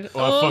scared. Oh,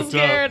 I Oh, I'm fucked up.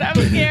 scared. I'm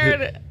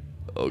scared.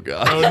 Oh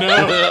god. Oh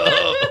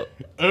no.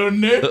 Oh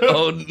no.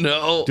 Oh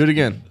no. Do it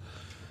again.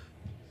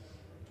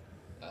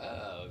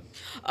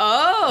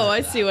 Oh,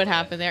 I see what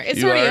happened there. It's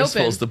You already are open.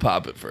 supposed to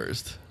pop it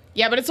first.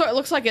 Yeah, but it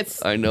looks like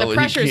it's. I know. The and he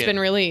pressure's can't- been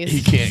released.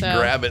 He can't so-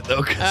 grab it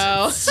though because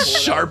Oh. it's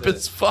sharp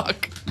as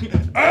fuck.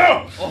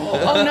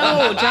 Oh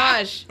no,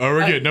 Josh. Oh,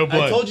 we're good. No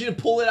blood. you to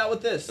pull it out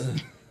with this.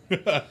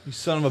 You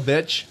son of a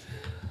bitch.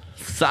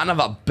 Son of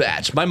a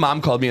bitch. My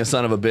mom called me a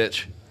son of a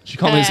bitch. She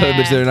called me a son of a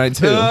bitch the other night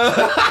too.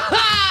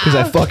 Because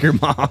I fuck your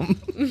mom.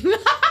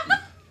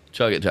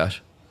 Chug it,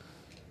 Josh.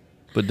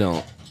 But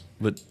don't.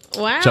 But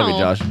Wow. Chug it,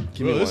 Josh.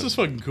 give me Whoa, this one. is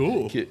fucking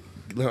cool.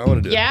 I want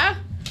to do it. Yeah.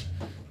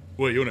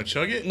 Wait, you want to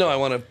chug it? No, I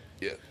want to.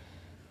 Yeah.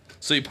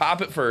 So you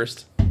pop it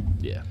first.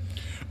 Yeah.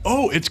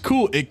 Oh, it's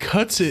cool. It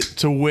cuts it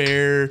to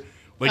where,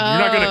 like, you're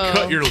not gonna Oh.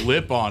 cut your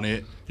lip on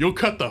it. You'll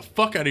cut the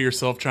fuck out of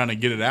yourself trying to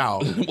get it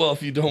out. Well,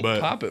 if you don't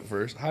But- pop it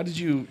first, how did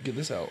you get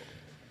this out?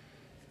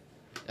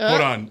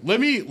 Hold on. Let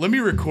me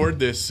record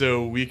this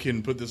so we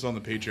can put this on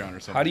the Patreon or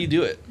something. How do you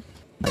do it?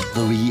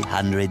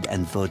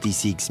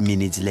 346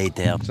 minutes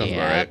later. Sounds Yeah.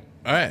 about right.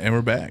 All right, and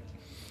we're back.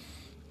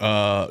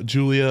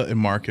 Julia and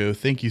Marco,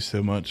 thank you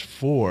so much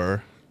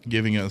for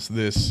giving us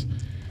this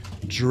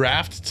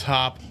draft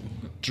top,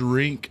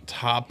 drink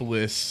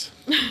topless,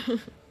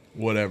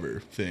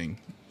 whatever thing.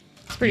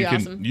 It's pretty you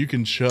awesome. You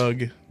can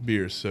chug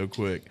beer so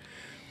quick.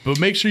 But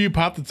make sure you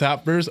pop the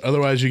top first,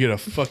 otherwise you get a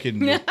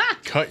fucking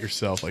cut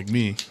yourself like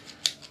me.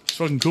 It's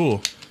fucking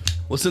cool.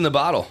 What's in the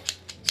bottle?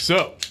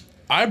 So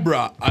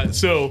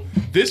so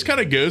this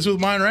kind of goes with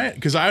mine, right?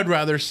 Because I'd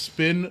rather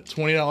spend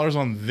 $20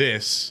 on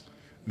this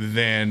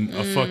than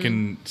a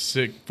fucking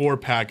sick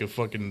 4-pack of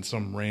fucking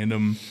some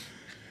random,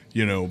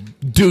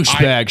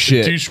 Douchebag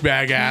shit.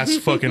 douchebag ass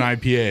fucking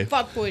IPA.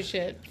 Fuck boy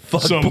shit.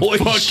 Fuck Some boy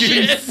fucking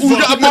shit. some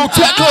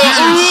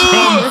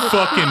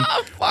fucking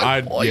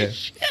yeah.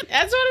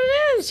 That's what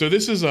it is. So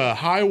this is a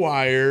High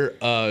Wire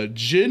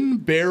Gin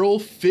Barrel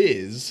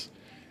Fizz.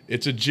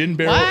 It's a gin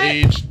barrel What?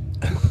 aged.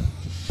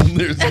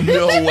 There's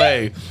no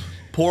way.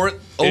 Pour it.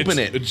 Open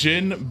it's a it.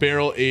 gin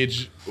barrel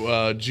aged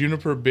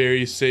juniper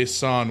berry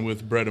saison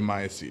with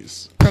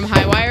Brettanomyces. From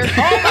Highwire.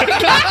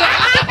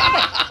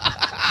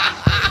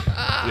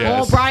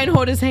 Yes. Oh, Brian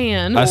hold his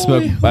hand. I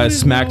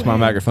smacked my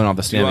microphone off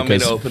the stand want me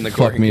because to open the fuck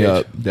corking me cage?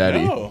 up,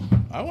 daddy. No,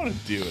 I want to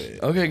do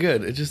it. Okay,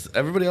 good. It just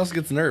everybody else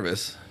gets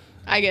nervous.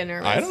 I get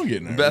nervous. I don't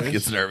get nervous. Beth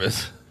gets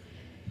nervous.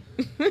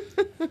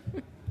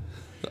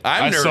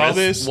 I'm I nervous saw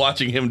this.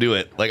 watching him do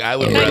it. Like I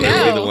would I rather be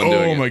know. the one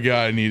doing Oh it. my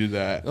god, I needed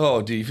that.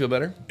 Oh, do you feel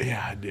better?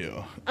 Yeah, I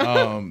do.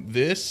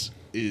 This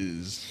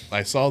is.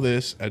 I saw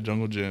this at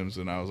Jungle Gyms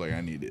and I was like,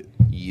 I need it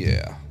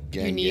Yeah.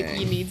 Gang, You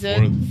gang. need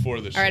it. for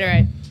the show. All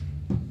right.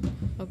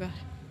 Oh god.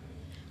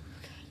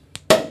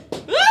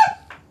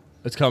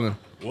 It's coming.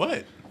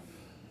 What?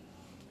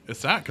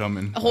 It's not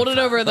coming. Hold it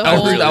over the I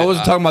whole.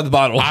 wasn't talking about the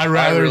bottle. I'd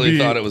rather really be,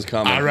 thought it was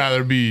coming. I'd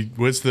rather be.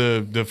 What's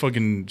the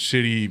fucking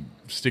shitty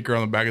sticker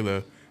on the back of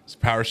the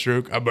Power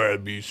Stroke? I'd rather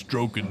be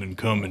stroking than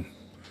coming.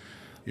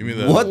 Give me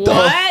the What the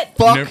What?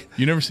 fuck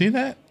You never seen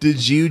that?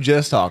 did you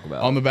just talk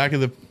about? On the back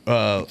of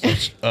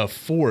the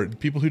Ford,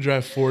 people who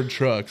drive Ford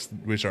trucks,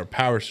 which are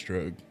Power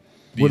Stroke.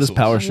 What does diesels.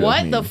 Power Stroke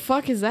What mean? the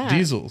fuck is that?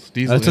 Diesels?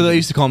 Diesel. That's what they engines.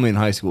 used to call me in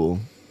high school.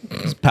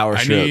 It's Power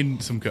I Stroke.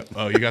 need some cups.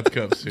 Oh, you got the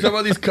cups Talking too.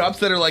 about these cups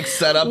that are like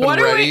set up What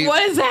and are ready we?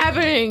 What is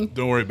happening?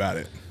 Don't worry about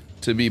it.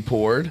 to be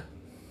poured.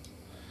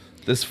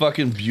 This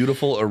fucking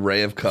beautiful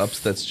array of cups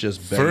that's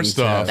just begging First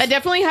to off- have- That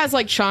definitely has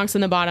like chunks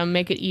in the bottom.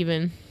 Make it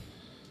even.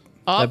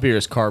 That beer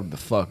is carved the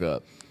fuck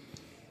up.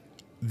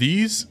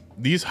 These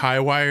high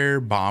wire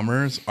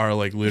bombers are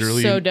like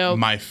literally So dope.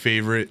 my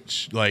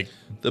favorite. Like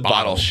The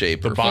bottle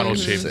shape The are bottle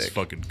fucking shape is sick.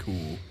 fucking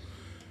cool.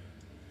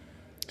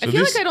 I So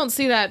feel this- like I don't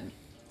see that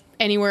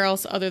anywhere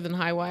else other than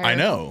high wire. I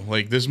know.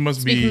 Like this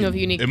must Speaking be. of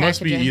unique it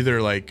must be packaging.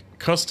 either like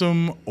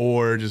custom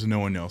or just no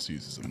one else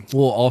uses them.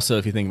 Well, also,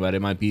 if you think about it,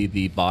 it might be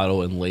the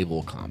bottle and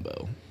label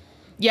combo.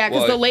 Yeah,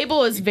 because Well, the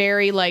label is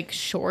very like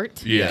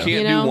short. Yeah. Can't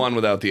You know? do one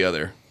without the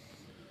other.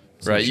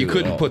 Right? You true at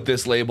couldn't all. put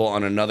this label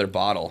on another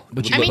bottle.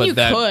 But I mean, you could, you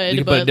could put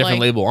a but, different like-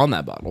 label on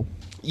that bottle.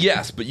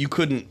 Yes, but you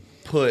couldn't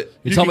put.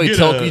 You You tell can me, get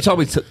Til- a- you tell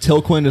me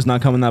Tilquin does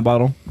not come in that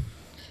bottle.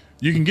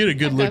 You can get a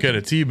good Okay. look at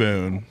a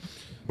T-bone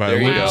by There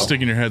you go.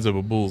 sticking your heads up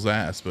a bull's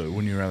ass, but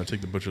wouldn't you rather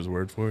take the butcher's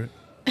word for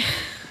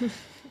it?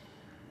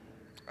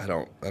 I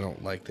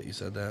don't like that you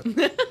said that.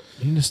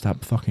 You need to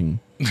stop fucking.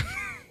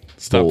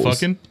 Stop Bulls.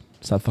 fucking.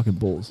 Stop fucking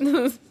bulls.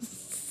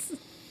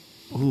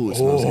 Ooh, it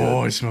smells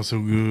Oh, good. it smells so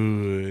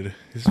good.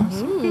 It smells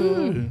so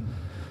good.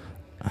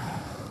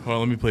 Hold on,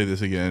 let me play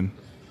this again.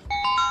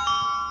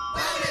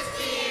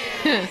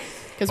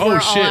 Because Oh we're all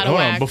shit! out of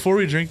Hold on. whack. Before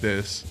we drink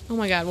this, Oh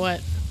my god,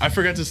 what? I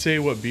forgot to say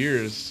what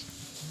beers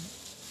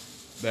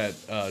that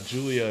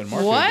Julia and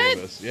Marco What?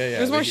 gave us. Yeah, yeah.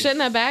 There's they more ga- shit in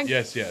that bag?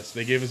 Yes, yes.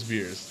 They gave us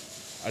beers.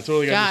 I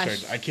totally got Gosh.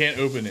 distracted. I can't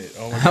open it.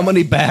 Oh my How god.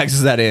 many bags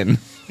is that in?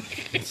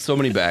 So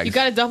many bags. You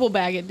gotta double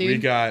bag it, dude. We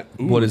got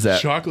What is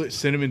that? Chocolate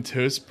cinnamon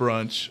toast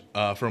brunch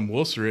from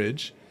Wolf's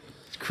Ridge.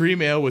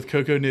 Cream ale with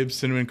cocoa nibs,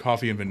 cinnamon,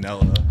 coffee, and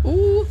vanilla.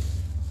 Ooh.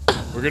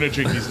 We're gonna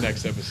drink these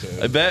next I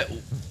episode. bet.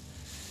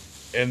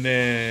 And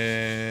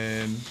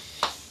then,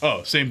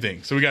 oh, same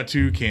thing. So we got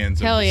 2 cans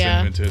Hell of the yeah.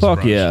 cinnamon toast Fuck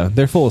brunch. yeah,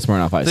 they're full of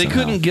Smirnoff Ice. They somehow.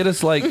 couldn't get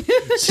us like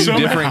 2 Somehow.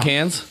 different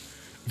cans.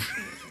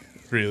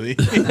 Really?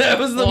 That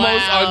was the most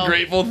Wow.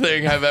 ungrateful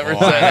thing I've ever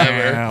said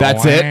ever. Wow,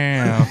 That's it?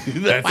 wow.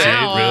 That's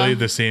Wow. it? Really?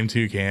 The same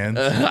 2 cans?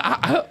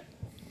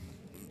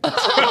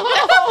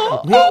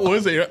 What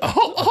was it?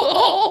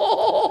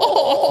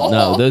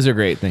 No, those are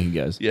great. Thank you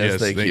guys. Yes,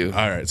 thank you.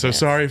 All right. So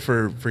sorry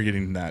for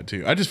forgetting that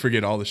too. I just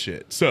forget all the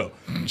shit. So,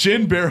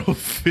 Gin Barrel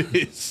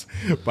Fizz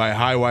by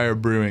Highwire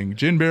Brewing.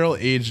 Gin Barrel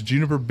aged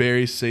juniper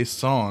berry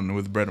saison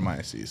with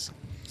Brettanomyces.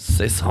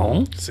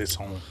 Saison.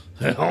 Saison.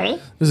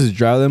 This is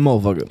dry than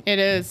motherfucker. It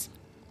is.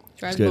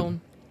 Dry as good.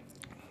 bone.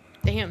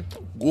 Damn.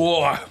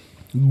 Whoa.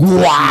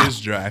 It is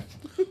dry.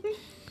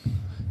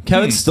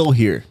 Kevin's still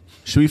here.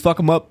 Should we fuck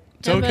him up?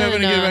 Tell Kevin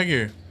to get Kevin, back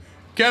here.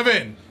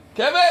 Kevin,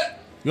 Kevin,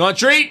 You want a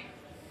treat?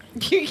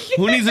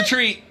 who needs a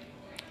treat?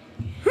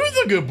 who's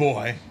a good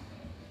boy?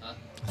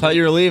 I thought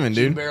you were leaving,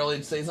 dude. Barrel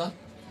aged saison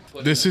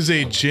This is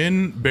a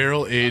gin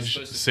barrel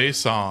aged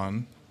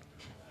saison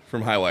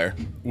from Highwire.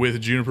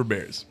 with juniper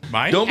berries.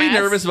 Mine? Don't be Yes.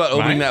 nervous about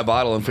opening Mine? that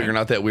bottle and figuring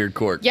out that weird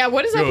cork. Yeah,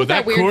 what is up Yo, with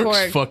that, weird cork's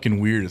cork? fucking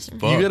weird as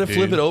fuck. You gotta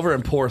flip dude. it over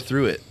and pour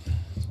through it.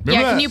 Remember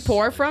Yeah, can that? you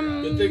pour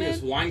from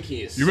it? wine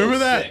key is You remember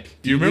that? sick.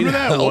 You remember need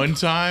that help? one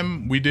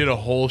time we did a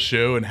whole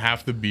show and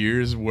half the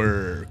beers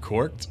were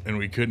corked and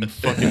we couldn't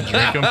fucking drink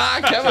them?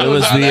 Kevin It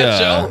was on the that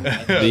show.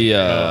 the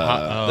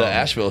The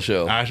Asheville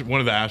show.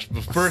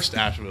 The first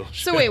Asheville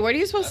show. So wait, what are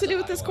you supposed to do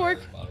with this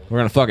cork? we're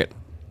gonna fuck it.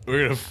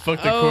 We're gonna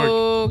fuck the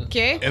cork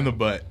Okay. in the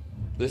butt.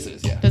 This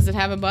is, yeah. Does it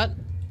have a butt?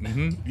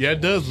 Yeah,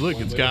 it does. Look,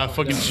 it's got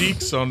fucking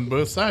cheeks on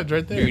both sides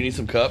right Here, there. you need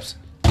some cups?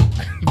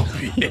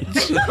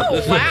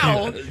 Oh,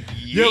 wow.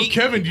 Yo,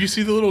 Kevin, do you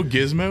see the little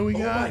gizmo we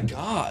got?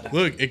 God.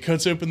 Look, it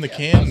cuts open the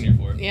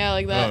can. Yeah,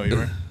 like that. Oh, you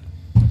were.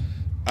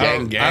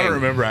 Gang, I gang. don't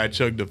remember. I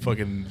chugged a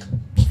fucking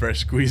fresh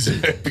squeeze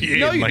IPA.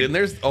 No, in, you like- didn't.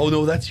 There's. Oh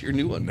no, that's your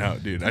new one. No,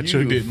 dude, I You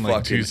chugged it in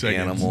like 2 fucking seconds.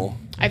 Animal.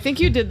 I think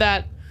you did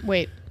that.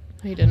 Wait,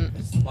 no, you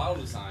didn't. Bottle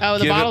design. Oh,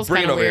 the Give it- bottle's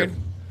bring kind it of over weird. here.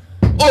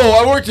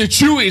 Oh, I worked at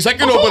Chewy's. I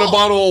can open a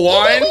bottle of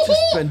wine.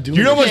 Just been doing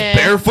You know how much Yeah.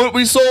 barefoot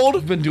we sold?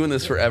 I've been doing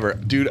this forever,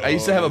 dude. I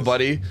used to have a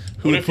buddy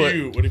who What would if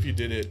put. what if you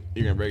did it?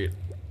 You're gonna break it.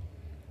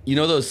 You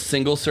know those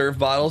single serve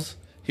bottles?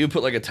 He would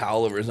put like a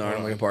towel over his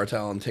arm, like a bar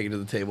towel, and take it to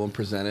the table and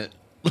present it.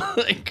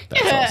 Like,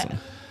 That's awesome.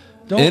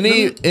 don't,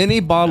 Any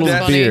bottle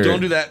that's, of beer don't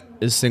do that.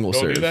 is single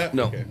Don't serve. do that.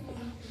 No. Okay.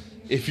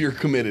 If you're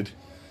committed.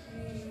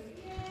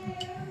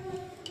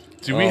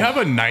 Do we have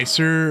a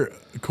nicer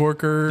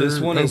corker? This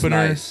one is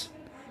opener? nice.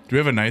 Do we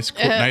have a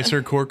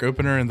nicer cork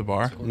opener in the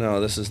bar? No,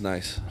 this is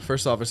nice.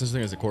 First off, it's this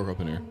thing as a cork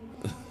opener.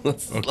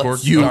 Let's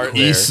cork- You start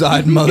there. East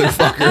Side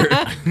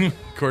motherfucker.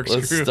 Corkscrew.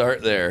 Let's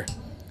start there.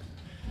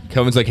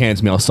 Kevin's like,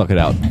 hands me, I'll suck it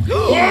out.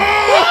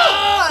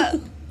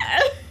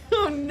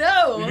 Oh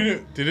no!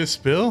 Did it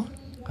spill?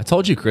 I I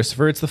told you,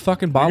 Christopher. It's the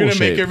fucking You're bottle gonna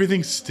shape. make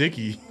everything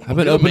sticky. I've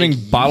been opening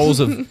bottles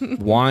of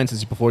wine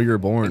since before you were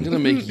I'm born. gonna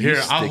make you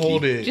Here, I'll sticky.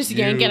 hold it. Just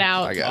yank it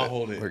out. I got I'll it.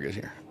 hold it. We're good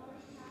here.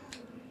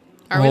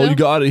 Are we Oh, though? you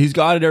got it. He's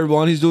got it,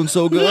 everyone. He's doing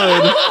so good.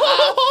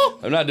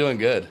 I'm not doing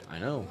good. I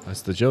know.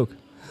 That's the joke.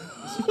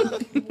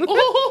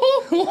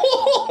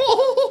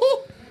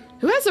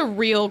 Who has a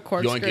real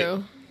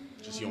corkscrew?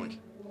 Just yoink.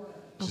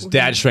 Just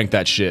dad strength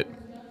that shit.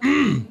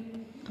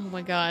 Oh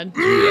my god.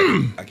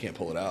 I can't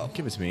pull it out.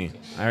 Give it to me.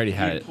 I already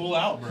had it. Pull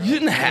out, bro. You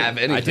didn't have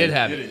anything. I did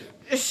have it.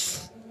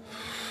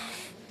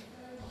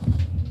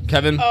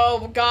 Kevin,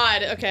 Oh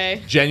god.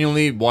 Okay.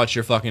 genuinely watch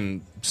your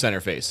fucking center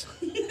face.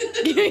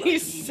 You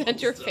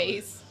sent your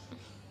face.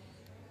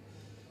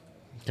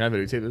 Can I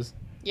videotape this?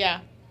 Yeah.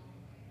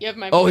 You have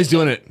my. Oh, he's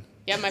permission. doing it.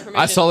 You have my permission.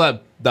 I saw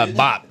that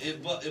bot.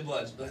 It budged,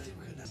 but I think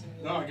we're good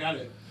now. No, I got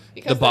it.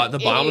 Because The they're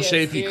bottle idiots,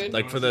 shape, you, dude.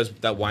 like for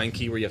that wine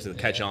key where you have to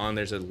catch on,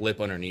 there's a lip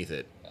underneath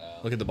it.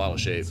 Look at the bottle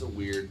shape. So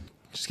weird.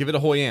 Just give it a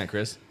whole yank,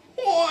 Chris.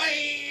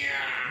 I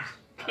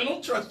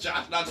don't trust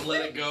Josh not to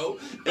let it go.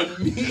 And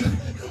me.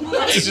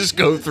 Just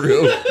go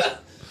through.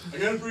 I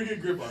got a pretty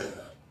good grip on it.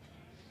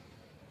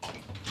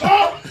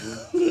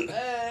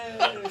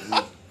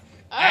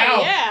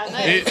 Oh yeah.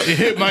 Nice. It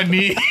hit my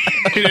knee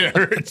and it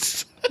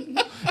hurts.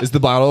 Is the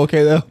bottle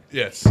okay though?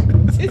 Yes.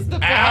 Is the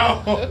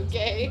Ow. bottle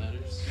okay?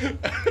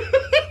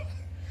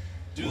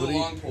 Do the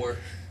long pour.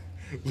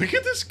 Look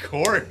at this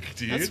cork,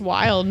 dude. That's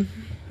wild.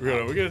 We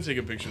gotta take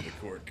a picture of the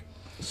cork.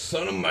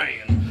 Son of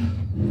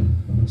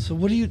man. So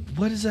what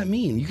does that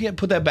mean? You can't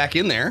put that back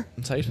in there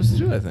That's how you're supposed to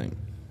do it, I think.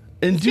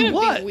 and It's do gonna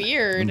what? be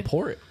weird. And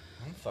pour it.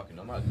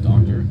 I'm not a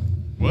doctor.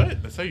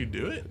 What? That's how you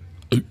do it?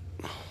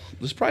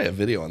 There's probably a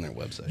video on their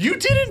website. You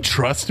didn't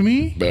trust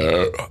me?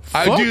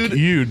 Fuck dude,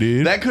 you,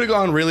 dude. that could have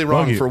gone really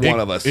wrong Fuck for you. one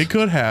of us. It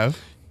could have.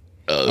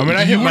 I mean,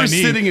 I hit you my were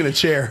knee. sitting in a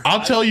chair.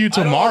 I'll tell you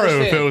tomorrow if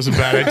understand. it was a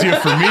bad idea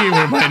for me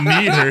when my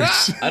knee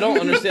hurts. I don't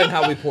understand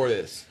how we pour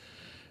this.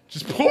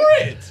 Just pour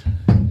it.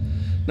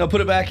 No,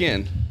 put it back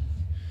in.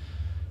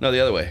 No,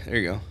 the other way. There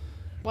you go.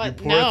 What?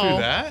 pour it no. through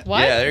that?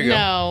 What? Yeah, there you go.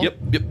 No.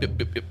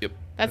 Yep.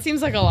 That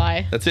seems like a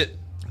lie. That's it.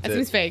 That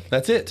seems fake.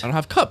 That's it. I don't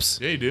have cups.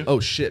 Yeah, you do. Oh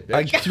shit,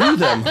 I bitch. threw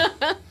them.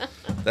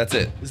 That's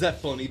it. Is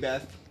that funny,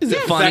 Beth? Is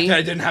it funny?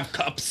 didn't have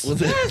cups.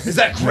 Was it? Is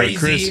that Hey,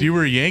 Chris, you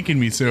were yanking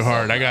me so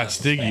hard, I got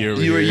sticky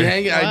over You were here.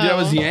 yanking. I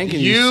was Wow.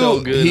 yanking you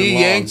so good. He and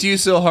long. yanked you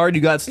so hard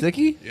you got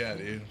sticky? Yeah,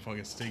 dude.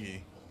 Fucking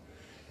sticky.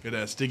 Get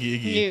that sticky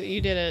iggy.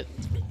 You did it.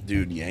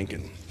 dude,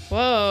 yanking.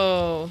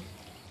 Whoa.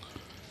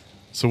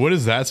 So what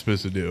is that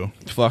supposed to do?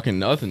 Fucking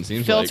nothing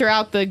seems Filter like.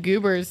 out the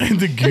goobers. The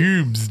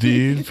goobs,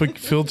 dude. Fuck,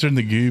 filtering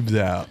the goobs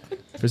out.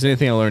 If there's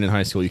anything I learned in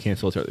high school, you can't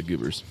filter out the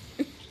goobers.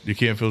 You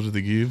can't filter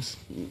the goobs?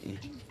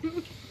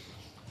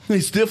 Hey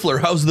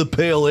Stifler, how's the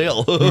pale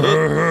ale?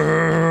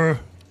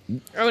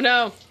 Oh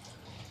no.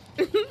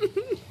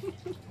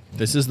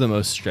 This is the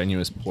most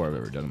strenuous pour I've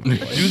ever done in my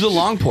life. Do the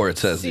long pour. It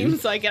says. Dude.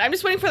 Seems like it. I'm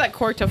just waiting for that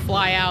cork to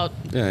fly out.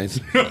 Yeah, it's,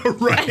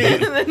 Right.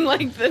 And then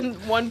like the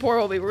one pour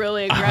will be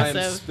really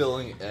aggressive.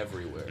 spilling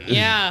everywhere.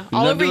 Yeah.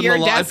 All No, over doing your the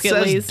long- desk it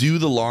at says least. do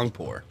the long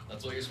pour.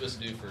 That's what you're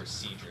supposed to do for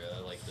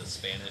Sidra, like the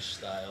Spanish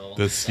style.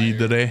 The seed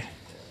cider. today.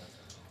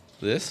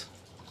 This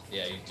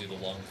Yeah, you do the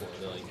long pour.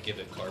 They like give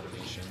it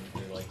carbonation.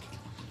 They're like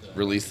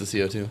release the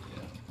CO2.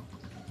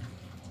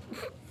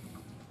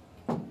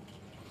 I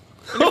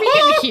wonder if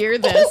you can hear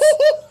this.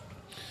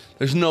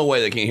 There's no way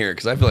they can't hear it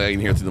because I feel like I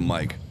can hear it through the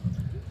mic.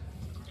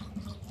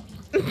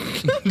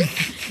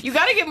 You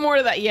got to get more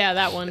to that. Yeah,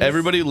 that one.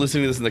 Everybody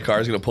listening to this in the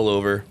car is gonna pull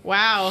over.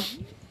 Wow.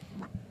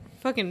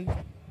 Fucking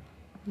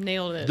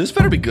nailed it. This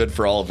better be good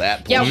for all of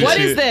that. yeah, Let me what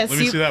see is it. this? Let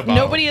me see that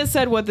bottle. Nobody has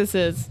said what this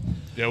is.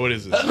 Yeah, what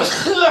is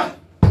this?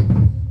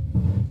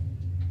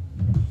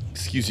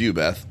 Excuse you,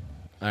 Beth.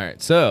 All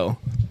right, so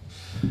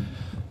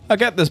I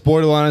got this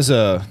borderline as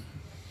a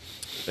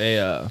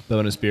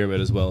bonus beer, but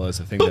as well as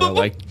a thing that I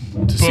like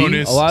to see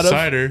Bonus a lot of.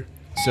 cider.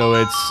 So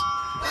it's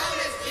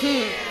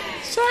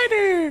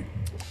cider.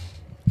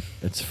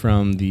 It's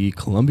from the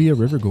Columbia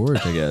River Gorge,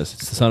 I guess.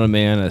 It's the Son of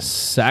Man, a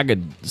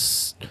Sagardoo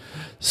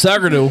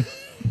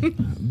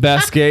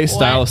Basque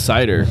style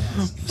cider.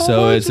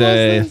 So it's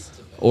a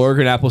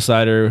Oregon apple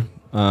cider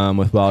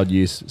with wild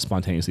yeast,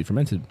 spontaneously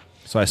fermented.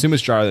 So I assume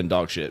it's drier than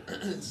dog shit.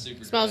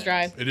 super Smells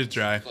dry. It is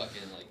dry. Fucking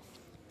like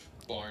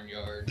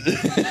barnyard.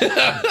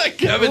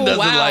 Kevin Ooh, doesn't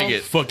wow. like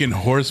it. Fucking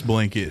horse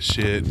blanket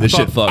shit. This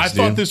shit fucks, I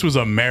thought dude. this was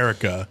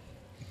America.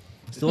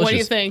 It's What do you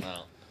delicious. think?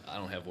 Well, I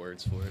don't have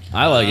words for it.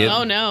 I like it.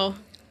 Oh no.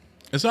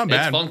 It's not It's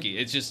bad. funky.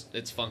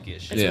 It's funky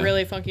as shit. It's Yeah.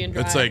 really funky and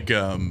dry. It's like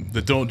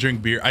the Don't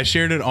Drink Beer. I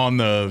shared it on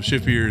the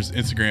Shift Beers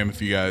Instagram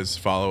if you guys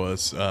follow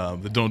us.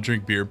 The Don't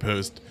Drink Beer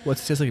post.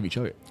 What's it taste like if you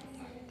chug it?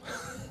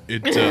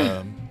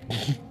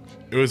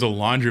 It was a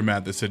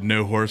laundromat that said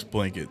no horse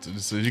blankets. It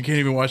says you can't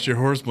even wash your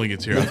horse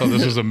blankets here. I thought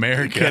this was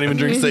America. Can't even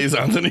drink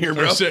saisons in here,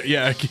 bro.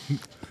 Yeah. I can't,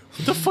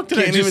 what the fuck did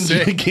Can't I just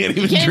even say? can't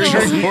even Can't drink.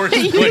 even- horse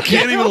You blankets.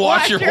 Can't even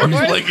wash your horse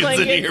blankets in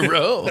blankets. here,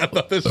 bro. I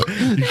thought this,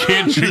 you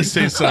can't drink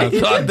saisons. I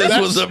thought this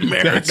was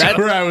America. That's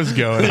where I was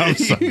going. I'm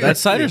sorry. That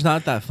cider's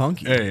not that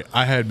funky. Hey,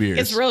 I had beers.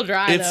 It's real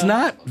dry. It's though.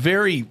 not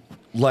very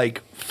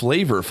like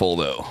flavorful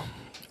though.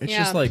 It's Yeah.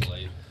 just like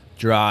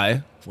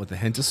dry with a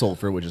hint of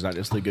sulfur, which is not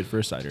necessarily good for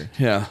a cider.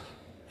 Yeah.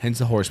 Hence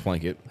a horse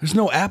blanket. There's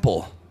no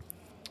apple.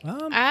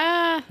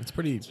 It's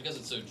pretty. It's because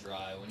it's so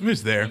dry. When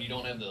It's there. When you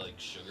don't have the like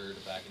sugar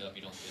to back it up,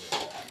 you don't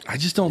get it. I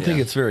just don't think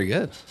it's very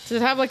good. Does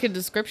it have like a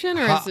description,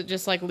 or is it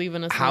just like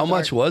leaving us? in How the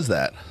much dark? was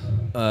that?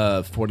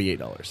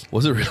 $48.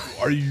 Was it really?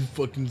 Are you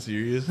fucking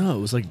serious? No,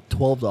 it was like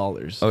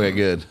 $12. Okay,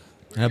 good.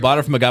 And I bought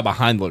it from a guy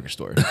behind the liquor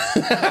store.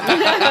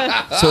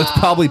 So it's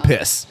probably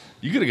piss.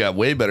 You could have got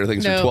way better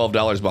things No. for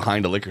 $12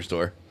 behind a liquor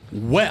store.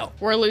 Well,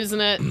 We're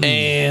losing it.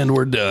 And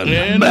we're done.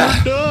 and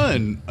we're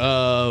done.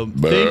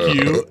 Thank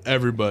you,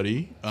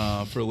 everybody,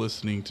 for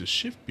listening to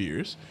Shift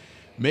Beers.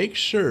 Make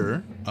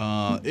sure,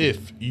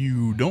 if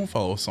you don't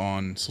follow us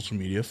on social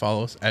media,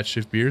 follow us at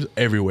Shift Beers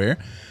everywhere.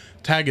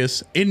 Tag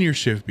us in your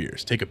Shift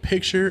Beers. Take a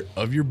picture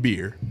of your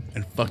beer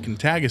and fucking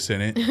tag us in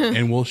it,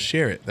 and we'll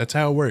share it. That's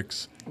how it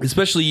works.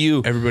 Especially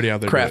you, Everybody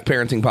out there, Craft do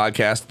Parenting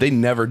Podcast. They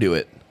never do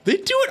it. They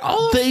do it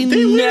all. They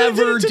literally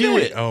never did do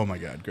today. it. Oh my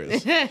god,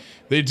 Chris!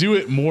 They do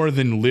it more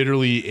than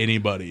literally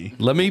anybody.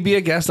 Let me be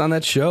a guest on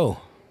that show.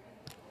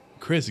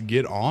 Chris,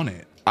 get on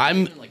it.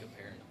 I'm. Like a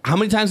parent. How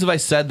many times have I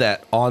said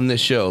that on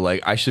this show?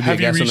 Like I should be Have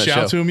a you guest on reached that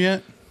out show. to him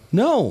yet?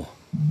 No,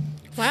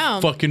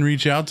 Wow. Fucking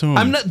reach out to him.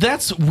 I'm not.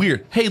 That's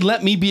weird. Hey,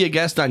 let me be a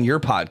guest on your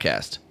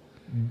podcast.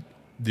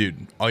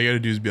 Dude, all you gotta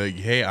do is be like,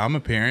 hey, I'm a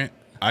parent.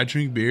 I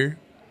drink beer.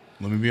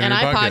 Let me be on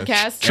And your I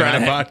podcast. podcast.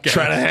 And I podcast.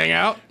 Try to hang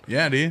out.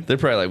 Yeah, dude. They're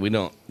probably like, we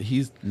don't.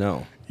 He's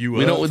no. You We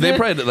will? don't. They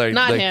probably like.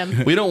 Not like,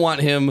 him. We don't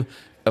want him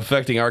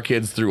affecting our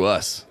kids through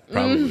us.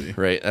 Probably.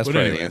 Right. That's But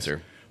probably anyways, the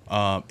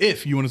answer.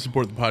 If you want to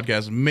support the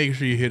podcast, make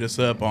sure you hit us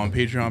up on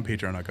Patreon,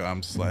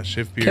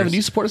 patreon.com/shiftbeers. Kevin, do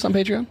you support us on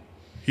Patreon?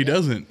 He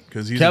doesn't,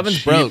 because he's a Kevin's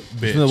cheap broke. bitch.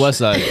 He's from the West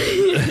Side.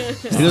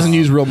 He doesn't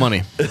use real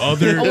money.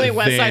 Other Only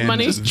West Side than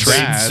money.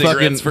 that,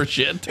 cigarettes for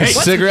shit.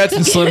 Cigarettes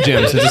and Slim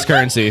Jims is his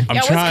currency. I'm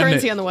what's trying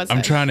currency to, on the West I'm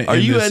Side? trying to Are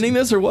end you this. ending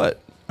this or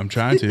what? I'm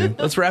trying to.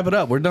 Let's wrap it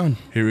up. We're done.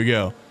 Here we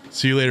go.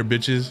 See you later,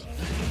 bitches.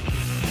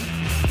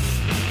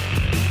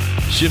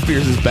 Shift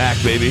Beers is back,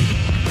 baby.